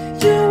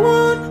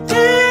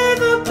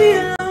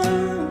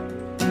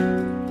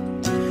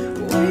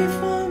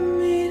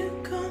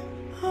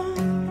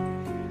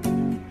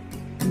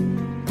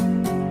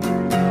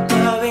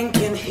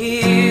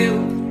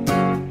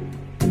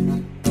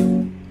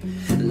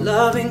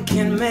 Loving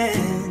can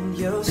mend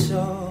your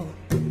soul,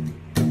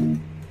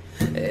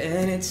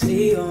 and it's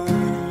the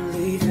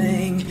only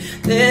thing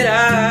that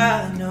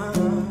I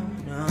know.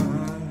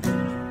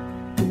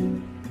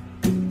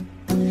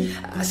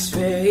 I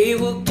swear it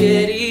will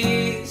get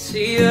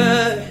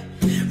easier.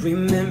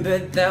 Remember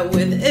that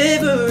with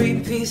every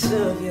piece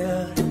of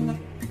you,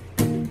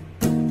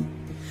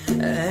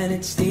 and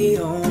it's the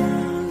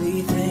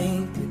only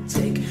thing we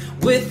take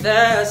with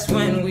us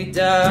when we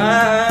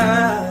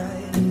die.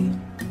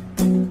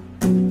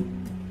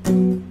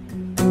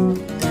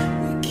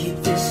 We keep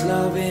this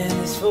love in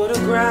these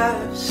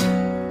photographs.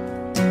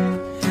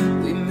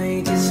 We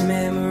made these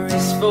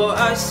memories for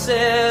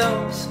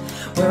ourselves,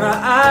 where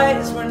our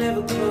eyes were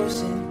never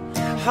closing,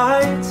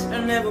 hearts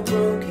are never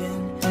broken,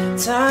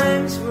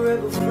 time's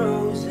forever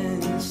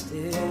frozen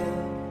still.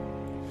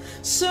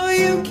 So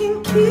you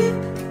can keep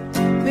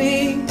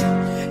me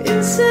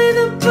inside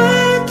the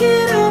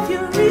pocket of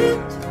your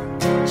ripped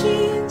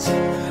jeans,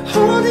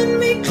 holding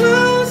me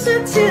closer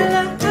till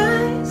our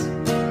eyes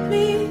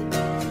meet.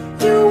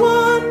 You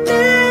won't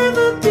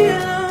never be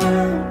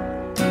alone.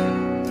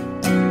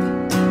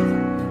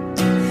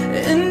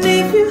 And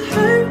if you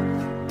hurt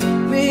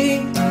me,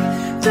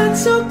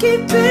 that's okay,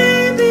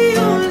 baby.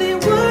 Only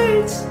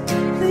words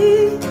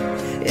leave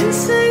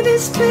inside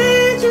these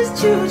pages.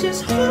 You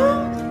just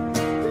hold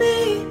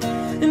me,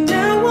 and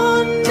I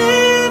won't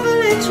never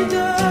let you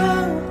go.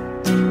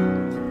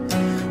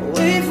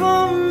 Wait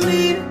for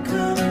me to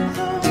come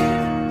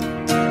home.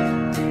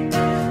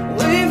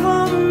 Wait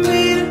for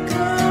me to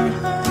come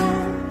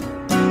home.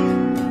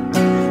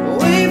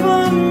 Wait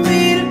for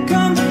me to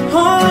come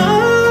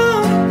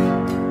home.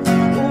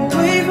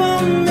 Wait for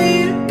me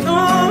to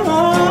come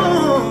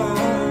home.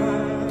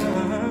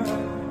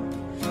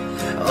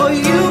 Oh,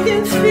 you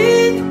can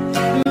fit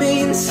me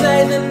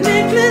inside the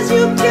necklace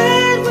you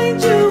got when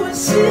you were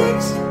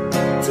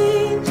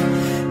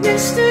 16,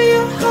 next to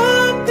your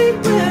heartbeat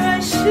where I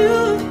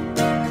should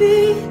be.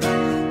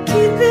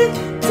 Keep it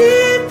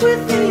deep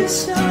within your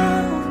soul.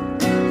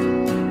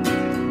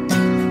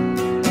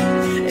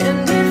 And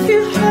if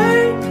you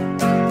hurt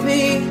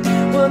me,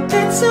 well,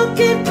 that's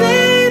okay,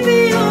 baby.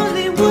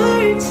 Only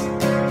words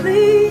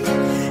leave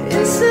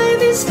inside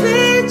these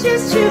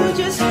pages. You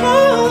just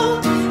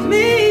hold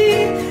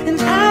me, and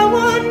I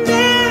won't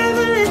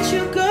never let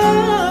you go.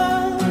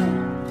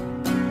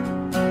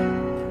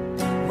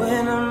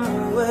 When I'm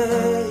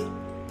away,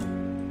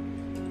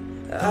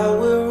 I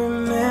will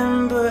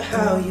remember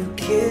how you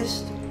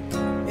kissed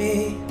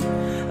me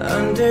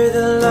under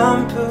the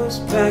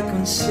lamppost back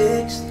on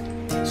 6th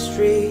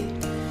Street,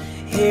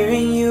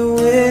 hearing you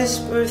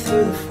whisper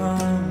through the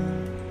phone.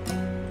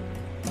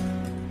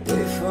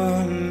 Wait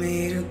for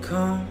me to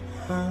come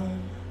home.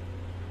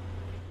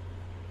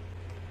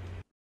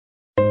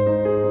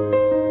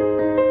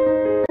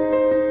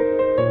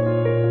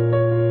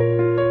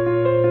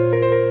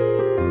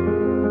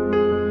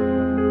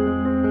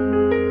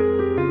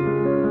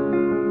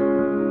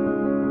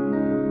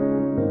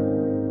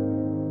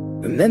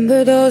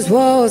 Remember those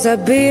walls I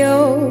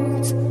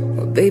built?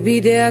 Well, baby,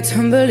 they are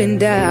tumbling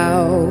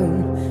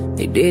down.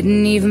 They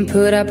didn't even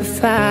put up a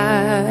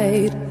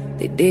fight.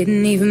 They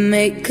didn't even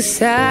make a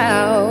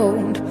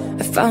sound.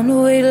 I found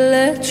a way to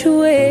let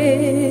you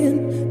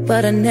in,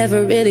 but I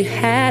never really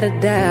had a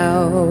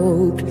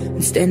doubt.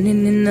 I'm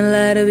standing in the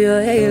light of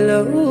your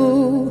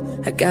halo.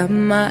 I got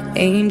my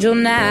angel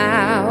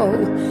now.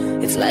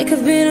 It's like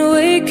I've been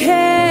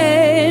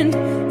awakened.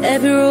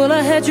 Every rule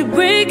I had you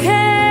breaking.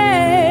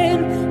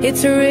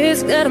 It's a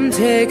risk that I'm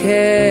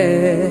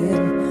taking.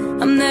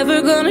 I'm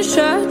never gonna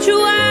shut you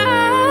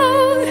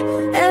out.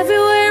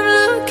 Everywhere I'm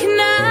looking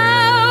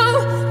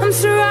now, I'm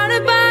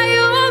surrounded by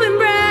your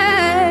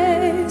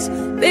embrace.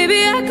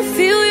 Baby, I can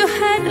feel your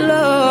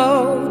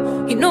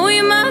halo. You know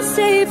you're my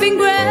saving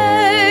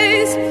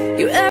grace.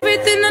 You're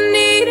everything I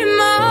need and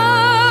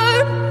more.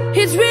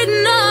 It's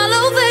written all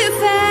over your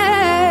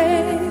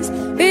face.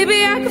 Baby,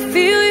 I can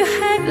feel your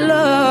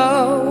halo.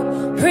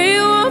 Pray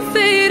you won't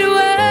fade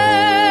away.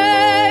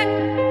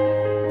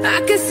 I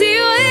can see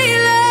your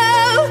halo,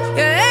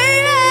 your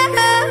halo.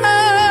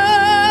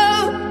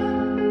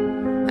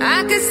 I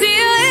can see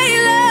your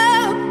halo,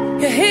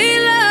 your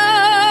halo.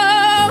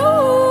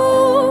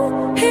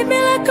 Hit me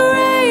like a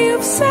ray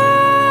of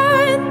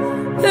sun,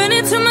 burn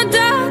into my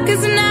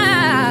darkest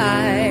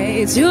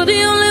nights. You're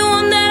the only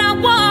one that I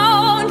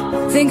want.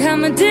 Think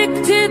I'm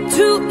addicted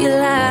to your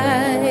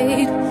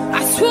light.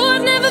 I swore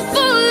I'd never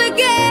fall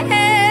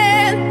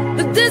again,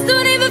 but this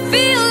don't even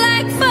feel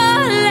like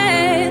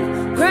falling.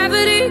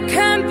 Gravity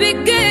can't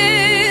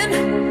begin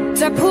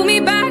to pull me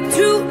back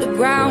to the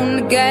ground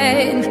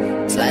again.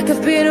 It's like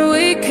I've been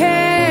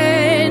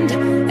awakened.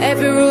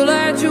 Every rule I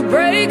had to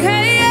break,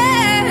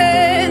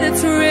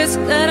 it's a risk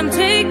that I'm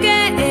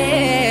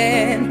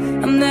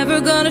taking. I'm never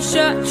gonna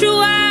shut you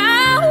out.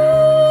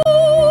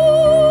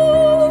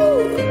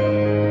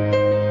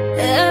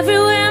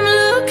 Everywhere I'm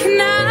looking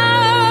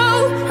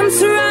now, I'm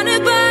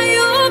surrounded by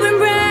your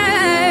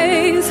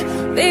embrace.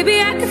 Baby,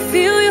 I can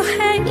feel your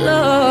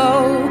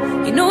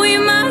halo. You know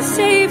you're my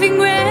saving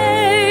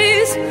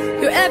grace.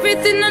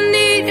 everything I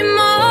need and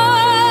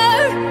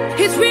more.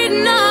 It's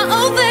written all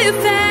over your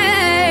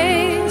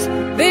face.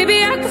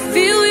 Baby, I can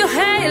feel your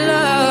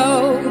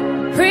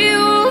halo. Pray it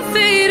won't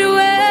fade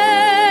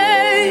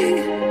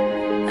away.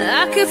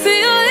 I can feel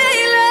your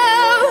halo,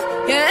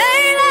 your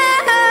halo.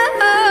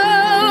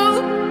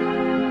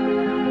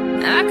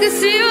 I can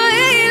see your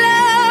halo,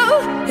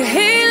 your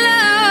halo.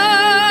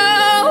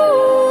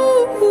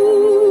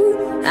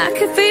 I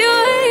can feel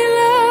your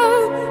halo,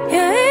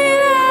 your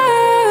halo.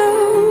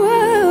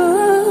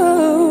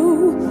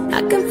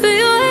 I can feel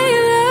your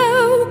halo,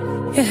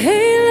 your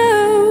halo.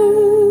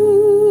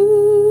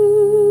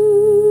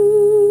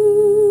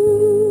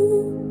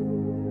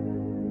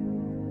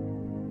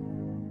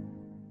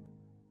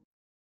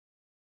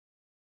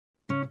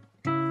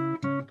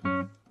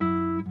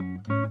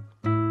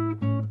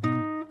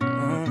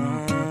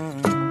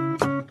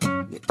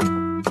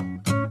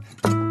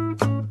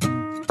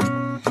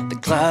 The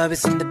club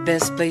isn't the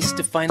best place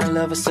to find a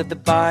lover, so the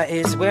bar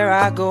is where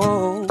I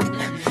go.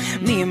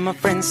 Me and my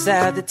friends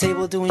sat at the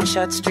table doing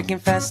shots, drinking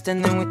fast,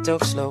 and then we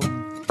talk slow.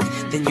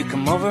 Then you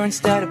come over and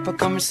start up a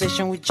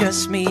conversation with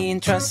just me,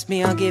 and trust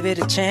me, I'll give it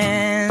a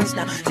chance.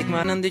 Now take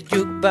mine on the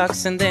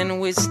jukebox and then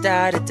we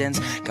start to dance.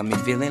 Got me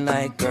feeling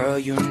like, girl,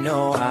 you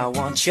know I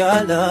want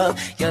your love.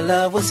 Your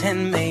love was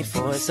handmade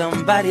for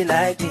somebody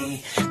like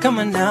me. Come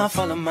on now,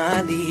 follow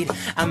my lead.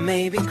 I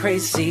may be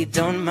crazy,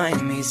 don't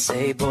mind me.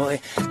 Say, boy,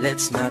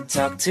 let's not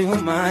talk too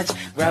much.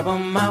 Grab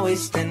on my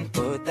waist and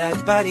put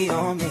that body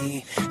on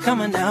me. Come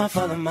on now,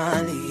 follow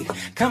my lead.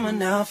 Come on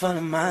now,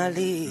 follow my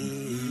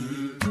lead.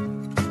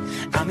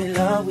 I'm in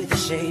love with the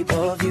shape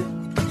of you.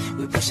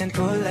 We push and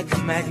pull like a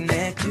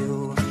magnet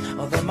do.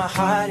 Although my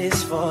heart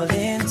is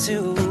falling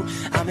too,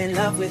 I'm in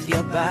love with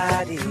your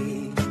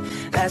body.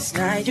 Last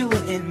night you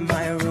were in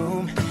my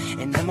room,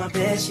 and on my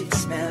bed she'd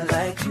smell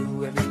like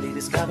you. Every day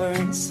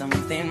discovering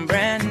something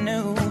brand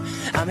new.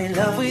 I'm in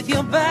love with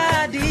your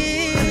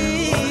body,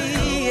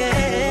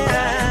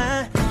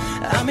 yeah.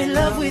 I'm in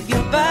love with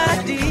your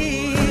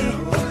body.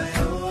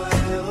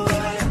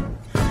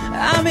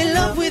 I'm in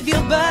love with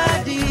your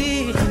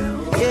body.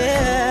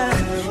 Yeah,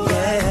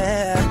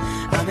 yeah,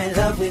 I'm in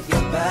love with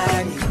your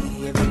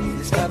body. Every day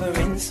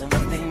discovering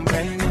something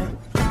brand new.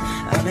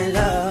 I'm in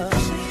love.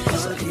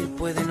 Salir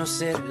puede no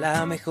ser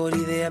la mejor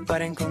idea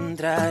para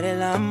encontrar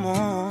el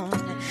amor.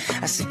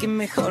 Así que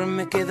mejor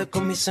me quedo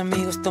con mis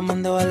amigos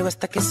tomando algo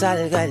hasta que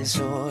salga el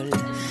sol.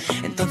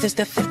 Entonces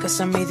te acercas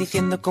a mí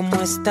diciendo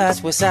cómo estás,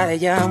 pues ahora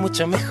ya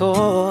mucho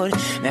mejor.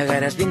 Me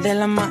agarras bien de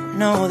la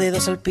mano,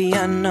 dedos al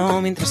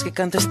piano, mientras que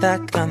canto esta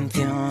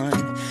canción.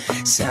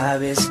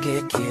 Sabes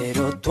que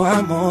quiero tu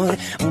amor,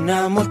 un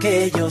amor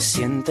que yo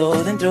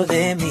siento dentro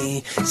de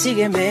mí.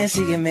 Sígueme,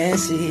 sígueme,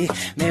 sí,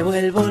 me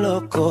vuelvo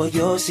loco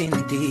yo sin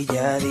ti,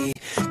 ya di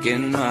que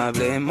no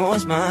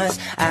hablemos más.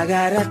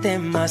 Agárrate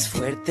más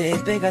fuerte,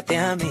 pégate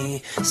a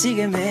mí.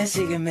 Sígueme,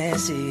 sígueme,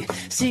 sí,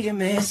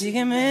 sígueme,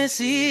 sígueme,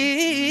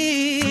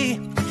 sí.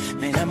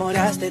 Me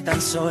enamoraste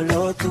tan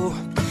solo tú,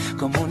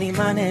 como un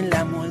imán en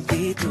la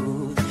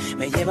multitud.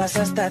 Me llevas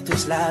hasta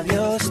tus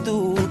labios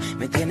tú,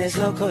 me tienes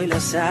loco y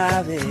lo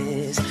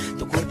sabes.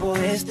 Tu cuerpo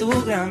es tu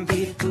gran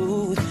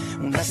virtud,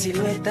 una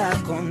silueta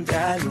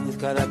contra luz.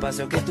 Cada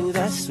paso que tú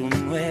das un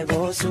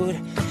nuevo sur.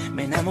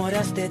 Me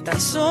enamoraste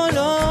tan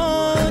solo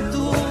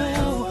tú.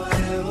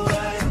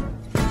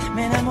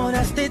 Me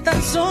enamoraste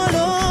tan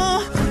solo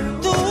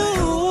tú.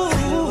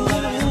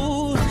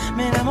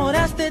 Me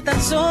enamoraste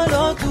tan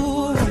solo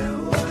tú.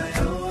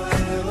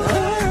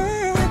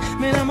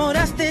 Me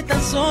enamoraste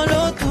tan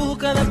solo tú.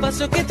 Cada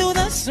paso que tú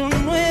das un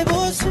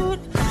nuevo sur.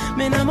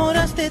 Me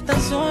enamoraste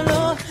tan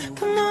solo.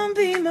 Come on,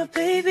 be my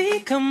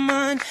baby, come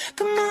on.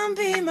 Come on,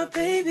 be my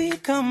baby,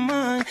 come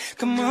on.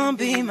 Come on,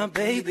 be my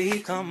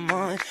baby, come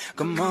on.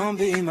 Come on,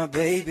 be my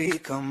baby,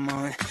 come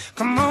on.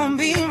 Come on,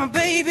 be my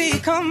baby,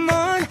 come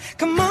on.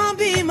 Come on,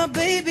 be my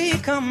baby,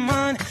 come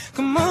on.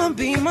 Come on,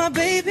 be my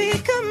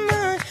baby, come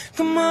on.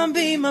 Come on,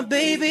 be my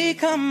baby,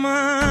 come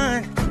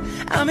on.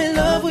 I'm in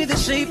love with the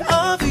shape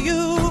of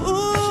you,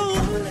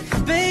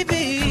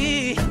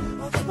 baby.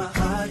 My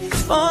heart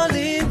is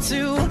falling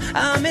too.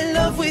 I'm in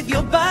love with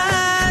your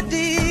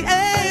body,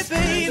 hey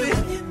baby.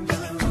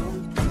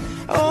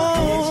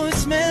 Oh, it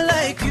smells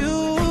like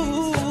you.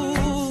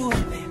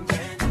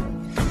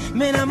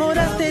 Me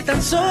enamoraste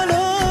tan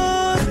solo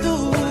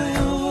tú.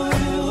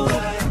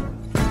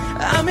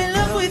 I'm in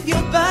love with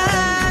your body.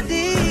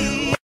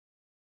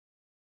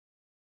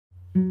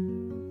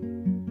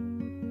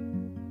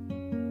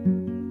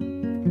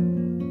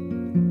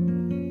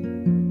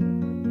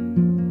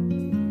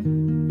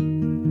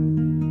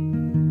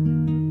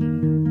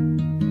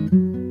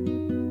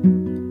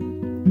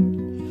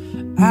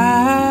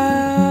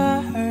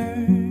 I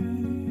heard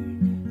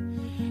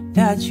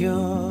that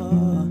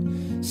you're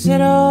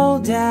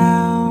settled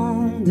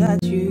down,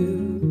 that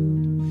you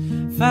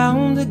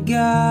found a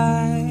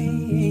guy,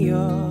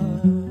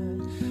 you're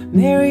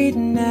married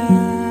now.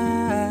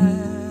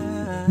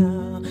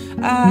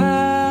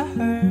 I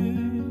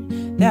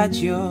heard that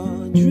your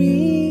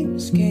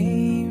dreams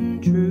came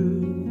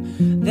true,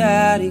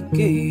 that it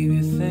gave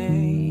you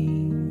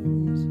things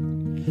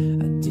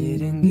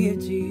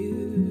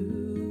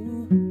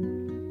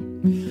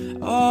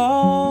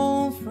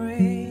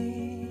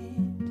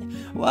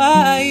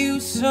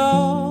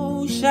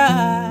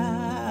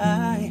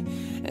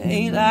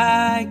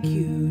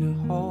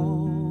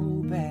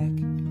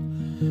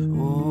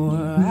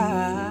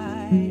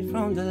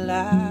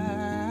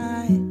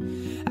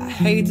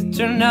hate to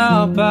turn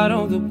up out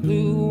of the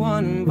blue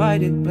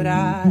uninvited, but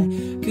I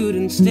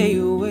couldn't stay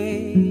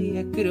away,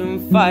 I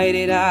couldn't fight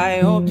it. I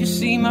hope you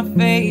see my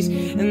face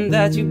and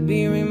that you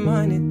be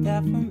reminded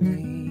that for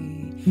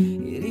me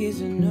it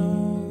isn't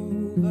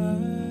over.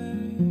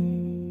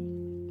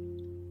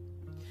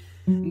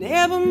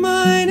 Never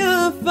mind,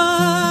 I'll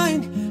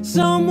find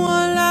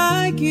someone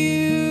like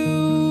you.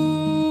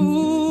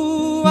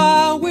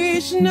 I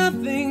wish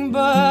nothing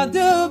but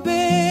the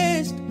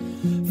best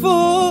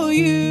for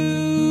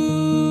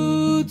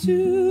you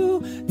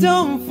too.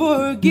 Don't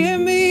forgive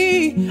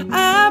me,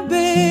 I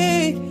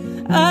beg.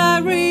 I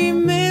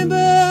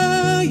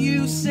remember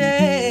you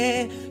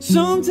said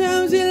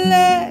sometimes it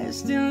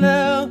lasts in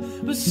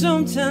love, but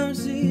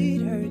sometimes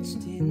it hurts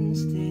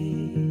instead.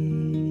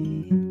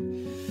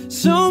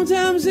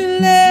 Sometimes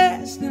it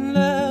lasts in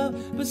love,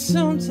 but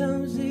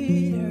sometimes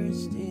it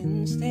hurts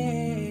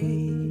instead.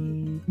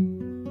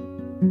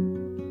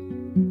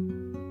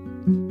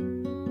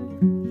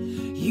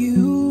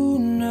 You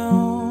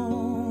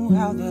know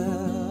how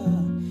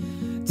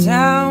the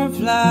time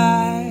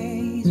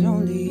flies.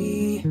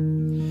 Only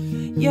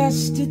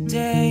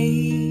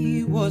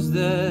yesterday was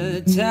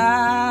the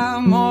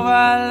time of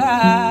our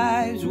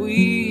lives.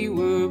 We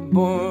were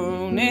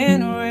born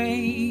and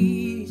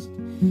raised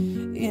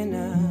in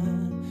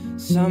a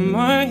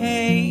summer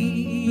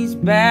haze,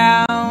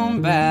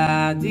 bound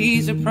by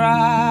the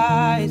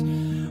surprise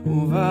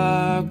of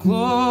our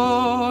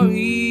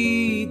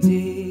glory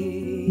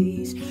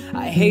days.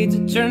 I hate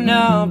to turn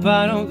up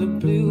out of the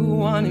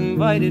blue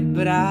uninvited,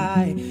 but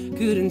I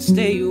couldn't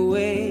stay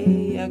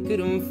away, I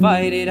couldn't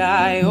fight it.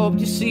 I hope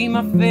you see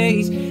my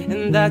face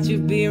and that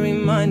you'd be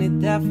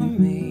reminded that for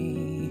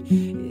me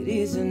it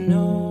isn't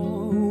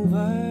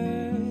over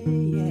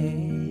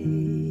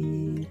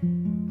yet.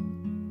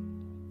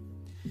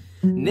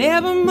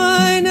 Never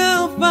mind,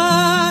 I'll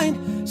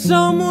find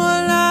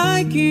someone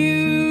like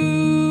you.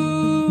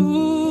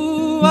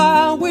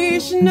 I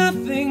wish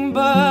nothing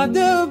but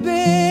the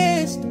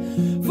best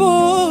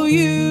for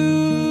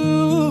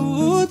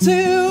you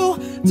too.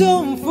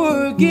 Don't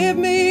forgive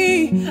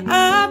me,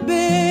 I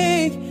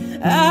beg.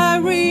 I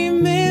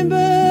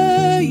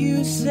remember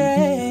you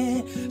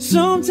said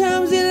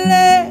sometimes it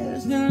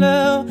lasts in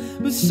love,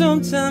 but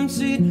sometimes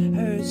it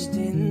hurts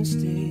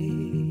instead.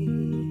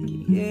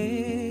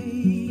 Yeah.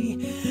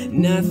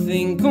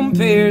 Nothing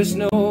compares,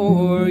 no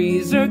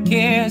worries or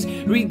cares,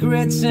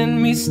 regrets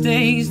and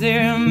mistakes,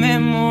 their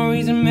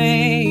memories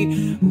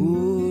made.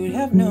 Would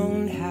have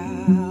known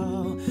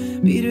how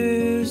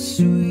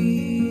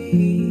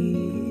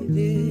bittersweet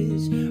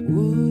this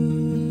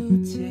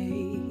would taste.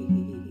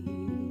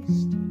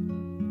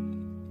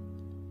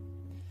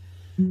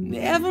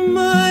 Never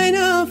mind,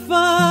 I'll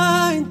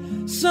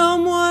find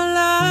someone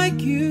like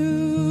you.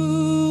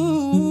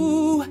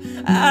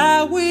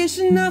 I wish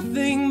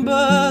nothing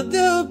but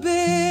the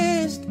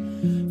best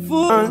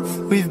for.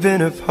 We've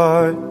been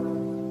apart.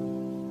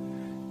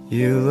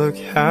 You look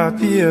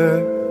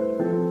happier.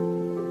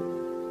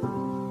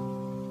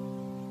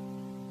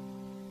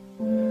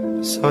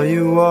 Saw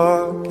you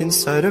walk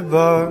inside a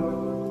bar.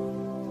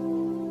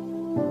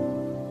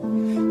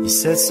 You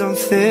said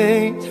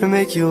something to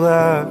make you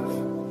laugh.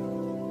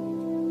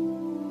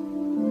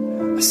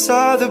 I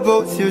saw that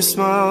both your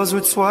smiles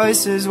were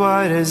twice as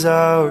wide as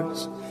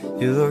ours.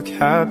 You look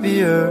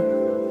happier,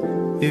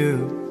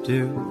 you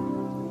do.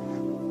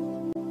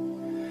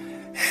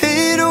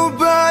 Ain't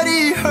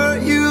nobody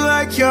hurt you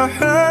like I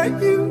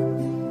hurt you,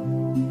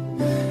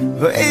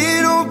 but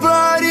ain't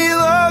nobody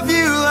love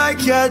you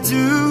like I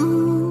do.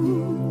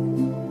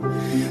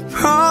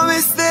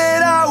 Promise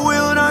that I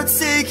will not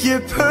take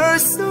it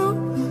personal,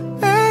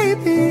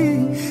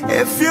 baby,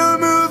 if you're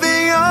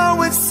moving on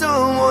with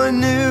someone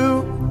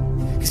new.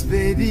 Cause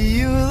baby,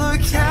 you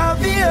look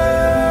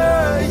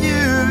happier,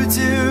 you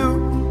do.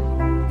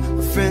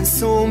 My friends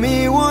told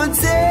me one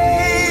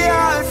day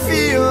I'd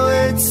feel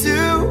it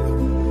too,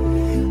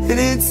 and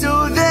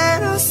until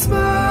then I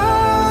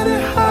smile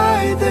to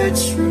hide the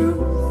truth.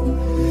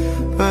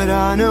 But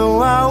I know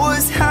I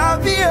was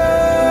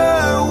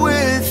happier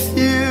with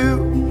you.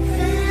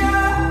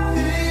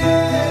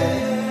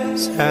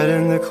 Sat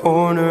in the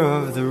corner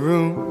of the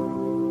room,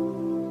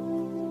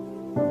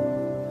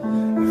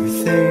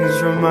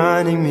 everything's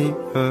reminding me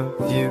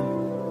of you.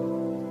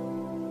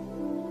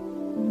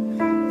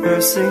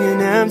 Nursing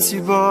an empty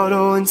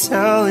bottle and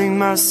telling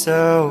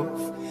myself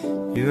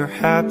you're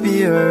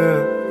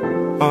happier,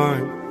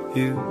 aren't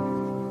you?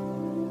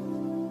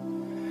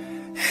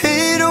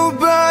 Ain't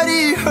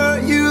nobody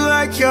hurt you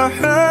like I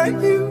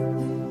hurt you,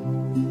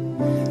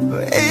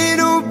 but ain't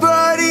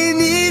nobody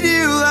need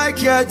you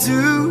like I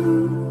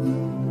do.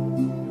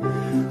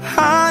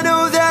 I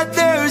know that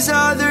there's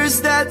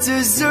others that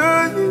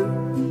deserve you,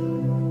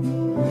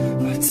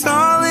 but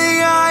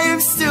darling, I am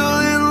still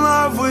in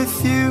love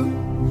with you.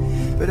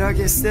 But I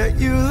guess that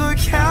you look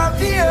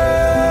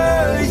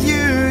happier,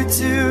 you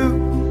do.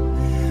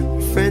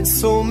 My friends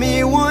told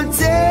me one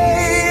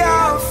day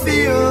I'll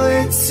feel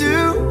it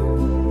too.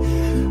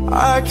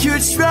 I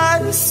could try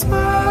to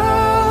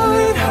smile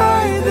and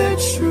hide the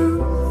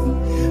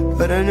truth,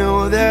 but I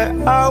know that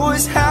I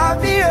was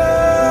happier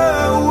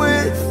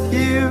with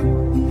you.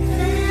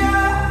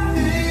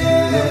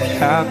 Look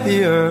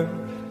happier,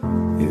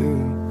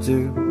 you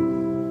do.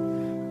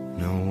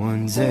 No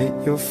one's at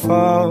your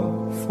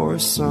fault for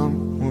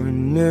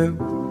someone new,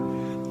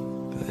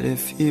 but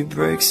if he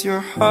breaks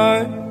your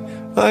heart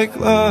like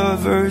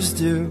lovers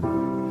do,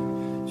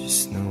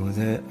 just know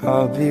that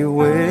I'll be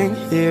waiting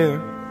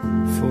here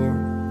for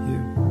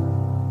you.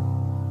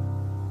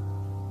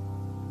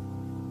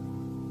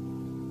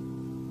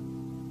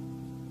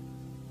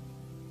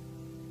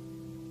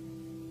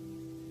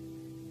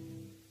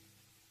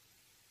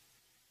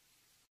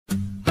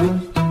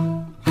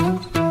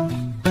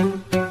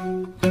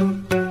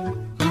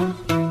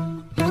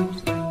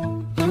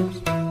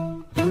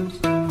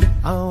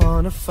 I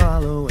wanna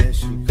follow where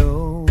she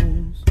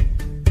goes.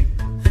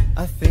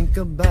 I think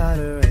about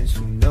her and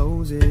she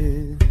knows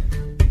it.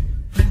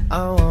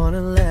 I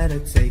wanna let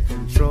her take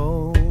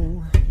control,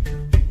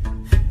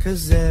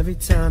 'cause every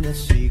time that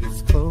she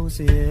gets close,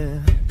 yeah,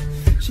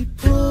 she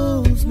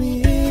pulls me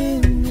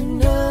in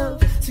enough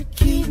to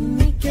keep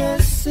me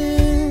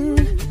guessing.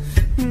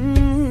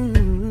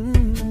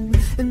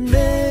 And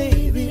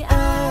maybe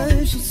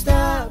I should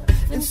stop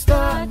and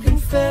start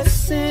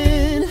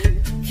confessing.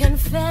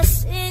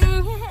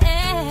 Confessing,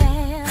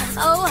 yeah.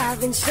 Oh, I've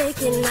been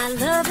shaking. I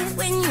love it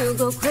when you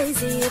go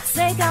crazy. You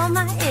take all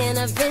my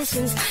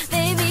inhibitions.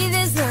 Baby,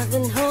 there's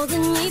nothing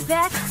holding me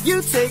back.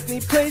 You take me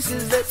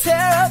places that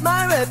tear up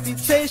my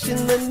reputation,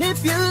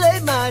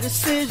 manipulate my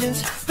decisions.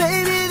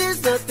 Baby,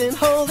 there's nothing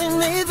holding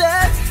me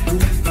back.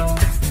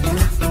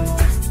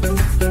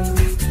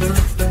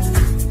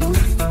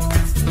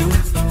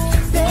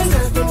 There's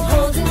nothing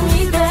holding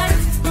me back.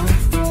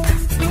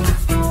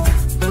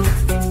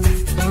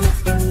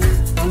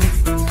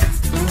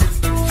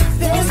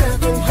 There's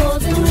nothing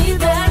holding me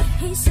back.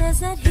 He says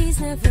that he's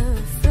never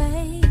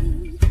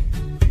afraid.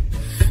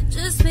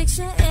 Just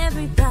picture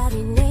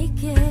everybody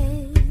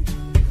naked.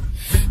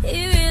 He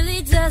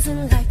really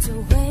doesn't like to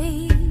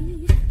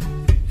wait.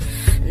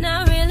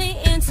 Not really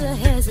into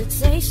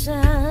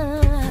hesitation.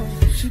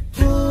 She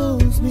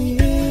pulls me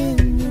in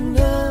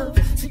enough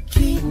to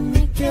keep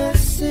me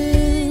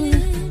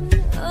guessing.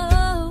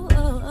 Oh,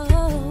 oh,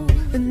 oh.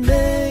 And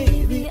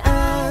maybe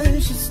I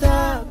should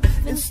stop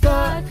and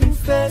start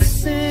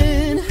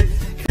confessing.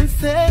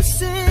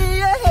 Confessing,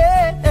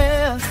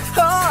 yeah.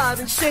 Oh, I've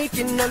been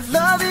shaking. I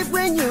love it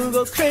when you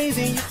go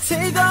crazy. You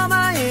take all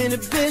my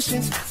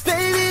inhibitions.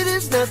 Baby,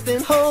 there's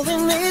nothing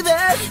holding me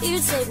back. You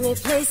take me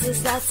places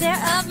that tear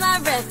up my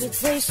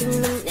reputation,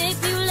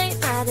 manipulate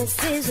my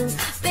decisions.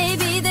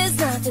 Baby, there's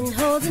nothing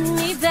holding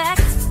me back.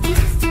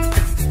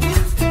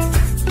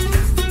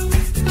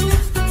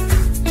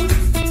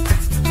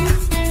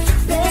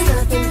 There's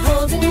nothing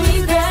holding me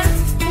back.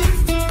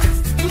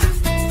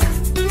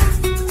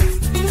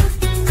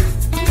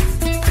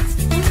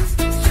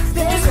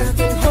 There's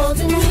nothing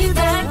holding me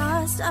back.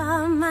 Lost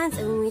our minds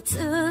and we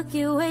took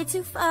it way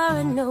too far.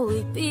 I know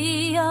we'd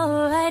be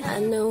alright. I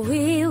know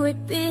we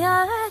would be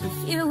alright if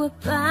you were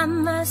by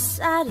my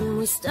side. And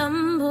we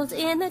stumbled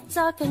in the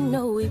dark. I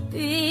know we'd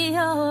be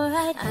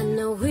alright. I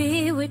know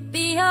we would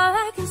be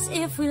alright. 'Cause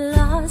if we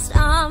lost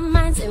our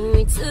minds and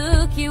we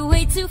took it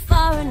way too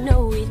far, I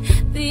know we'd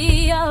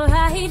be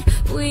alright.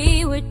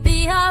 We would be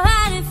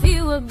alright if you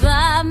were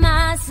by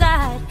my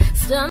side.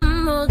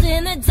 Stumbled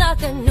in the dark.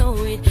 I know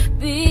we'd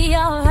be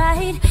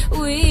alright.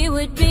 We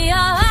would be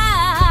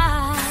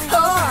alright.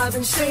 Oh, I've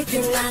been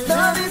shaking. I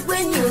love it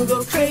when you go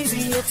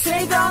crazy. You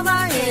take all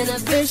my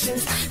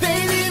inhibitions.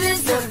 Baby,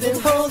 there's nothing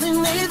holding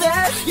me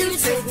back. You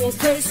take me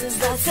places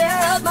that tear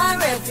up my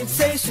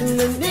reputation,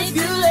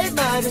 manipulate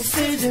my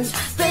decisions.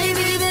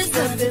 Baby, there's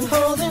nothing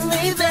holding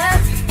me back.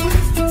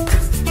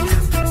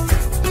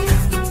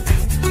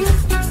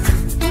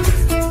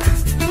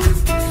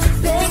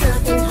 There's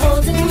nothing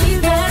holding me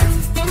back.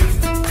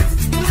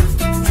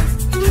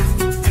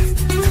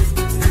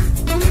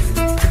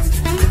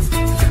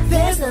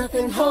 There's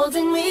nothing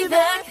holding me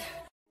back.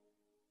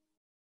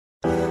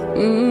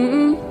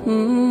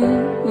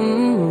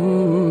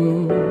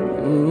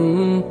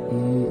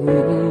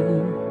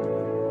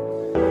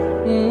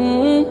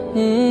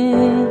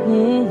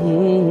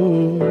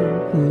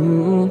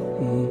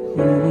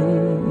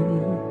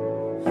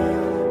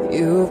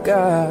 You've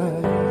got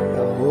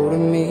a hold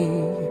of me,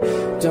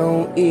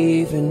 don't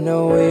even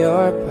know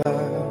your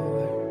power.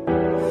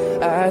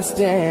 I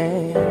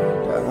stand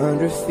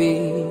 100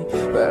 feet,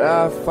 but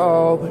I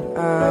fall when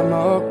I'm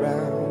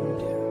around.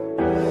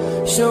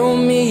 Show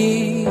me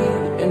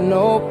an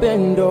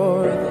open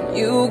door, then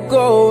you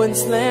go and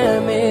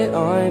slam it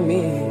on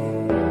me.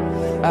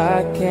 I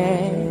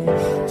can't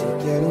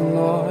take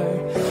anymore.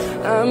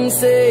 I'm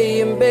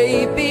saying,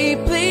 baby,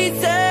 please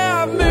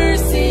have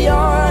mercy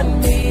on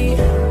me.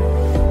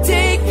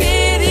 Take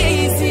it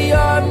easy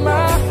on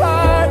my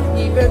heart,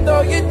 even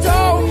though you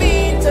don't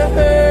mean to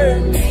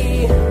hurt me.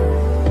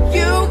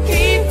 You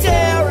keep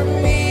tearing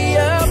me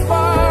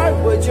apart.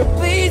 Would you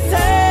please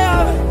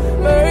have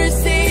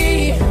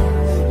mercy,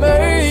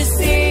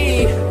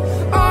 mercy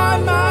on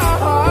my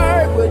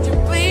heart? Would you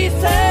please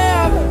have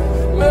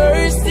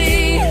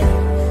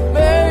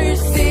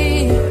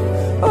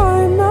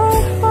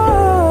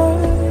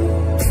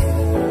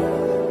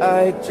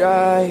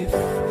life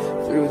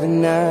through the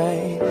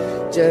night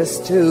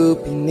just to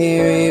be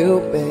near you,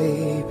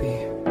 baby.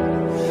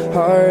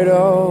 Heart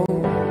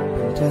open,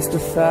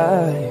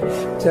 testify.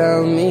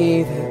 Tell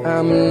me that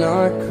I'm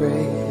not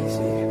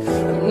crazy.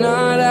 I'm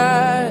not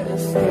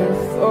asking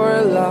for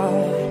a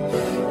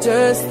lot,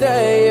 just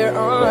that you're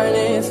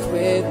honest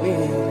with me.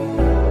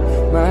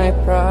 My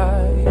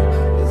pride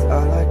is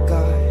all I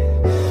got.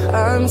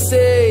 I'm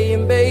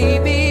saying,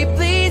 baby,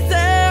 please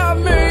have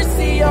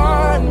mercy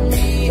on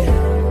me.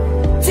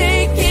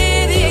 Take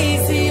it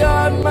easy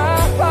on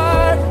my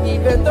heart,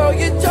 even though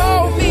you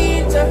don't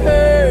mean to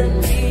hurt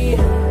me.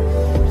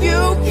 You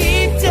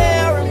keep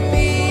tearing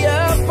me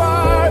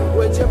apart.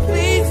 Would you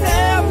please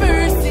have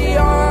mercy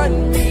on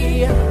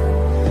me?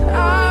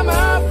 I'm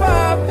a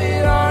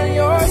puppet on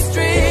your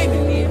string,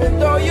 and even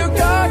though you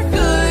got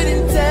good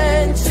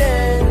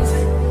intentions,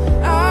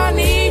 I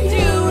need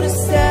you to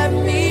set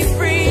me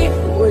free.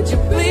 Would you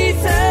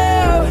please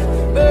have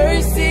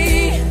mercy,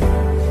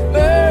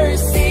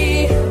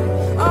 mercy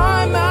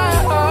on my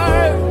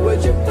heart?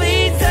 Would you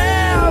please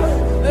have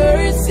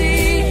mercy,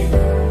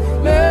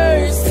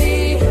 mercy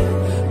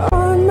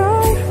on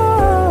my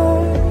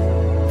heart?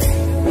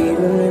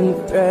 Needle in the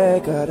thread,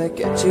 gotta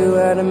get you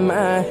out of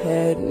my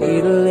head.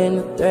 Needle in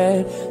the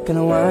thread,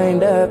 gonna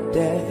wind up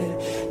dead.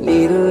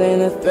 Needle in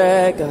the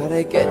thread,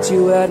 gotta get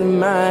you out of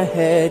my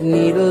head.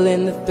 Needle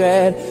in the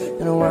thread,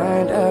 gonna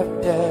wind up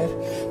dead.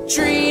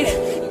 Treat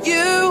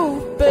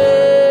you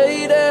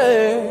better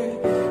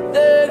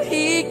than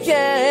he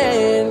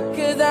can,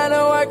 'cause I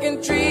know I can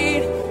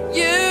treat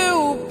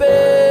you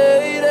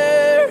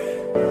better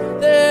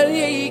than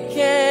he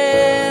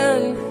can.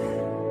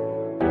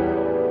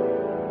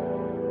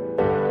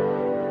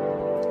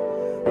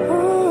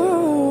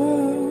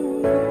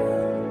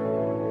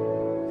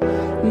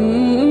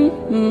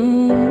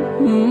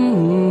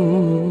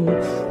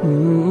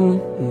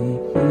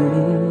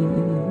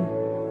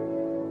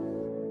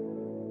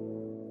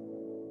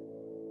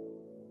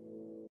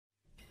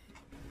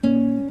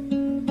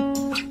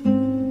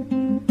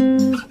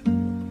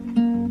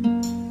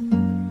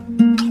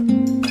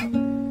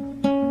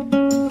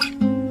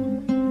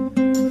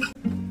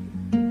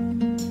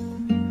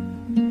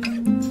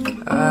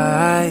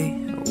 I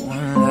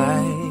won't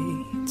lie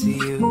to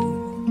you.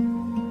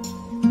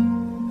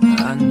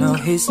 I know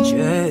he's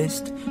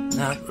just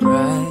not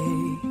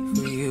right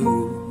for you.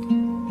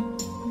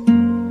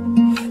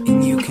 And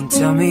you can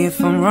tell me if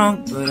I'm wrong,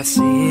 but I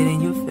see it in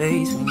your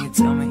face when you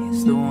tell me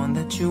it's the one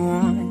that you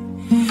want.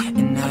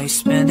 And now you're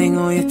spending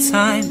all your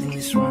time in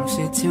this wrong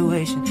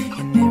situation,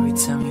 and every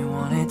time you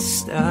want it to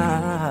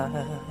stop.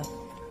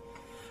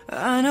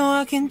 I know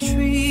I can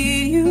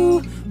treat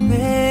you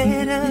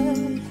better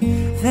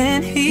than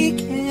he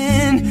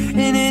can,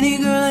 and any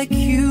girl like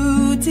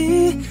you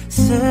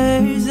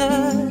deserves a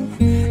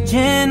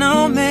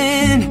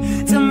gentleman.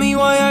 Tell me,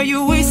 why are you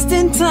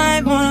wasting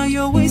time on all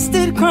your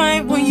wasted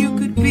crime when you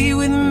could be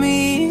with me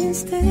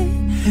instead?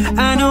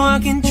 I know I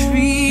can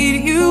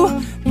treat you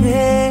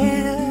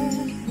better,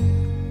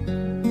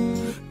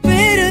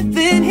 better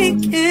than he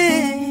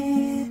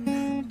can,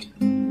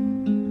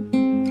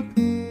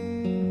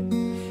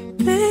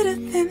 better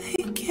than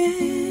he can.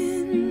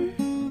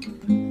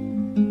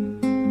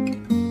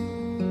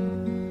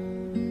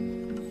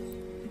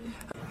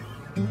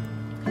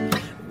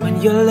 When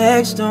your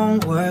legs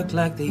don't work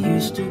like they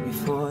used to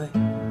before,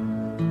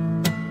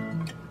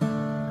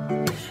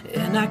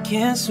 and I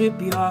can't sweep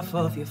you off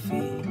of your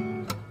feet,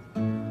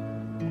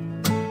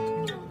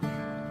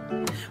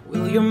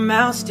 will your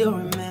mouth still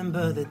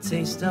remember the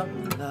taste of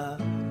my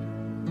love?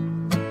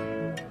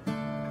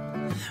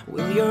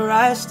 Will your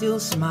eyes still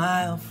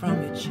smile from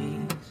your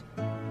cheeks?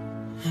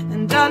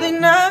 And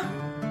darling, I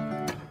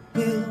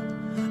will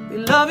be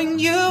loving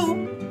you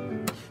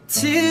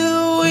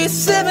till we're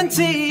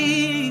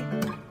 70.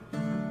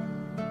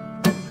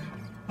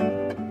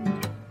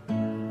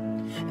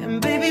 And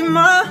baby,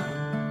 my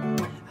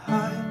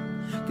heart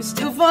can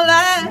still fall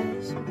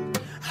as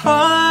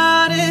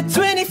hard at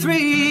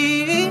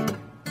 23.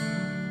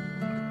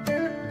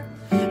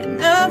 And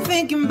I'm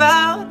thinking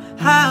about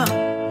how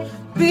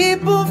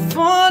people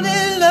fall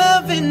in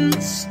love in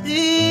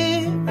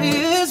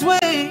mysterious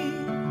ways.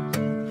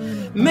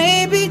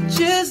 Maybe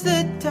just the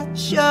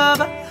touch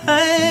of a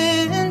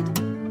hand.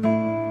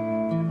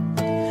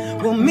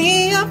 Well, me,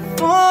 I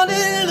fall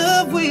in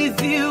love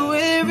with you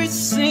every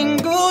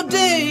single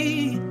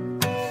day,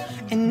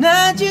 and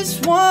I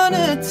just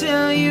wanna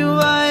tell you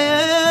I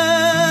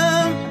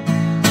am.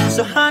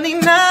 So honey,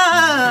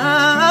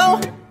 now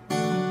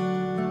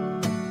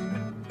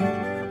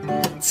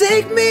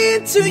take me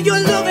into your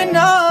loving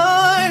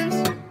arms.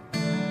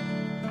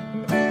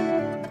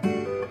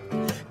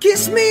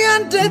 Kiss me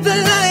under the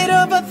light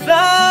of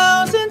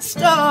 1,000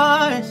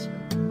 stars.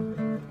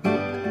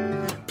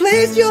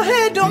 Place your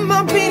head on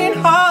my beating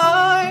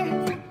heart.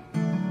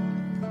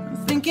 I'm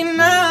thinking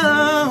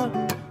out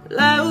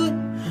loud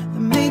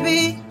that maybe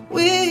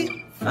we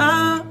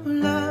found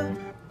love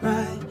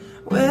right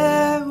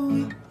where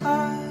we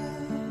are.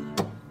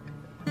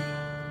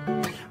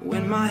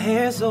 When my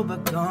hair's so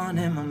gone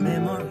and my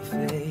memory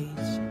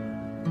fades,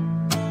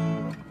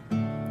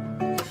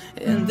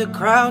 and the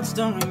crowds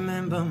don't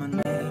remember my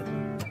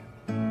name.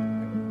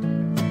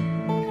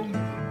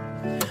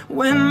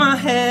 When my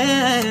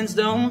hands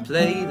don't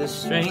play the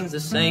strings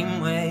the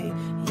same way,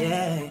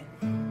 yeah,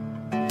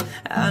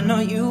 I know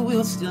you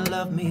will still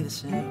love me the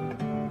same.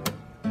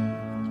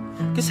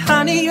 'Cause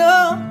honey,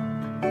 your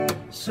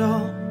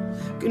soul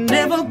could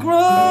never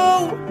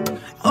grow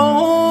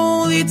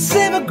old, it's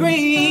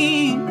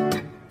evergreen.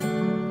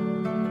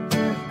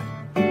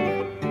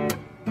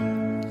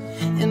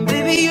 And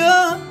baby,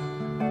 your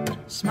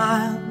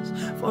smile's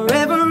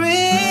forever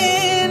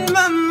in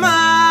my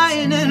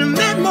mind and a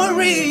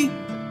memory.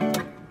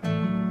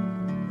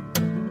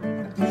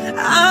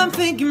 I'm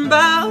thinking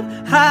about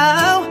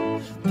how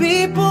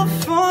people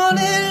fall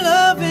in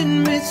love in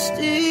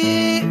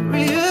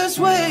mysterious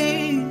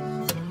ways.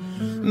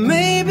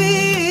 Maybe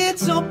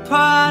it's all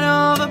part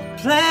of a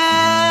plan.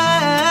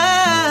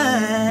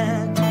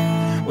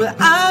 Well,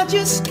 I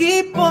just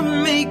keep on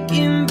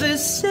making the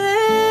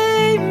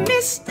same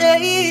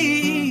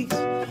mistakes,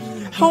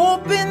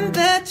 hoping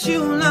that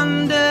you'll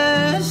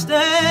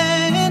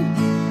understand.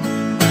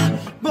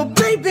 But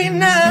baby,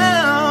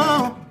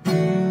 now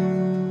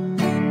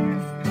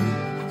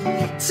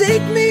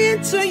take me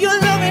into your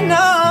loving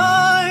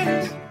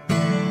arms,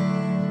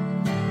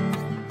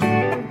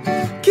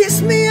 kiss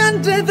me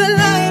under the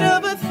light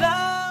of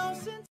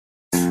 1,000.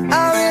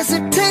 I miss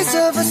a taste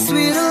of a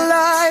sweeter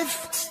life.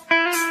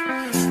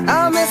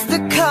 I miss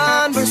the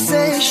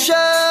conversation.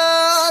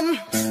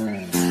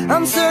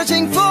 I'm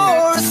searching for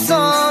a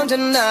song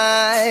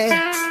tonight.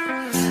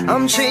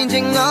 I'm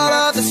changing all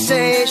of the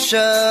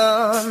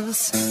stations.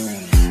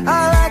 I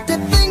like to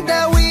think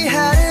that we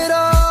had it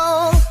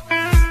all.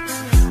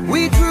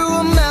 We drew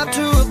a map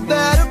to a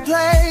better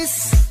place,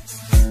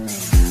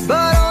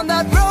 but on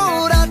that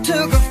road I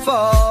took a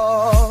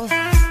fall.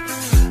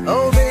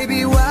 Oh baby,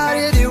 why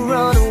did you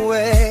run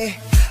away?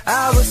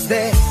 I was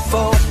there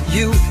for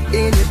you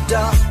in your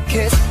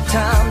darkest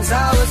times.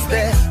 I was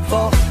there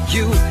for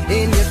you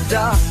in your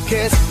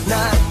darkest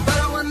night. But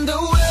I wonder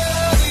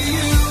where were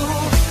you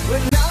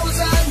when I was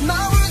at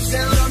my worst,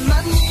 down on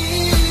my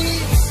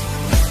knees,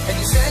 and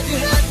you said you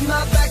had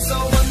my back. So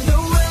I wonder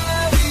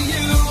where were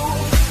you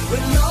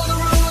when all the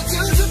roads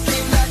you took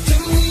came back to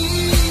me.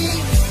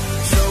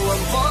 So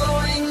I'm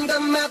following the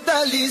map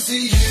that leads to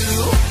you,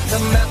 the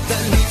map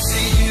that leads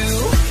to you.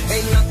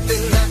 Ain't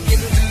nothing I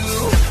can do.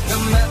 The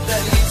map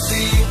that leads to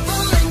you,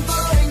 following,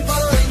 following,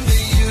 following to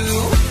you.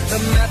 The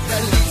map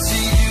that leads to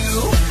you.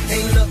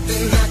 Ain't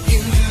nothing I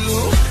can do.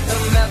 The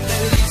map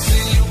that leads to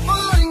you,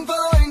 following,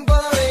 following,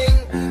 following.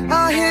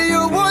 I hear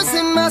your voice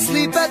in my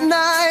sleep at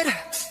night.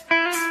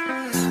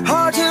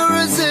 Hard to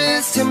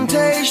resist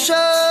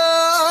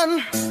temptation,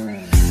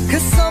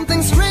 'cause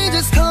something strange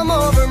has come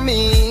over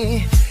me,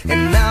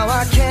 and now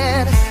I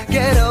can't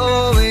get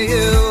over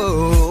you.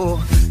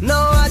 No,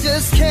 I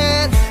just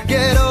can't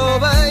get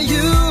over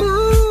you.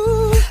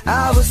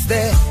 I was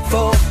there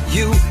for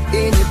you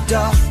in your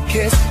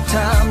darkest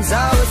times.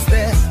 I was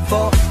there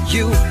for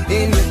you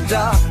in your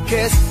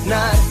darkest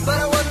night. But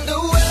I wonder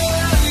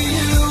where were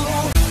you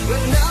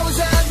when I was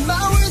at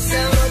my worst,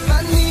 down on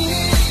my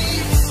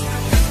knees,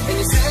 and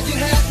you said you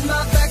had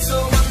my back. So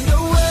I wonder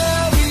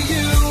where were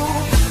you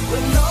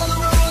when all the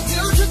roads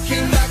you took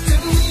came back to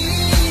me.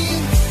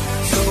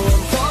 So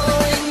I'm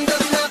following the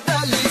map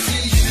that leads to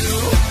you,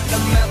 the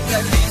map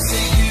that leads to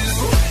you.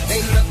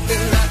 Ain't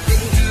nothing I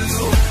can do.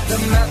 The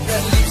map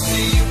that leads to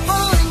you,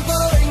 following,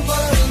 following,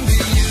 following to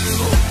you.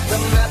 The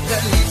map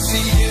that leads to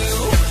you.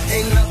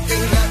 Ain't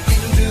nothing I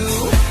can do.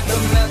 The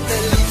map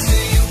that leads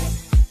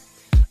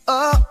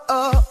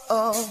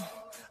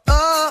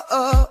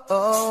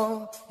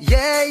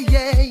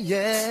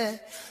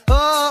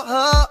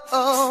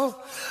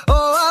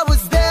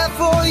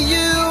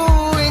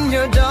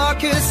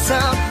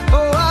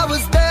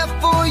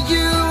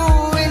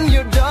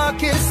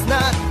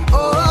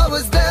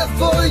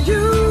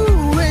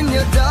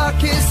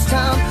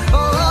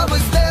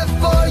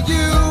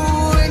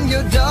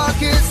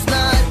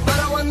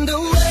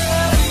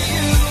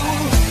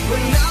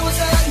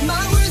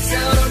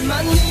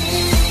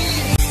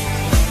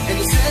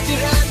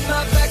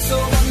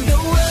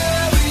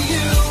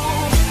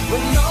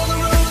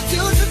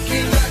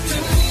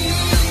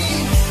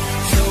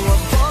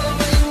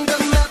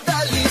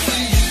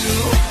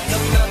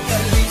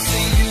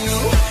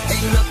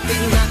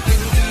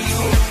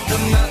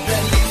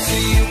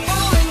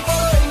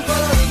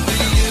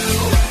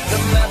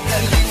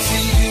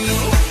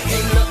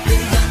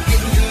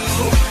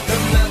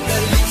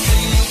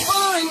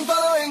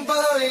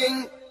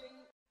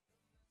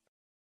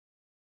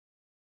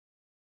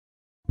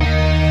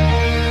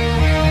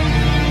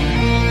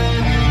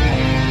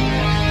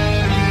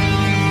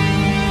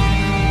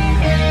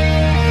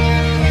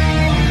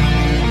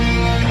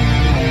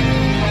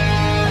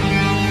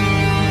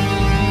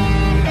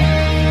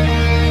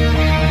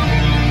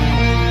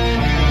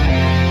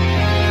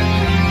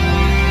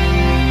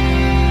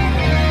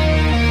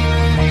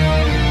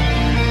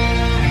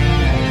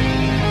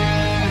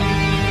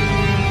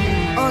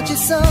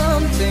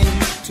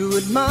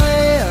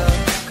smile,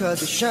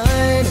 cause you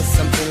shine is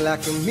something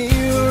like a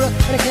mirror,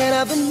 and I can't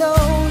help but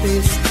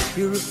notice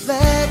you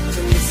reflect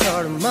in this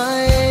heart of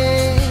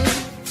mine.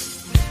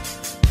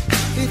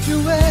 If you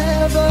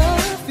ever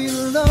feel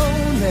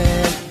alone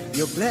and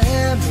your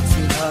glare makes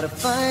me hard to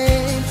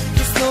find,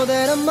 just know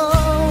that I'm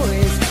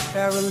always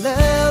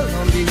parallel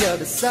on the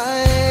other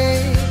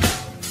side.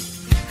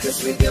 Cause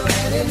with your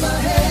hand in my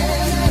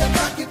hand and a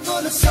pocket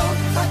full of soap,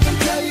 I can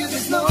tell you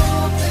there's no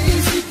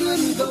place you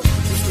couldn't go.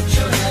 Just put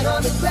your hand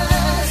on the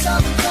glass, I'll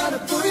be trying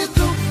to pull you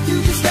through. You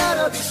just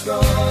gotta be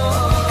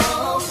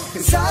strong,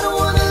 cause I don't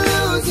wanna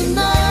lose you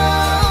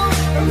now.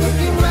 I'm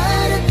looking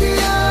right at the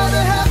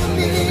other half of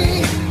me,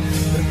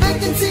 but I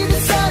can see the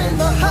side in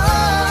my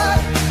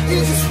heart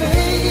is a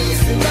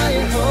space tonight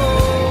at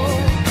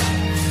home.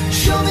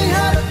 Show me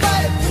how to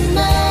fight for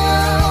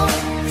now,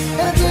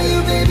 and I tell you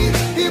baby,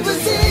 it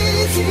was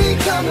easy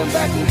coming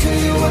back into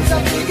you once I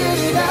figured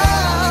it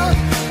out.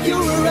 You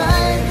were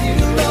right, you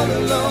were all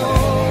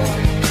alone.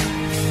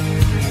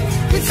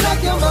 It's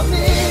like you're my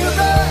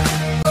mirror,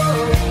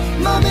 oh,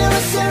 my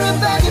mirror staring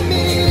back at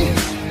me.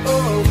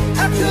 Oh, I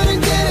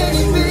couldn't get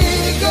any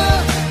bigger,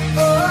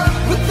 oh,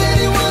 with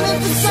anyone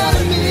else inside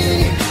of me.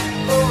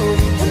 Oh,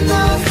 and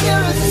now I'm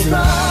here as this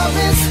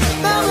promise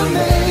that we're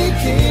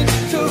making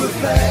two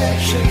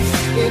reflections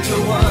into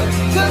one.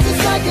 Cause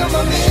it's like you're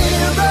my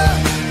mirror,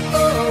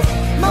 oh,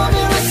 my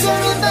mirror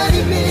staring back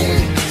at me,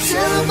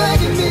 staring back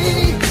at me.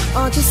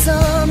 Aren't you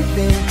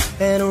something,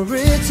 an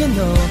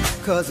original?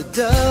 Cause it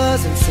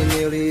doesn't seem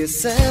nearly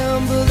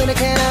assembled, and I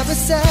can't have a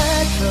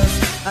sad, cause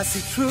I see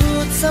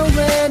truth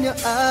somewhere in your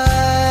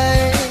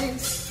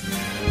eyes.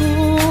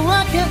 Ooh,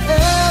 I can't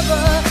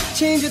ever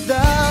change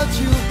without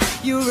you.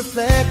 You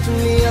reflect on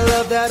me, I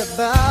love that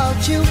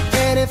about you.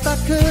 And if I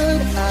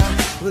could, I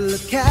would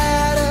look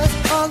at us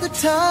all the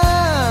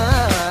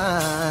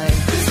time.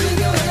 Cause with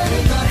your hand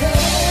in my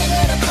hand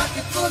and a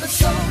pocket full of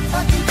soap,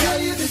 I can tell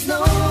you there's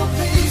no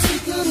place you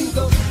couldn't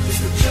go.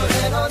 Just put your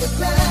hand on the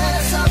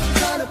glass, I'll be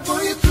trying to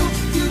pull you through.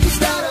 You just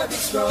gotta be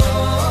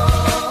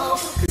strong,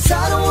 cause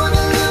I don't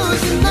wanna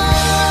lose you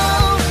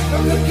now.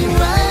 I'm looking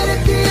right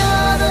at the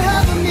other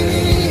half of me,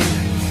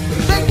 but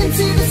I can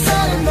see the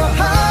side in my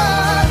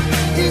heart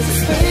is a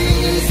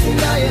space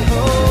tonight at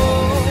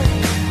home.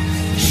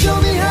 Show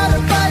me how to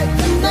fight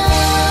for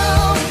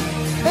now,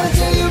 and I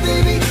tell you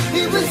baby,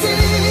 it was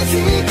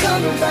easy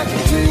coming back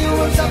into you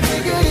once I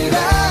figured it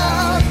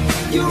out.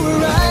 You were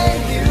right,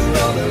 you were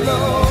all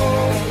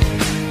alone.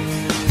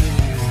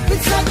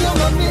 It's like you're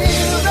my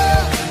mirror,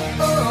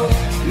 oh,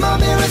 my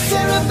mirror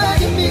staring back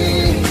at me.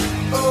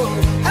 Oh,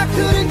 I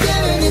couldn't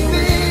get any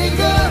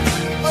bigger,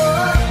 oh,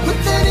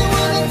 with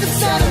anyone else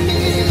inside of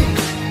me.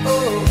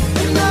 Oh,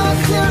 and now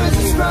it's clear as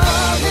this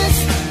promise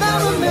that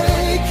we're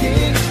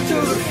making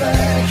two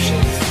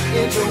reflections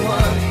into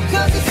one.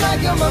 Cause it's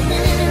like you're my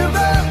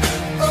mirror,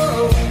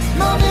 oh,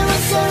 my mirror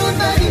staring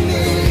back at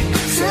me,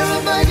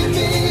 staring back at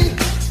me.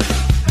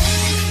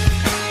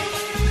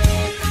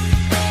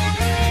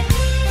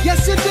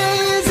 Yesterday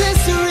is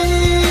history,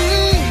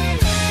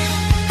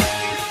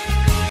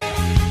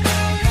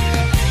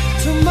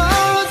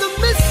 tomorrow's a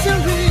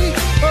mystery.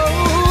 Oh,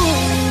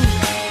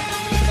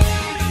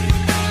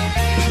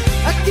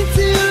 I can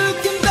see you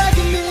looking back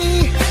at me.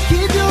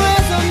 Keep your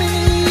hands on me,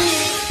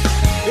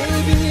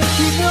 baby,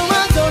 keep your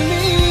hands on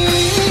me.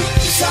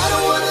 'Cause I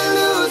don't wanna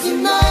lose you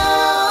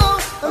now.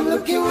 I'm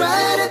looking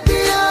right at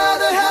the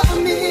other half of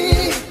me,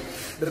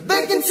 but if I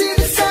can see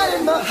the side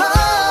in my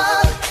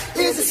heart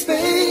is a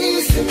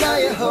space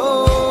tonight at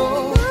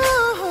home.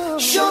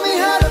 Show me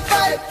how to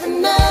fight for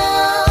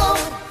now,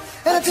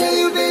 and I tell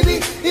you baby,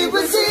 it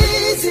was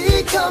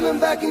easy coming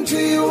back into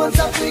you once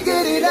I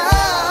figured it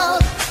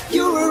out.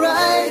 You were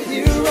right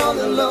here all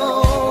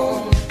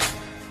alone.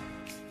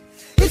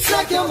 It's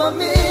like you're my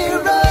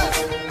mirror,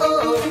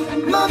 oh,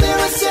 my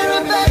mirror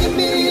staring back at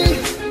me.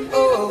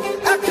 Oh,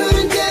 I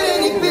couldn't get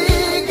any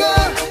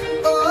bigger,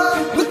 oh,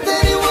 with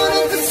anyone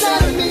else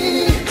inside of me.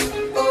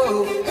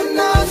 Oh, and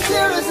now it's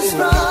clear as this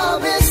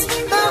promise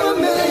that we're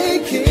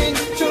making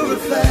two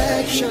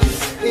reflections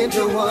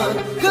into one.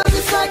 Cause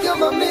it's like you're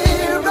my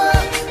mirror,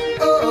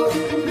 oh,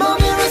 my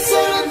mirror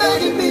staring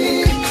back at me,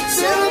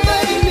 staring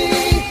back at me.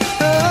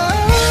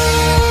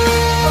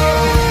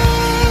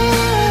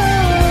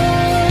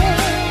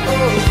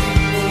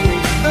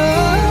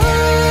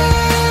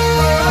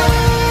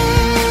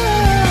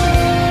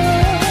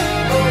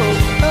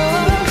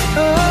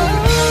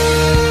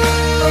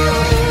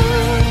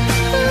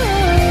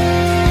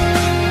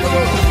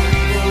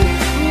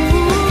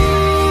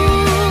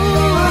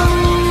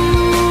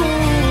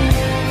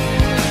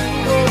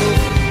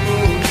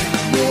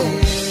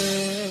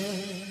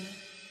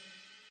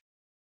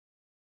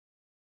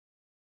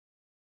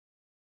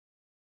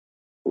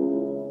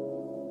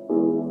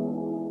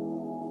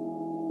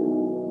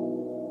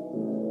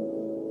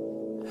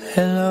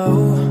 Hello,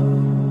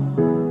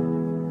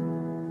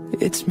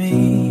 it's me.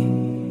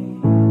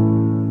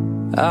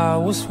 I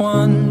was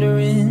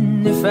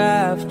wondering if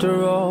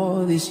after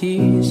all these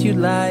years you'd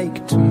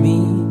like to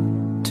me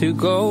to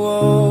go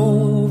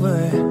over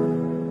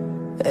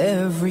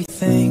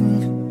everything.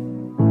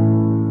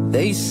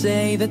 They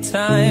say that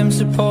time's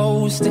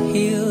supposed to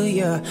heal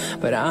ya,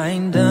 but I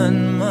ain't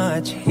done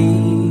much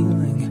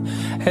healing.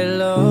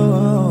 Hello,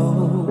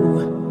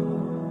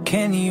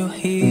 can you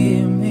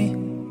hear me?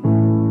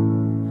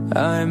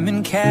 I'm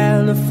in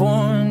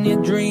California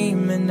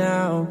dreaming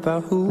out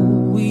about who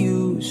we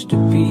used to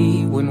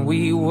be when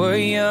we were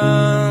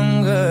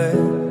younger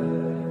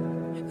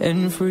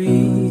and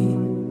free.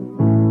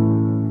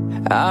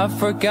 I've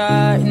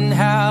forgotten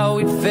how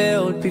it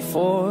felt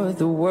before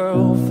the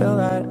world fell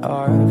at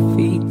our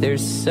feet.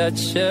 There's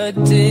such a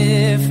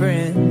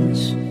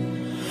difference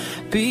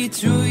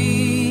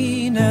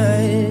between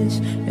us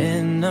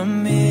and a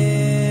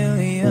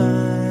million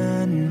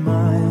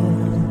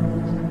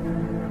miles.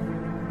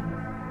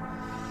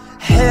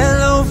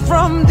 Hello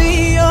from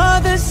the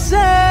other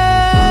side.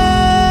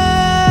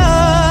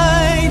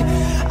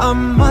 I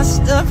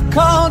must have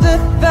called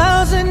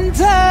 1,000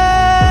 times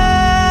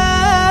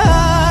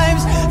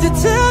to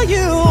tell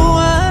you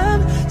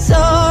I'm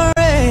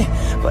sorry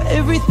for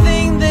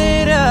everything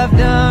that I've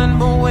done,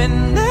 but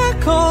when I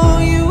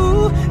call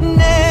you,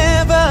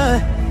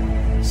 never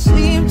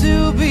seem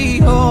to be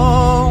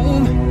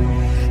home.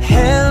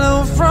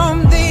 Hello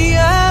from the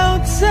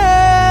outside.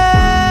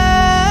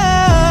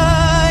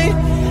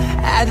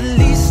 At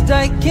least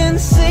I can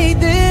say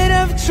that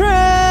I've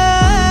tried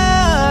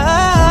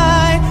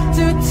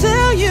to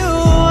tell you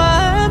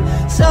I'm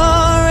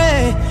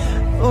sorry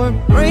for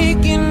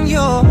breaking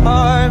your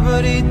heart,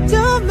 but it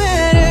don't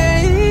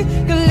matter,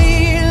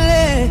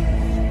 clearly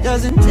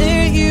doesn't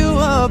tear you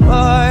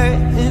apart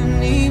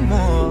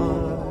anymore.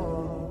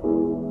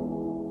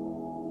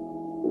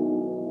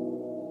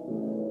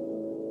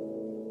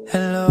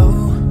 Hello,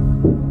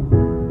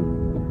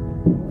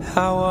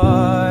 how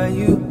are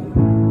you?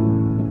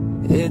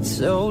 It's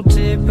so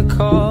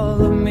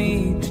typical of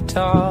me to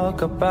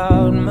talk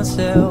about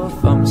myself.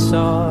 I'm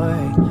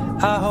sorry,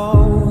 I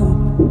hope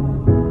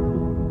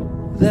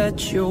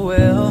that you're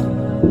well.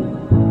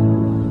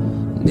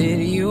 Did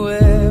you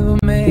ever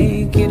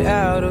make it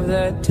out of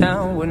that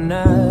town where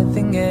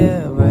nothing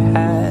ever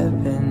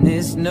happened?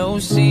 It's no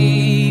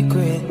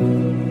secret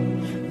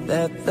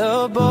that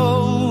the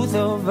both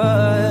of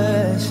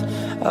us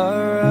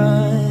are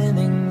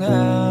running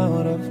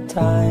out of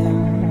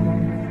time.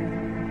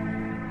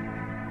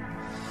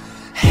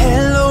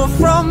 Hello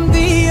from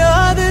the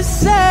other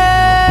side.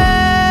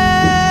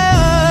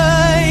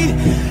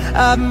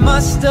 I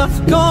must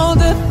have called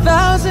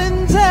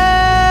 1,000 times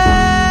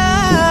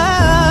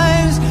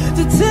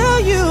to tell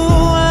you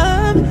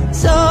I'm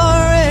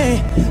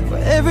sorry for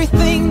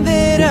everything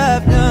that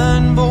I've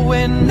done, but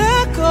when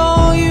I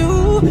call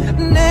you,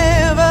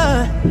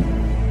 never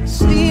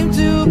seem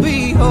to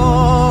be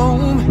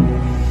home.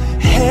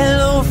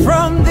 Hello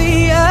from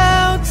the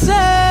outside.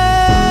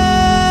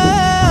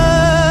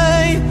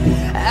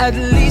 At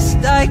least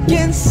I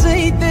can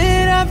say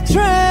that I've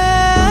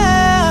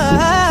tried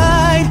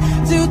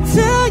to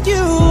tell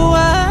you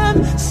I'm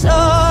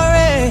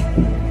sorry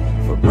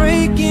for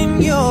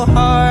breaking your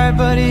heart,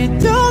 but it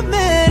don't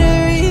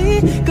matter,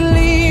 it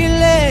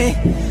clearly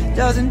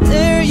doesn't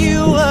tear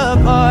you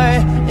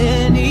apart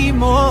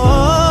anymore.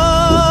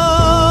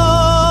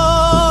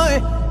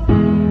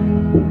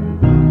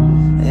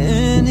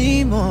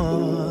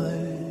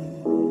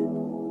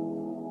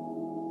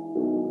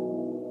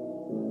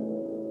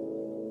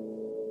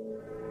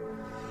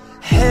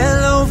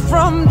 Hello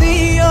from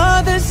the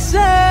other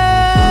side.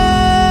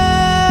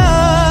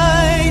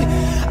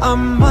 I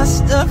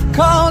must have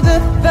called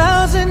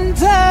 1,000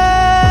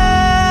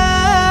 times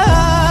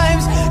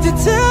to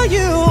tell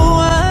you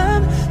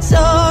I'm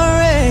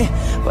sorry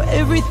for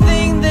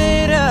everything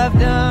that I've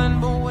done,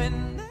 but when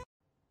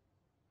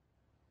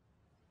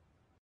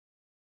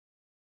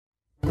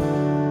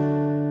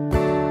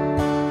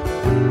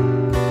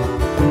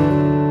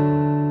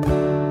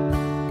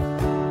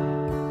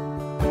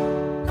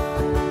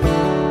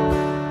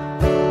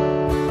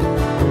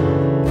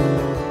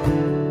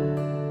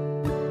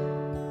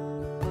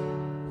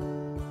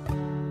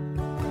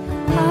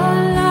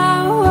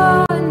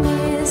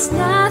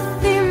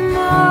nothing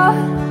more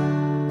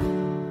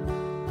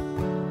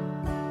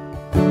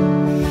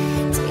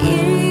to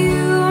hear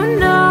you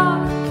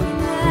knocking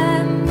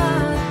at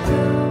my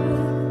door.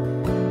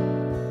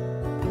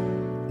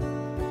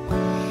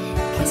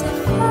 'Cause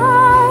if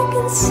I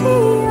can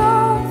see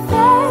your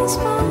face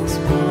once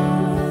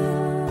more,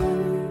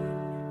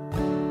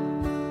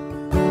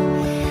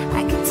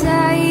 I can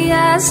tell you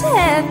as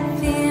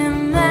happy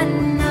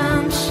and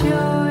I'm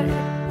sure.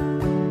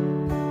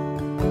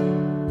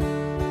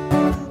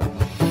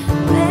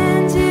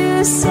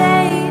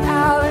 Say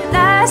our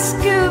last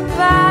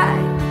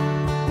goodbye.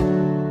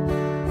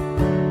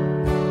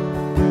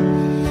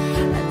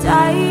 I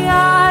die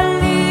a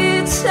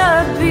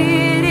little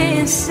bit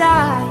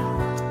inside.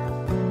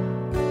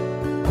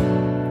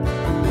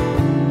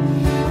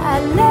 I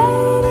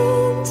laid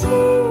in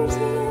tears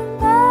in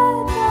bed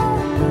that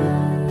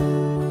night,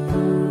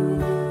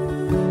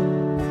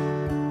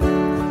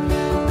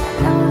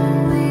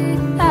 alone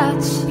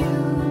without you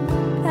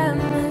at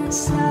my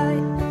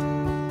side.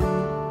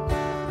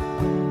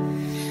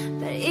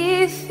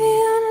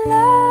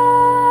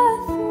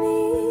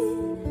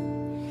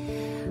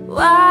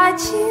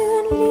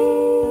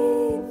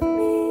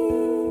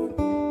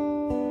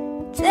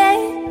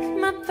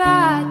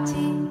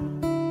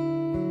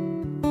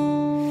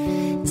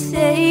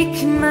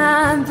 take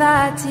my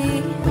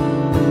body.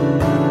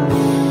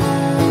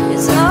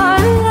 It's all I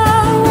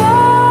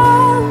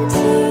want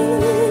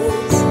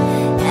is,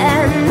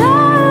 and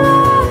all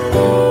I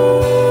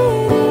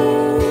need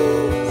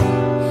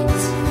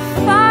is to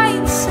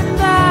find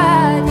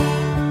somebody.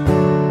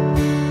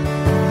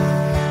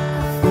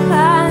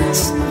 Find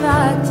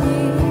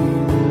somebody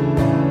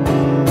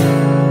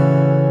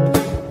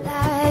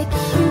like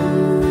you.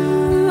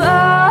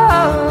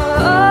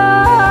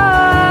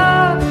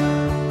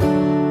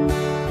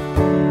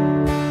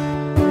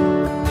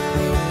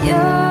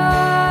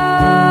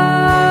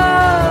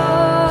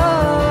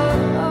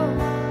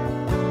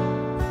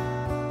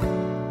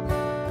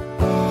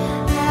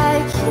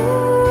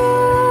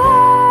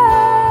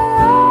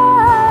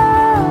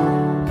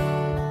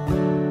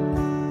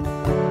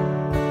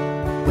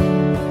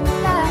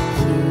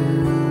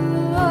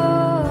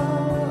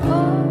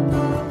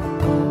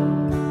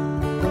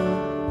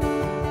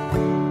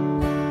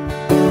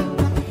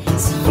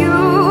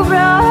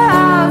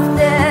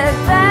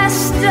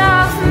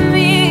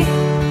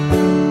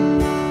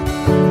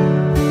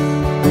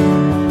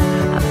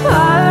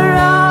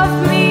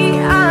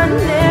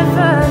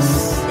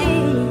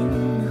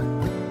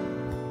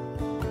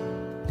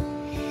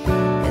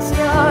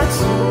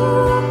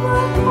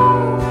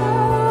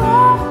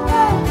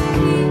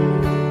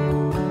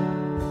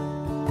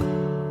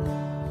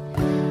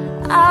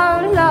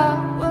 Our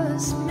love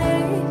was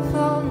made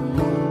for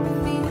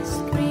movie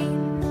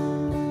screens.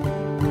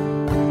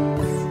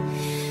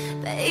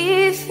 But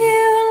if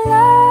you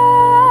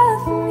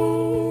love me,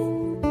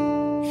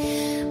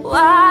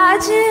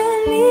 why'd you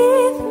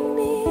leave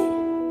me?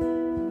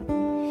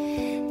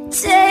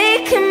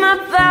 Taking my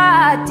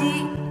body,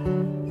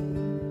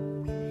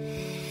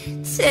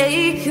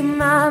 taking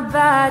my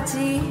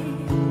body.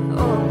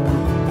 Oh,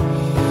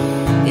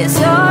 'cause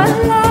all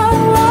I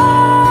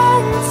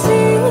want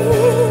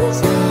is,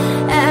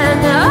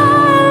 and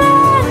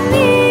all I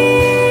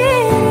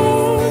need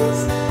is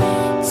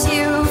to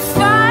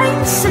find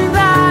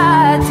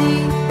somebody.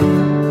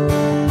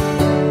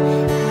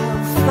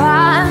 I'll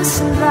find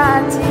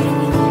somebody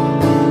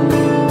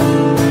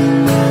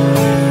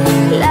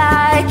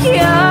like you.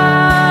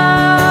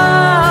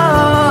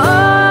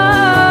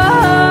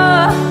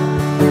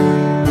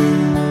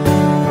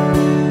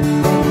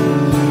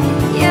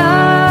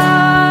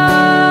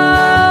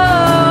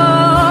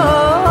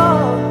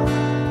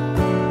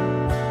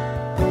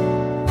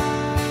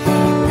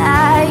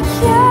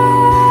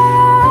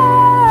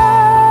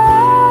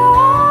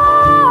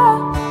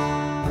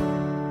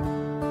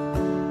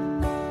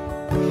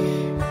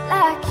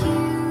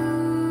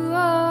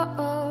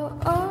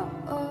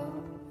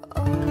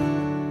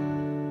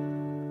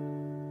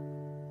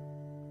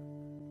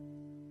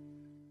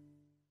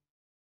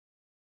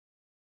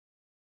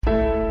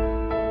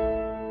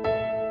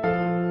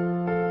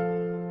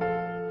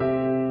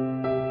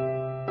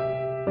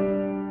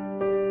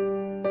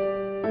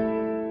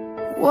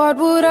 What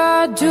would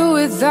I do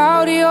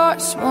without your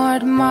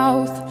smart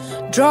mouth?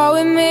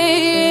 Drawing me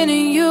in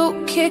and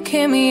you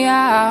kicking me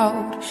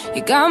out.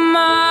 You got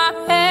my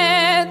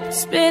head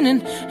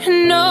spinning,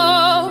 and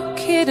no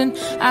kidding,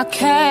 I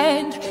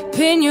can't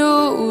pin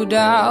you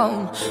down.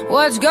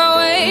 What's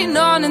going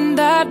on in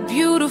that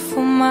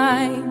beautiful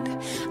mind?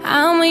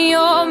 I'm on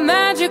your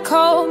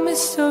magical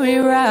mystery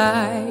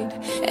ride,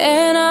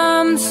 and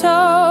I'm so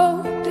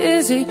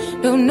dizzy,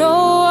 don't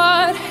know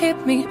what hit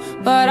me,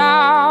 but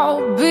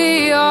I'll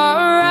be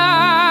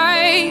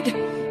alright.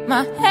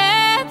 My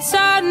head's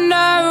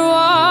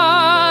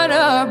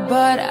underwater,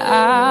 but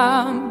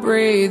I'm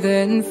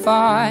breathing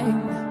fine.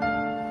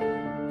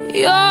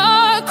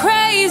 You're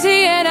crazy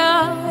and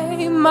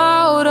I'm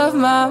out of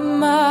my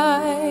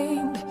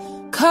mind,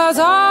 'cause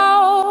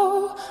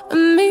all of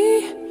me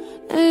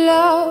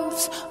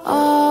loves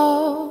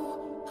all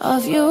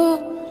of you.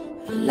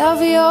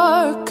 Love your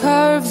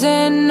curves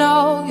and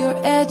all your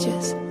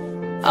edges,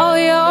 all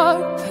your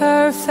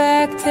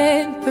perfect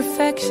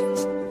imperfections.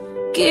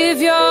 Give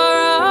your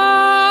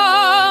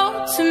all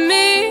to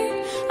me,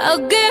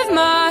 I'll give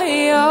my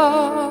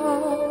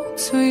all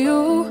to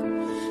you.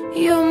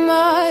 You're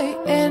my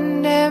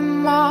end and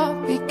my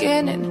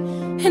beginning,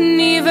 and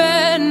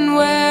even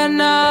when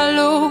I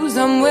lose,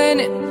 I'm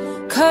winning,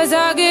 'cause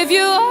I give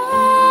you all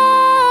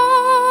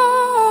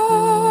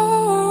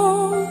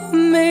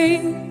me,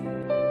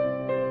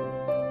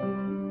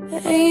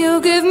 and you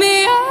give me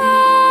all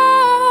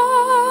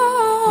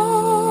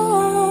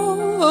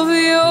of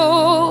you.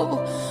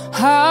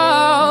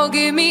 Oh,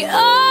 give me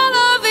all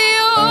of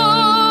you.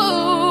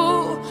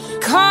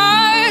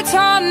 Cards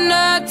on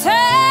the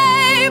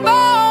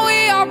table, we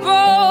are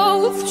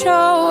both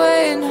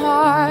showing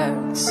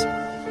hearts,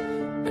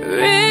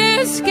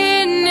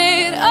 risking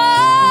it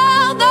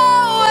all,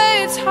 though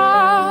it's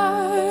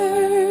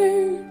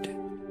hard.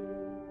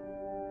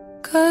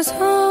 'Cause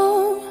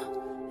all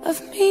of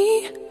me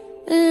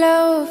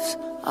loves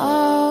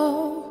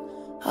all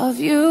of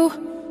you.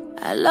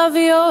 I love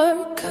your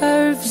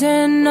curves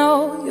and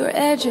all your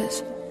edges,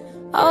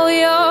 all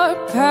your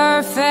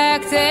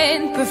perfect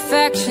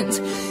imperfections.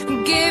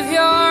 Give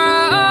your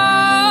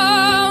all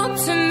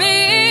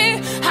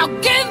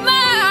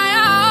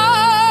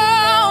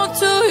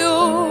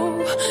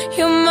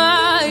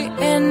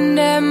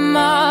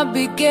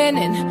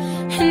beginning.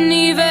 And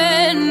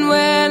even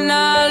when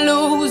I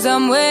lose,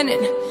 I'm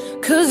winning.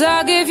 'Cause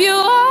I give you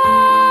all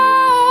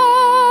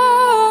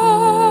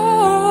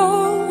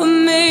of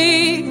me,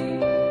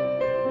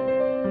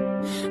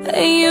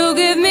 and you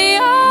give me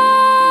all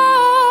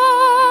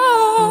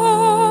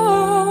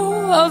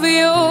of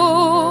you,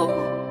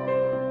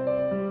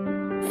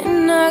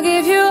 and I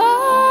give you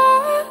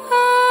all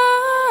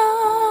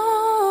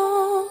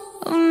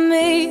of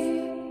me,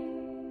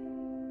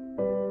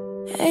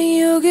 and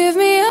you give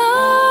me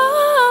all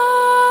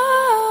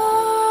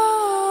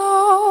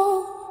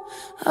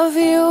of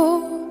you.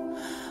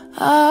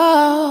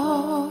 Oh.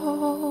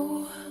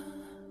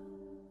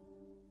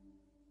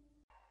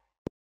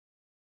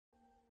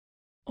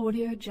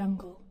 Audio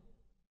Jungle.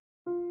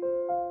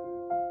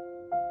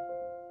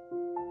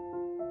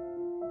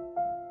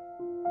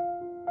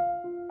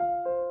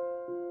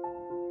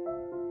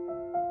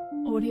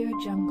 Audio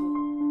Jungle.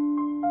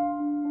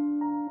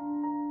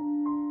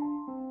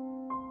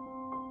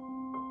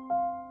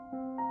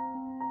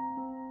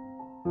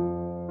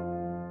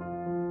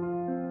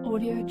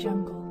 Audio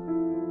Jungle.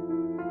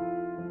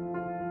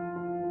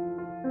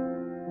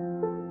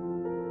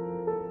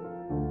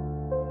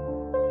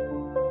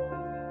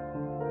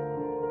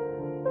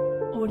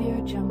 Audio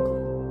Jungle.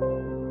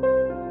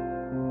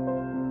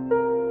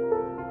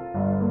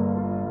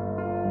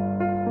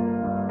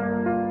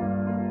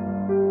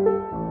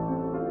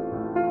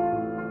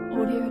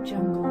 Audio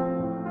Jungle.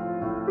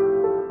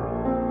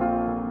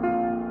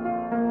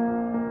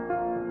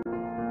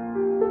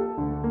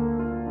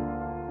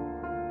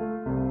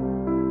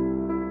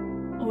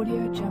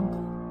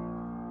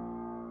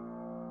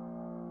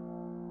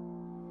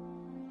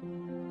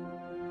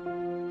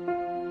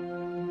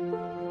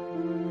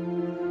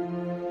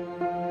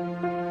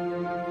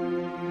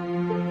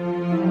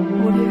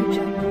 Audio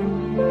Jungle.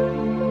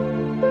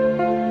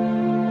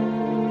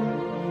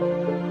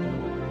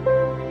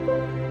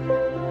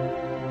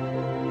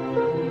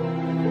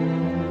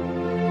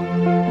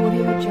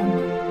 Audio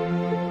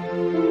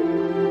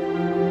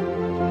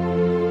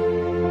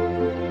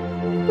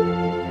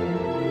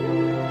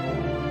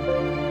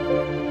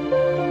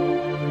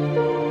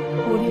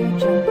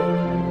Jungle.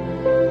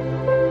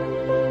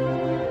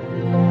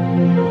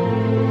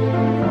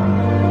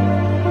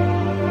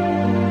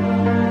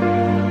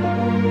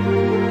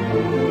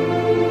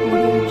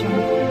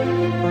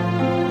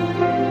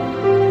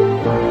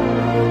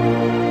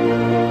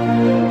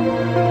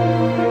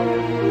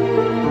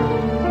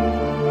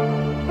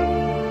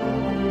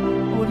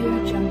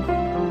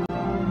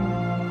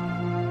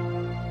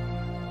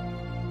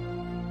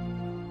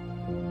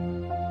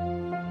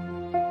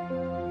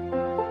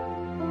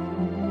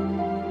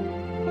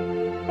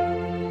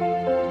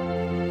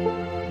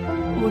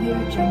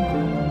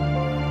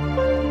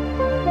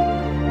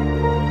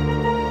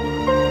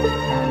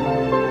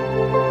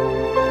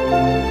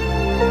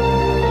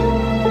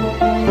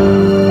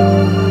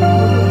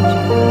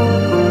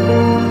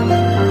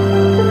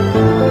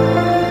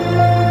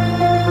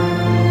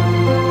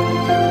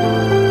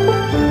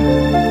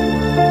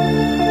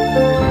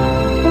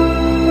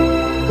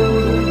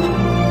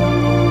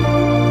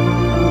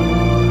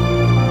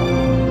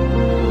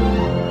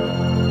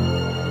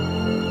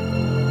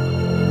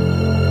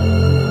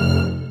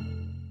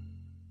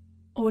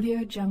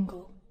 Audio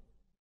Jungle.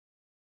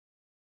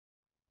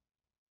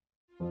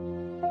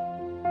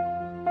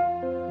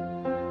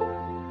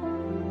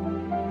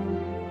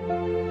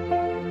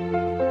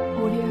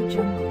 Audio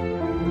Jungle.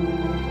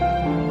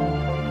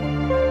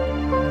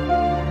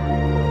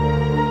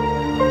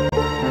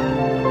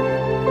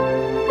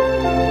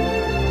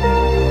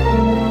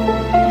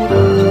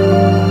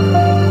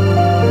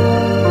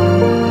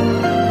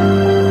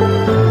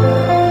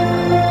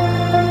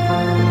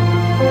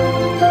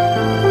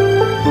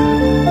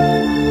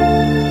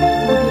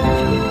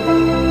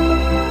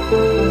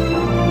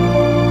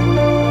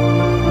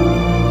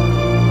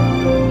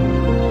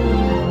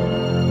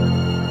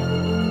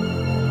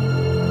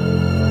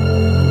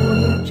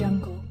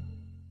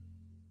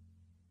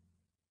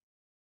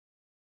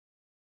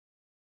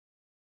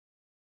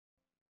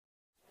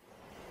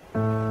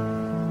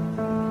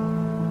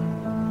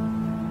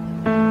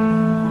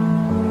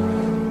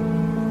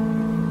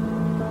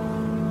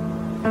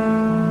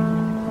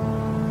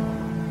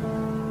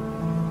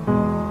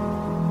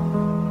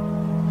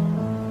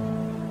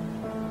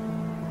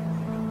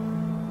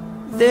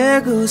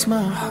 There goes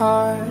my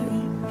heart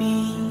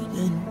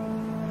beating,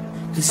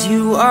 'cause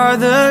you are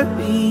the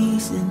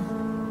reason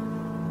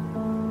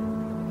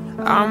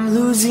I'm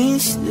losing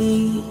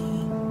sleep.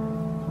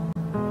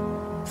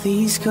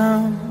 Please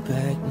come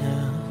back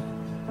now.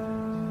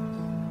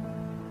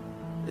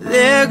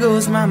 There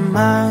goes my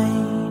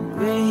mind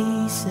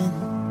racing,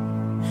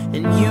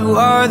 and you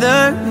are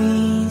the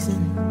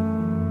reason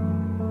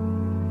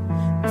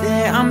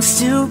that I'm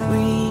still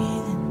breathing.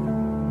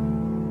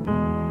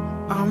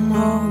 I'm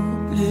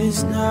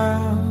hopeless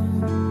now.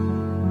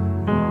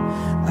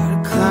 I'd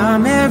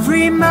climb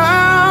every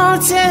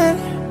mountain,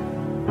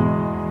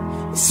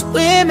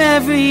 swim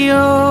every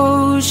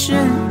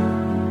ocean,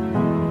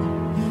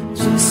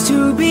 just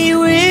to be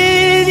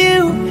with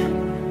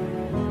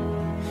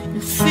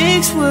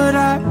what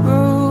I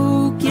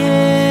broke,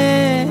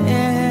 yeah.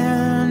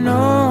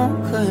 No,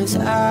 'cause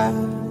I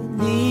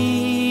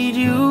need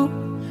you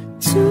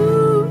to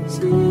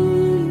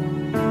see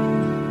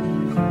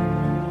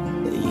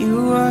that you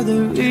are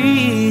the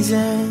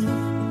reason.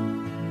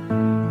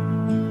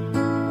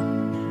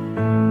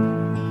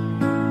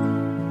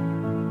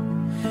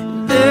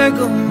 There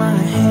go my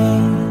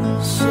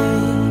hands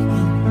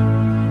shaking.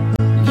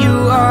 You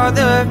are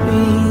the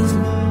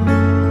reason.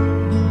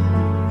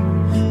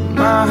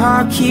 My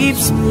heart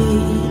keeps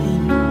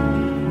bleeding.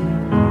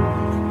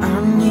 I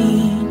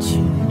need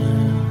you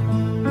now.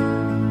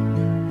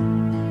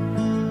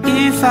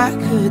 If I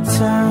could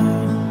turn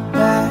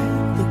back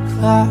the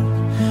clock,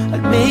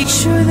 I'd make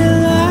sure the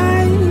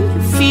light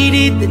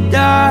defeated the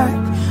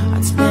dark.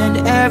 I'd spend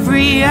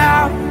every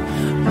hour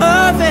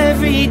of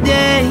every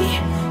day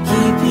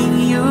keeping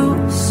you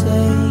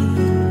safe.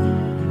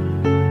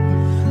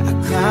 I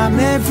climb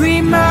every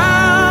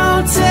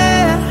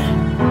mountain,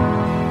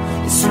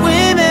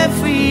 swim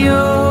every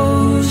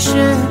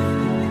ocean,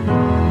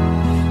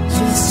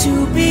 just to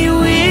be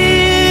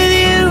with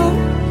you,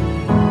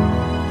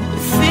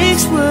 fix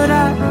what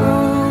I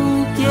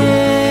broke,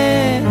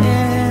 yeah.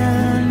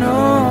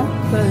 No,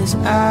 'cause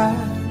I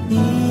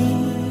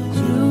need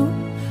you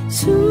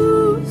to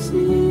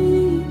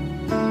see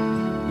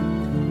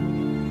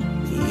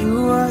you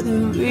are the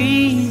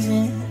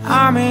reason.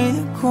 I'm in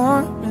the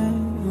corner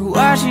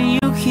watching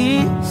you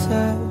kiss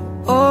her.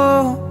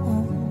 Oh,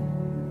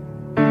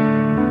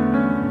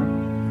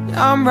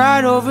 I'm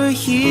right over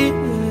here.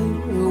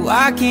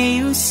 Why can't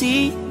you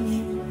see me?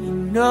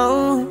 No.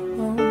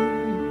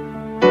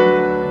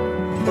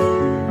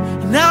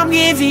 And I'm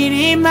giving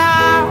it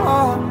my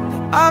all.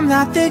 I'm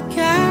not the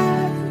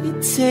guy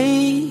you're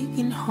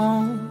taking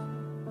home.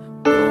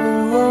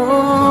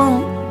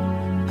 Oh,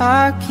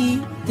 I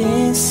keep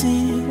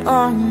dancing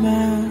on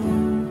my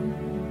own.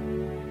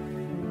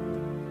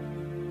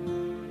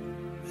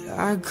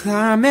 I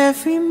climb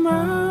every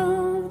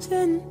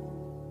mountain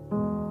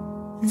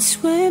and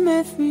swim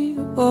every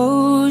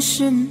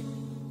ocean,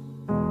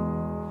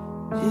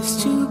 just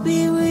to be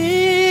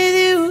with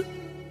you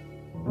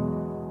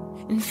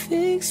and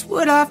fix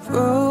what I've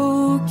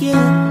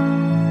broken.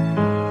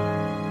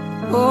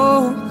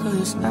 Oh,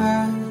 'cause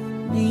I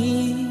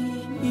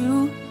need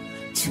you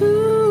to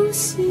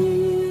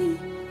see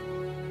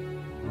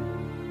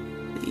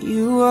that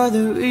you are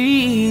the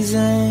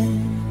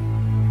reason.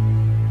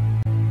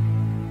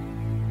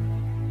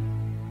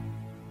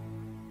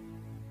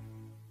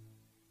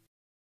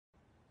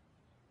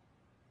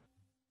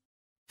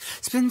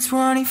 It's been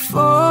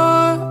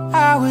 24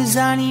 hours,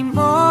 I need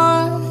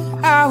more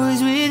hours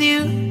with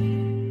you.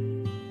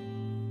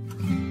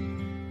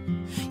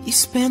 You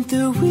spent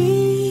the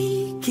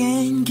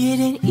weekend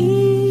getting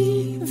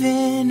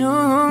even,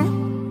 oh.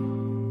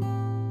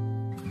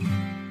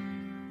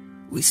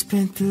 We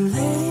spent the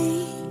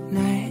late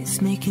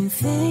nights making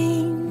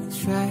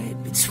things right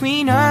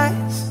between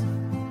us.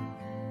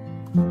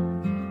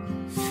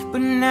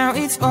 But now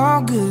it's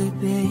all good,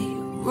 babe.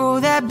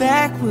 Roll that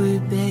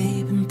backward,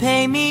 babe, and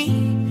pay me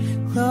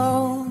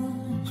close.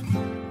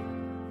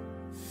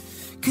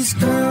 'Cause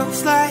girls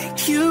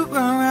like you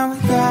run around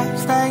with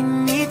guys like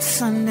me till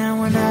sundown.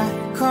 When I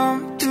come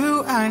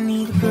through, I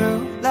need a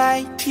girl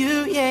like you,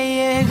 yeah,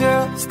 yeah.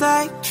 Girls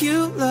like you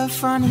love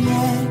fun,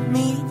 yeah,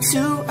 me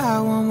too.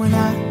 I want when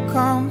I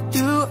come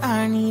through,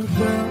 I need a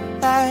girl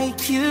like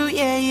you,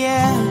 yeah,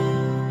 yeah.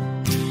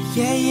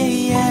 Yeah, yeah,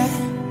 yeah.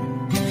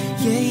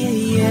 Yeah, yeah,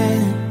 yeah.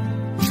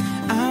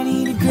 I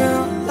need a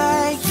girl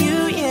like you,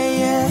 yeah,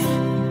 yeah.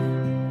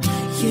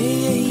 Yeah,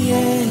 yeah,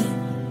 yeah.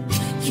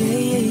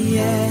 Yeah, yeah,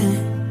 yeah.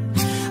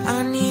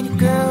 I need a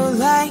girl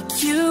like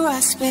you. I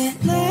spent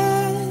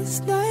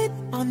last night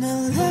on the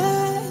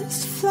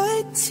last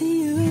flight to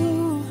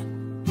you.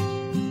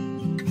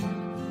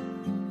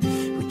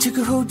 We took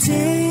a whole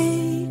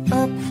day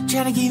up,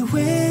 trying to get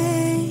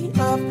way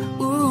up,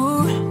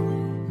 ooh.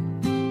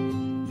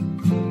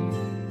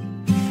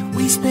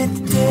 We spent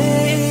the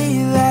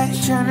daylight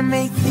trying to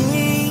make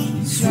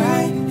things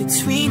right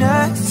between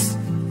us.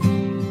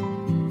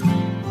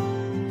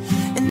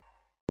 And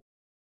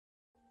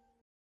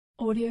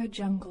Audio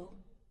Jungle.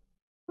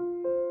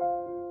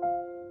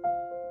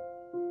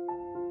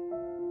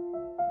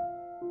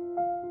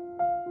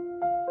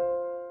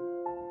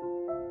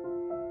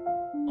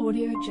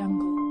 Audio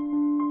Jungle.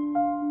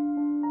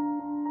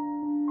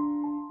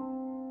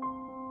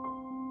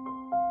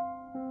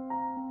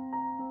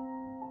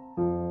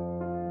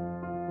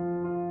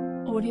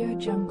 Audio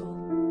Jungle.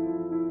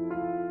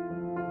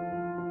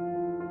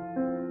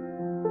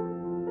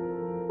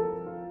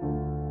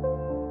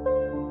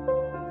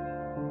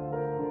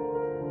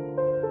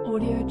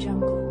 Audio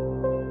Jungle.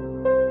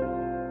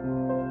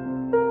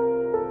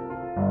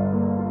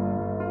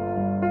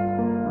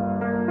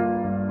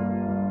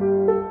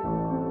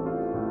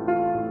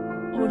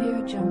 Audio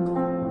Jungle.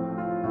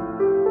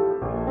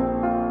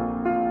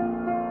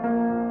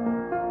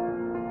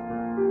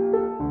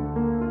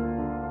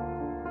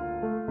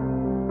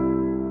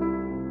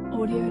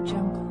 Audio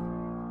Jungle.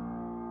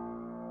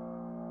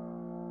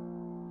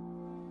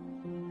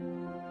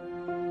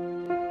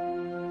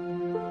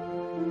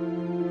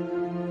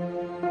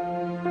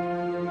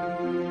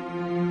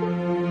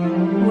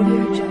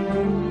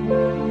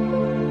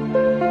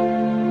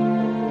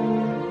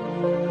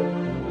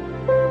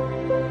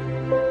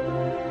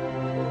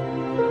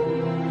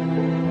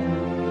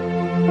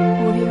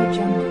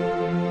 Jungle.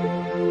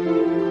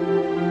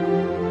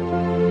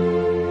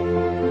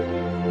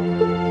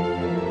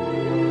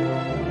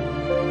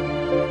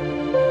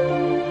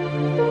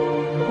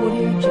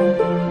 Audio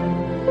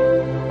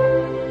Jungle.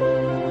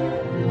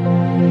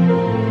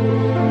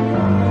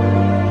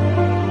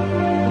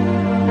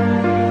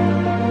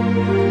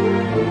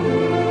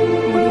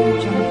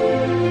 Audio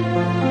Jungle.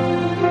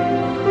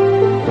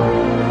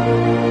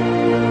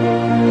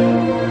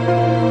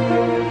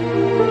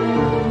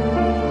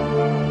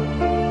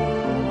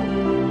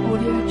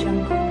 Audio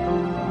Jungle.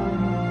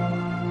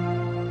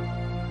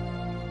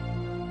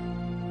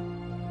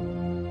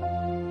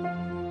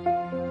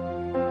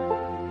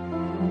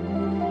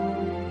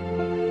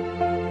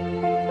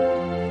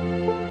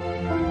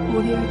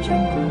 Audio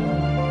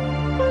Jungle.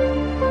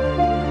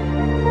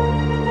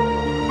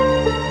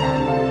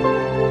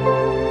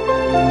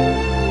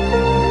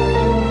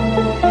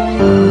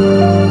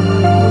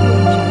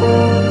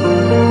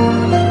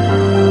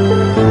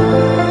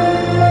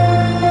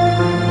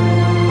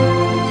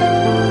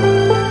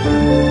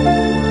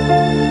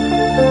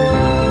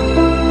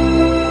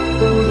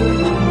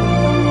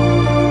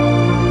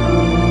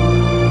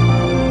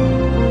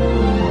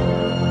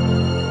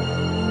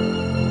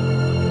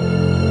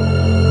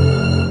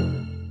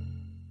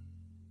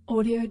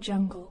 Audio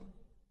Jungle.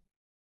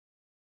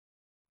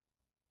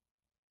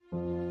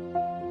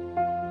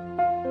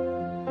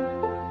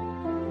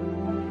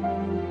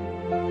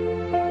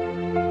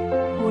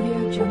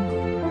 Audio Jungle.